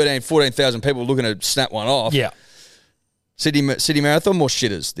 You've got 14,000 people looking to snap one off. Yeah. City Marathon, more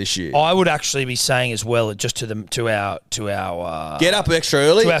shitters this year. I would actually be saying as well, just to our Get up extra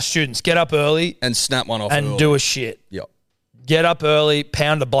early. to our students, get up early and snap one off and early. do a shit. Yep. Get up early,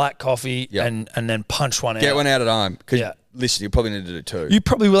 pound a black coffee, Yep. and then punch one out. Get one out at home. Because, Yeah. listen, you probably need to do two. You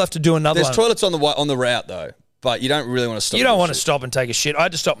probably will have to do another There's one. toilets on the route, though. But you don't really want to stop. You don't and do want to shit. stop and take a shit. I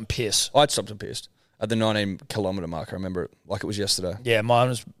had to stop and piss. I'd stopped and pissed at the 19-kilometre mark. I remember it like it was yesterday. Yeah, mine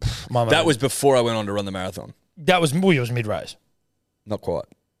was. That was before I went on to run the marathon. It was mid race. Not quite.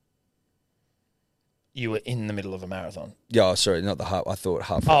 You were in the middle of a marathon. Yeah, sorry, not the half. I thought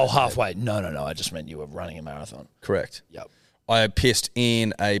halfway. Oh, halfway. No. I just meant you were running a marathon. Correct. Yep. I pissed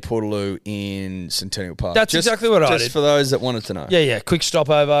in a Portaloo in Centennial Park. That's exactly what I did. Just for those that wanted to know. Yeah. Quick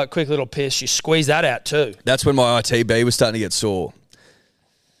stopover, quick little piss. You squeeze that out too. That's when my ITB was starting to get sore.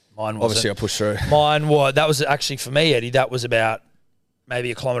 Mine was. Obviously, I pushed through. Mine was. That was actually for me, Eddie. That was about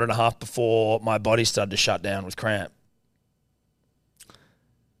maybe 1.5 kilometres before my body started to shut down with cramp.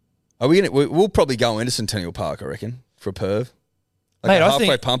 Are we gonna? We'll probably go into Centennial Park, I reckon, for a perv. Like Mate, a I halfway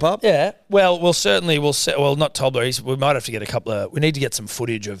think- pump up. Yeah. Well, not Tobler. We might have to get a couple of. We need to get some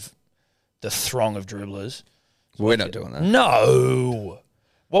footage of the throng of dribblers. We're not doing that. No.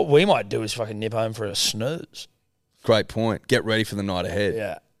 What we might do is fucking nip home for a snooze. Great point. Get ready for the night ahead.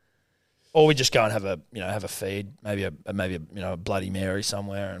 Yeah. Or we just go and have a feed, maybe a Bloody Mary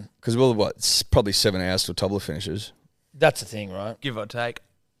somewhere, and Because it's probably 7 hours till Tobler finishes. that's the thing, right? Give or take.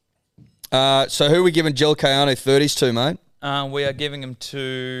 So who are we giving Gel Cayano 30s to, mate? We are giving him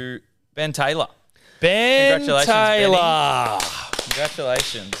to Ben Taylor. Ben Congratulations, Taylor.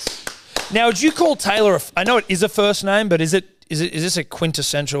 Congratulations. Now, would you call Taylor? I know it is a first name, but is this a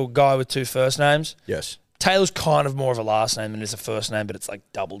quintessential guy with two first names? Yes. Taylor's kind of more of a last name than it is a first name, but it's like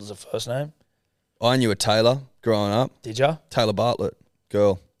doubled as a first name. I knew a Taylor growing up. Did ya? Taylor Bartlett,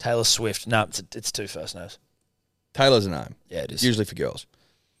 girl. Taylor Swift. No, it's two first names. Taylor's a name. Yeah, it is. Usually for girls.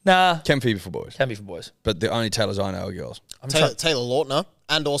 Nah, Can be for boys. can be for boys. But the only Taylors I know are girls. Taylor Lautner,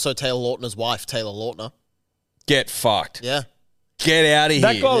 and also Taylor Lautner's wife, Taylor Lautner. Get fucked. Yeah. Get out of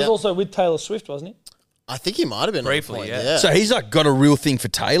That here. guy was Yeah. also with Taylor Swift, wasn't he? I think he might have been Briefly, on the yeah. point, So he's like got a real thing for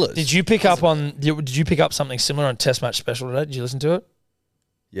Taylors. Did you pick up something similar on Test Match Special today? Did you listen to it?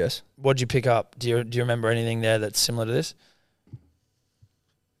 Yes. What did you pick up? Do you remember anything there that's similar to this?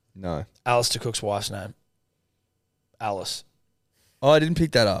 No. Alistair Cook's wife's name. Alice. Oh, I didn't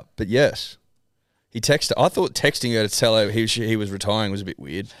pick that up, but yes. He texted. I thought texting her to tell her he was retiring was a bit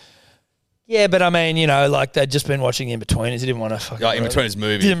weird. Yeah, but I mean, like they'd just been watching In-Betweeners. He didn't want to fucking... Like in between his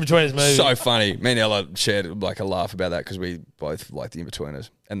movie. In between his movie. So funny. Me and Ella shared like a laugh about that because we both like the In-Betweeners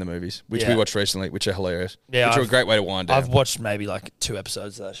and the movies, which we Yeah. watched recently, which are hilarious. Yeah, which are a great way to wind down. I've watched maybe like 2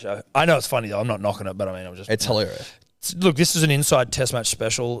 episodes of that show. I know it's funny though. I'm not knocking it, but I mean, I'm just... It's hilarious. Look, this is an inside Test Match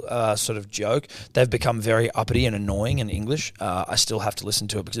Special sort of joke. They've become very uppity and annoying in English. I still have to listen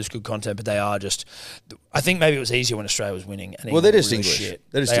to it because it's good content, but they are just... I think maybe it was easier when Australia was winning. And Well, they're England just were really English. shit.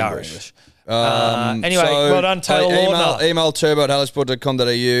 They're just They English. are English. Anyway, So, well done, Taylor Lautner. Email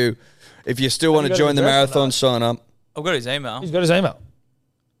turbo@hellosport.com.au. If you still want to got join the his address or marathon, not? sign up. I've got his email. He's got his email.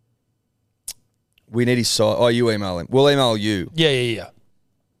 We need his site. Oh, you email him. We'll email you. Yeah.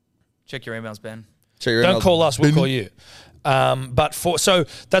 Check your emails, Ben. Check your Don't emails. call us, we'll call you. I wanted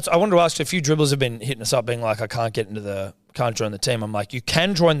to ask you, a few dribblers have been hitting us up being like, I can't join the team. I'm like, you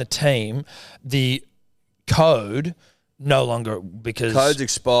can join the team. The code no longer, because Code's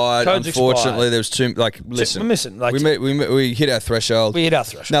expired. Code's Unfortunately, expired. there's too listen. we're missing. Like, we hit our threshold. we hit our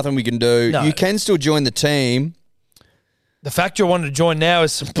threshold. Nothing we can do. No. You can still join the team, The fact you're wanting to join now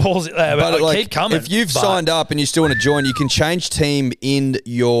is some balls. but like, keep coming. if you've but- signed up and you still want to join, you can change team in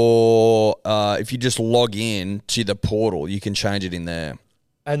your. If you just log in to the portal, you can change it in there.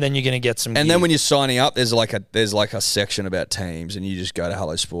 and then you're going to get some. And then when you're signing up, there's like a section about teams, and you just go to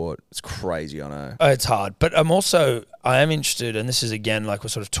Hello Sport. It's crazy, I know. It's hard, but I am interested, and this is again like we're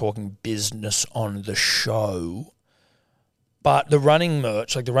sort of talking business on the show. But the running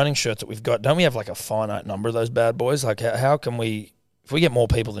merch, like the running shirts that we've got, don't we have like a finite number of those bad boys? Like, how can we, if we get more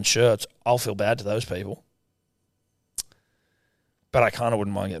people than shirts, I'll feel bad to those people. But I kind of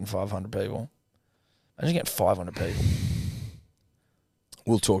wouldn't mind getting 500 people. I'm just getting 500 people.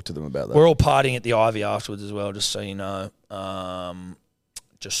 We'll talk to them about that. We're all partying at the Ivy afterwards as well, just so you know.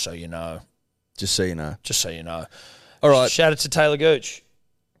 Just so you know. Just so you know. Just so you know. All right. Shout out to Taylor Gooch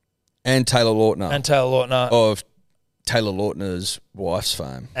And Taylor Lautner. and Taylor Lautner of Taylor Lautner's wife's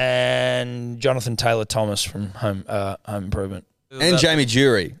fame. and Jonathan Taylor Thomas from Home Improvement. And Jamie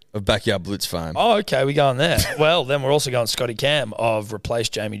Jury of Backyard Blitz fame. Oh, okay, we're going there. Well, then we're also going Scotty Cam of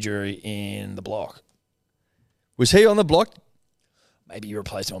replaced Jamie Jury in the block. Was he on the block? Maybe you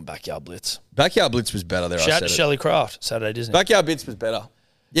replaced him on Backyard Blitz. Backyard Blitz was better there. Shout out to Shelley Craft, Saturday Disney. Backyard Blitz was better.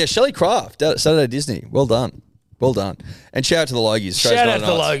 Yeah, Shelley Craft, Saturday Disney. Well done. Well done. And shout out to the Logies. Shout out to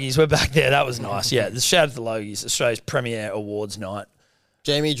the Logies. We're back there. That was nice. Yeah, shout out to the Logies. Australia's premier awards night.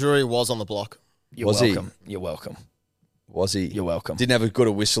 Jamie Drury was on the block. You're Was he? welcome. You're welcome. Was he? You're welcome. Didn't have as good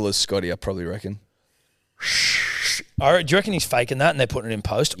a whistle as Scotty, I probably reckon. Do you reckon he's faking that and they're putting it in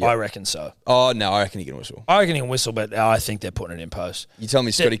post? Yep. I reckon so. Oh, no, I reckon he can whistle. I reckon he can whistle, but I think they're putting it in post. You tell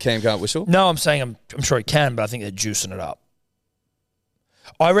me Scotty Cam can't whistle? No, I'm saying I'm sure he can, but I think they're juicing it up.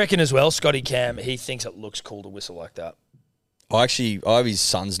 I reckon as well, Scotty Cam, he thinks it looks cool to whistle like that. I have his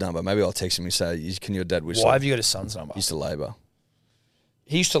son's number. Maybe I'll text him and say, can your dad whistle? Why have you got his son's number? He used to labour.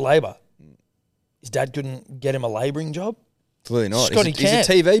 He used to labour. His dad couldn't get him a labouring job? Clearly not. Scotty He's a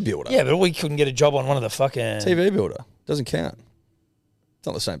TV builder. Yeah, but we couldn't get a job on one of the fucking... TV builder. Doesn't count. It's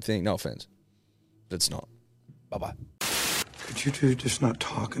not the same thing. No offence. But it's not. Bye-bye. Could you two just not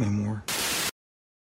talk anymore?